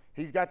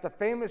 He's got the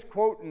famous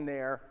quote in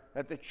there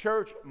that the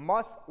Church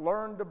must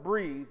learn to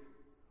breathe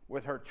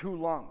with her two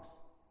lungs,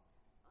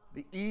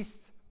 the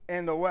East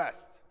and the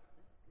West.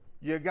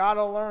 You got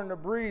to learn to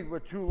breathe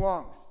with two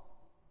lungs.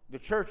 The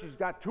Church has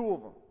got two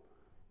of them.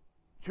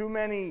 Too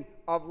many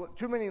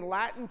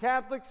Latin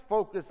Catholics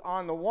focus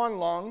on the one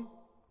lung,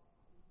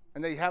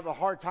 and they have a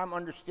hard time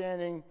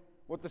understanding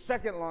what the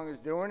second lung is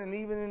doing. And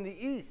even in the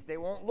East, they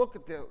won't look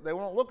at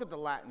the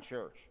Latin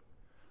Church.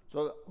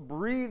 So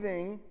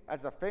breathing,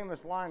 that's a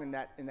famous line in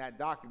that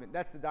document.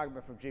 That's the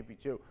document from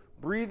JP2.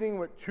 Breathing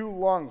with two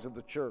lungs of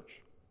the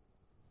Church.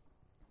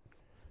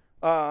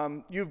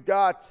 You've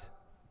got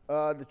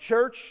the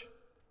Church,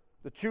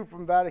 the two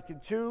from Vatican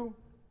II,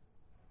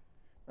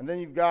 and then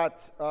you've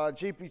got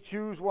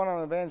JP2's one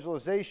on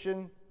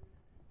evangelization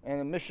and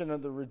the mission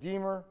of the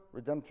Redeemer,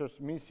 Redemptoris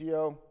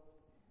Missio.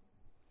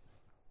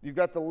 You've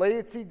got the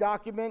laity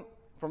document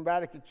from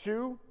Vatican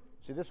II.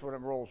 See, this one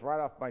rolls right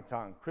off my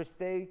tongue. Christe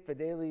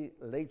Fideli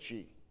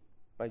Laici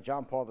by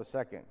John Paul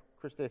II.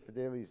 Christe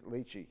Fidelis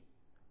Laici.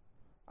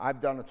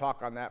 I've done a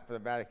talk on that for the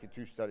Vatican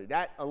II study.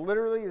 That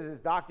literally is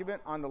his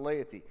document on the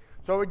laity.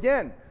 So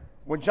again,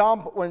 when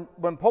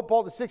Pope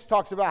Paul VI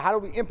talks about how do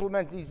we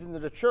implement these into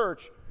the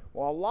Church,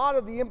 well, a lot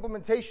of the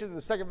implementation of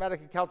the Second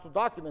Vatican Council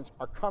documents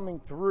are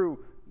coming through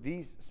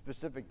these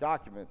specific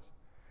documents.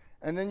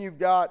 And then you've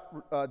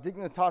got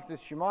Dignitatis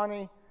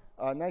Humani,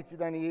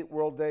 1998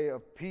 World Day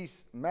of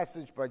Peace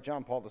message by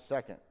John Paul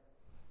II.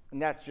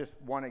 And that's just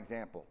one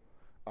example.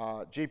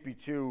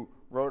 JP2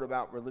 wrote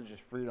about religious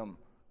freedom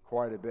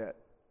quite a bit.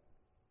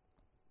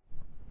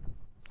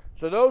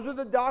 So those are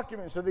the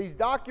documents. So these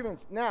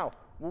documents, now,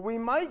 what we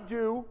might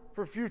do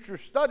for future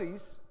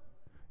studies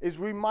is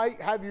we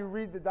might have you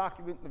read the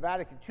document, the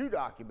Vatican II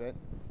document,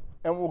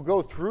 and we'll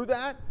go through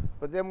that,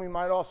 but then we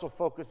might also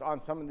focus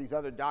on some of these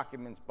other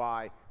documents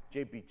by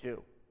JP2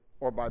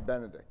 or by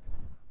Benedict.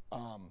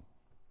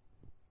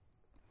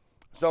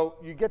 So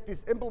you get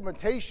this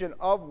implementation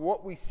of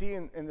what we see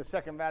in the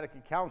Second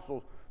Vatican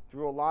Council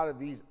through a lot of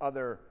these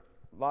other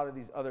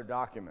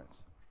documents.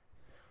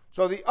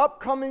 So the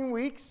upcoming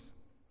weeks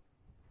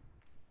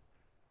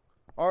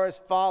are as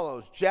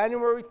follows.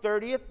 January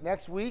 30th,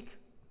 next week,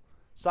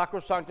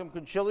 Sacrosanctum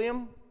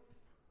Concilium.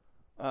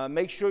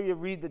 Make sure you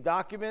read the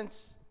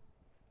documents.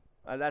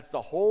 That's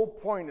the whole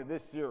point of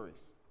this series.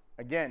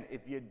 Again,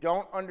 if you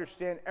don't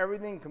understand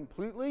everything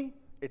completely,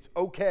 it's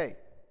okay.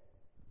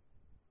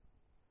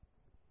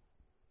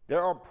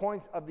 There are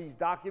points of these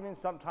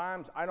documents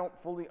sometimes I don't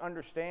fully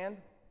understand.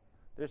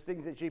 There's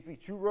things that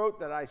JP2 wrote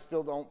that I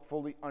still don't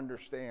fully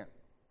understand.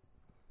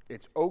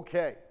 It's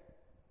okay.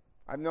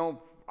 I've known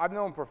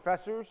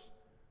professors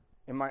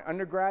in my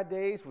undergrad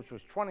days, which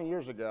was 20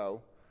 years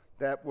ago,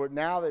 that were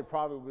now they've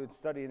probably been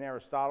studying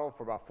Aristotle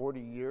for about 40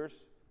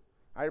 years.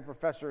 I had a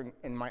professor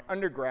in my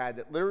undergrad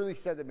that literally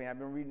said to me, I've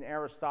been reading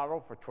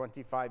Aristotle for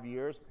 25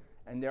 years,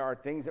 and there are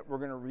things that we're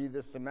going to read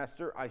this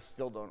semester I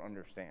still don't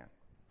understand.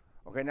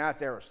 Okay, now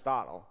it's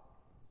Aristotle.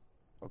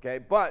 Okay,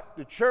 but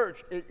the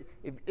church,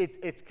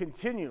 it's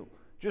continue.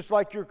 Just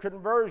like your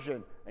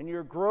conversion and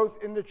your growth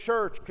in the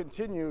church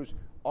continues,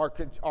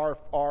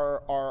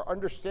 our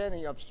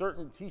understanding of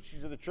certain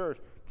teachings of the church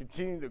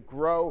continue to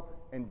grow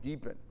and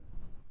deepen.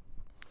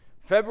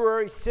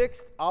 February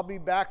 6th, I'll be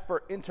back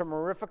for Inter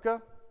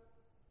Mirifica.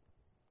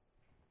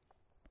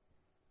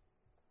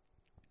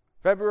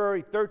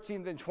 February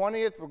 13th and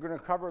 20th, we're going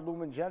to cover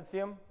Lumen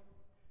Gentium.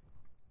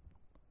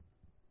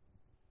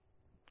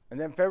 And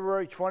then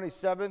February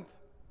 27th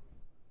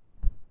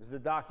is the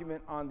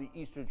document on the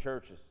Eastern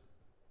churches.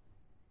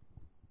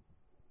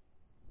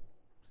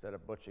 Instead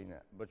of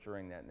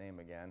butchering that name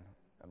again,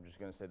 I'm just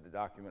going to say the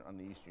document on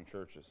the Eastern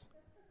churches.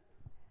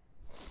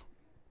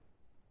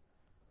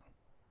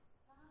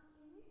 Tom,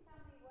 can you tell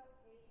me what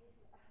pages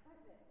are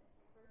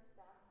the first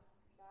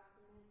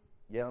document?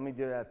 Yeah, let me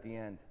do that at the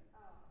end.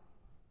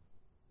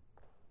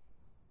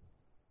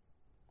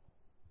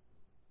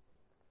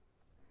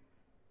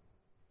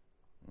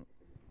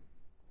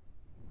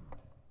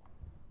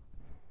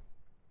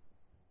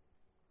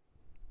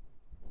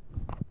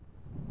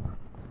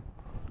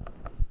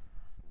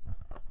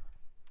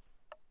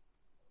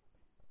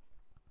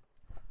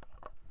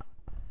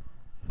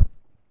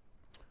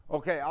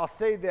 Okay, I'll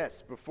say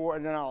this before,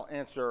 and then I'll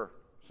answer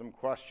some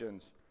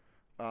questions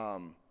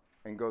and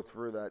go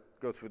through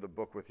the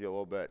book with you a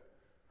little bit.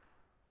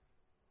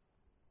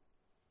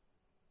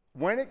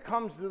 When it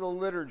comes to the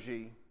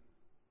liturgy,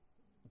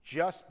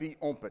 just be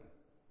open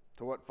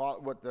to what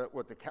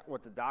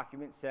the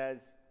document says.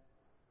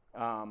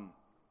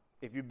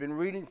 If you've been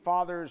reading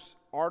Father's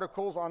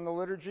articles on the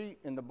liturgy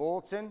in the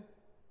bulletin,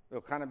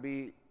 it'll kind of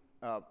be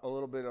a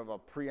little bit of a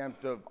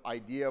preemptive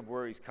idea of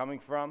where he's coming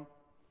from.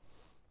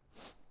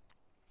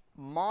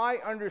 My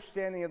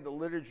understanding of the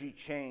liturgy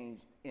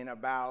changed in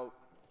about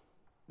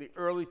the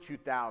early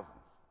 2000s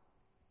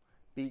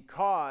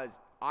because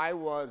I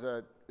was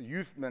a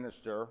youth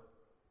minister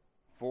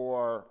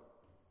for,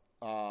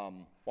 I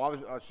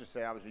was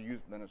a youth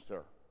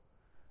minister.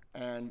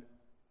 And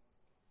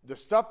the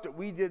stuff that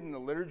we did in the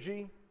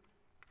liturgy,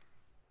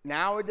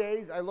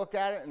 nowadays I look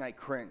at it and I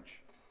cringe.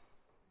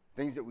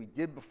 Things that we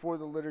did before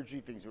the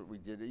liturgy, things that we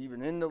did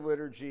even in the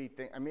liturgy.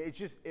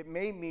 It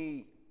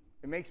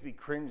makes me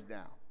cringe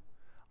now.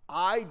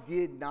 I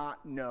did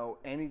not know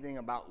anything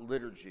about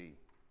liturgy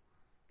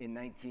in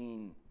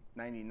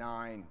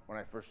 1999 when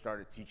I first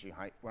started teaching,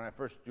 when I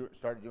first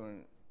started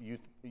doing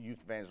youth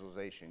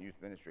evangelization, youth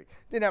ministry.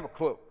 Didn't have a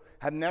clue.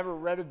 Had never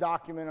read a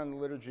document on the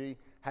liturgy,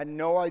 had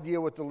no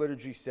idea what the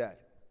liturgy said.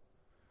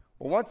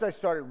 But once I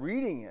started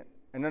reading it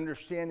and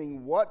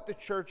understanding what the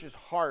church's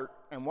heart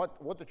and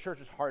what the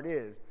church's heart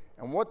is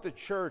and what the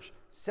church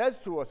says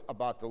to us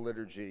about the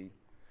liturgy,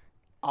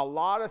 a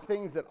lot of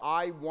things that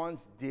I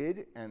once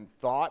did and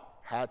thought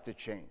had to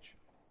change.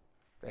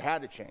 They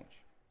had to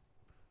change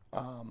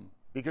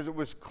because it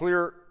was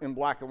clear in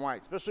black and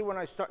white. Especially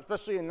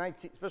in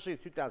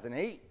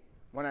 2008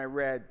 when I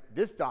read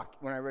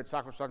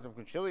Sacrosanctum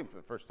Concilium for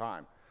the first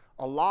time.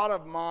 A lot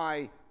of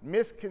my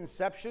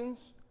misconceptions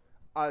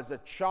as a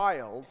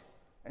child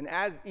and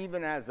as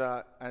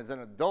an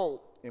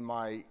adult in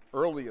my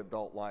early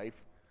adult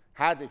life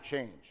had to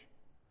change.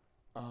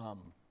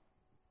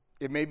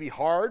 It may be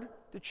hard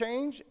to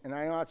change, and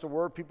I know that's a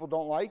word people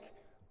don't like,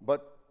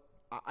 but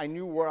I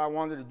knew what I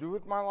wanted to do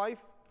with my life,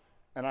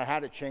 and I had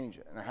to change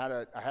it. And I had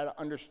to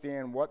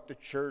understand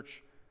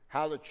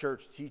how the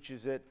church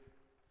teaches it,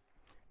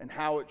 and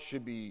how it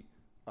should be,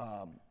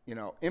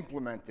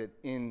 implemented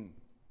in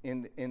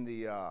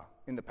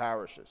the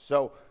parishes.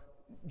 So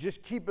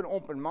just keep an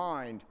open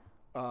mind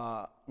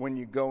when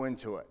you go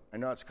into it. I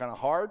know it's kind of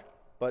hard,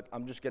 but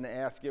I'm just going to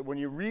ask you,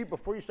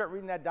 before you start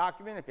reading that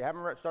document, if you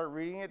haven't started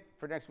reading it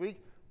for next week,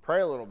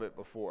 pray a little bit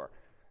before,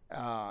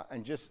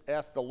 and just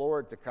ask the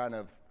Lord to kind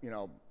of,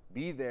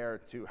 be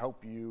there to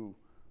help you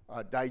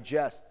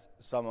digest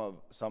some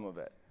of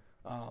it.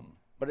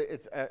 But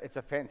it's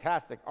a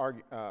fantastic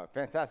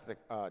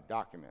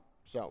document.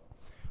 So,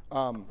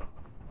 and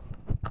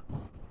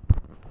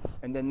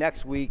then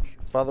next week,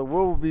 Father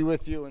Will be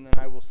with you, and then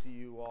I will see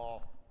you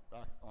all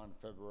back on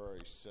February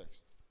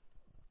 6th.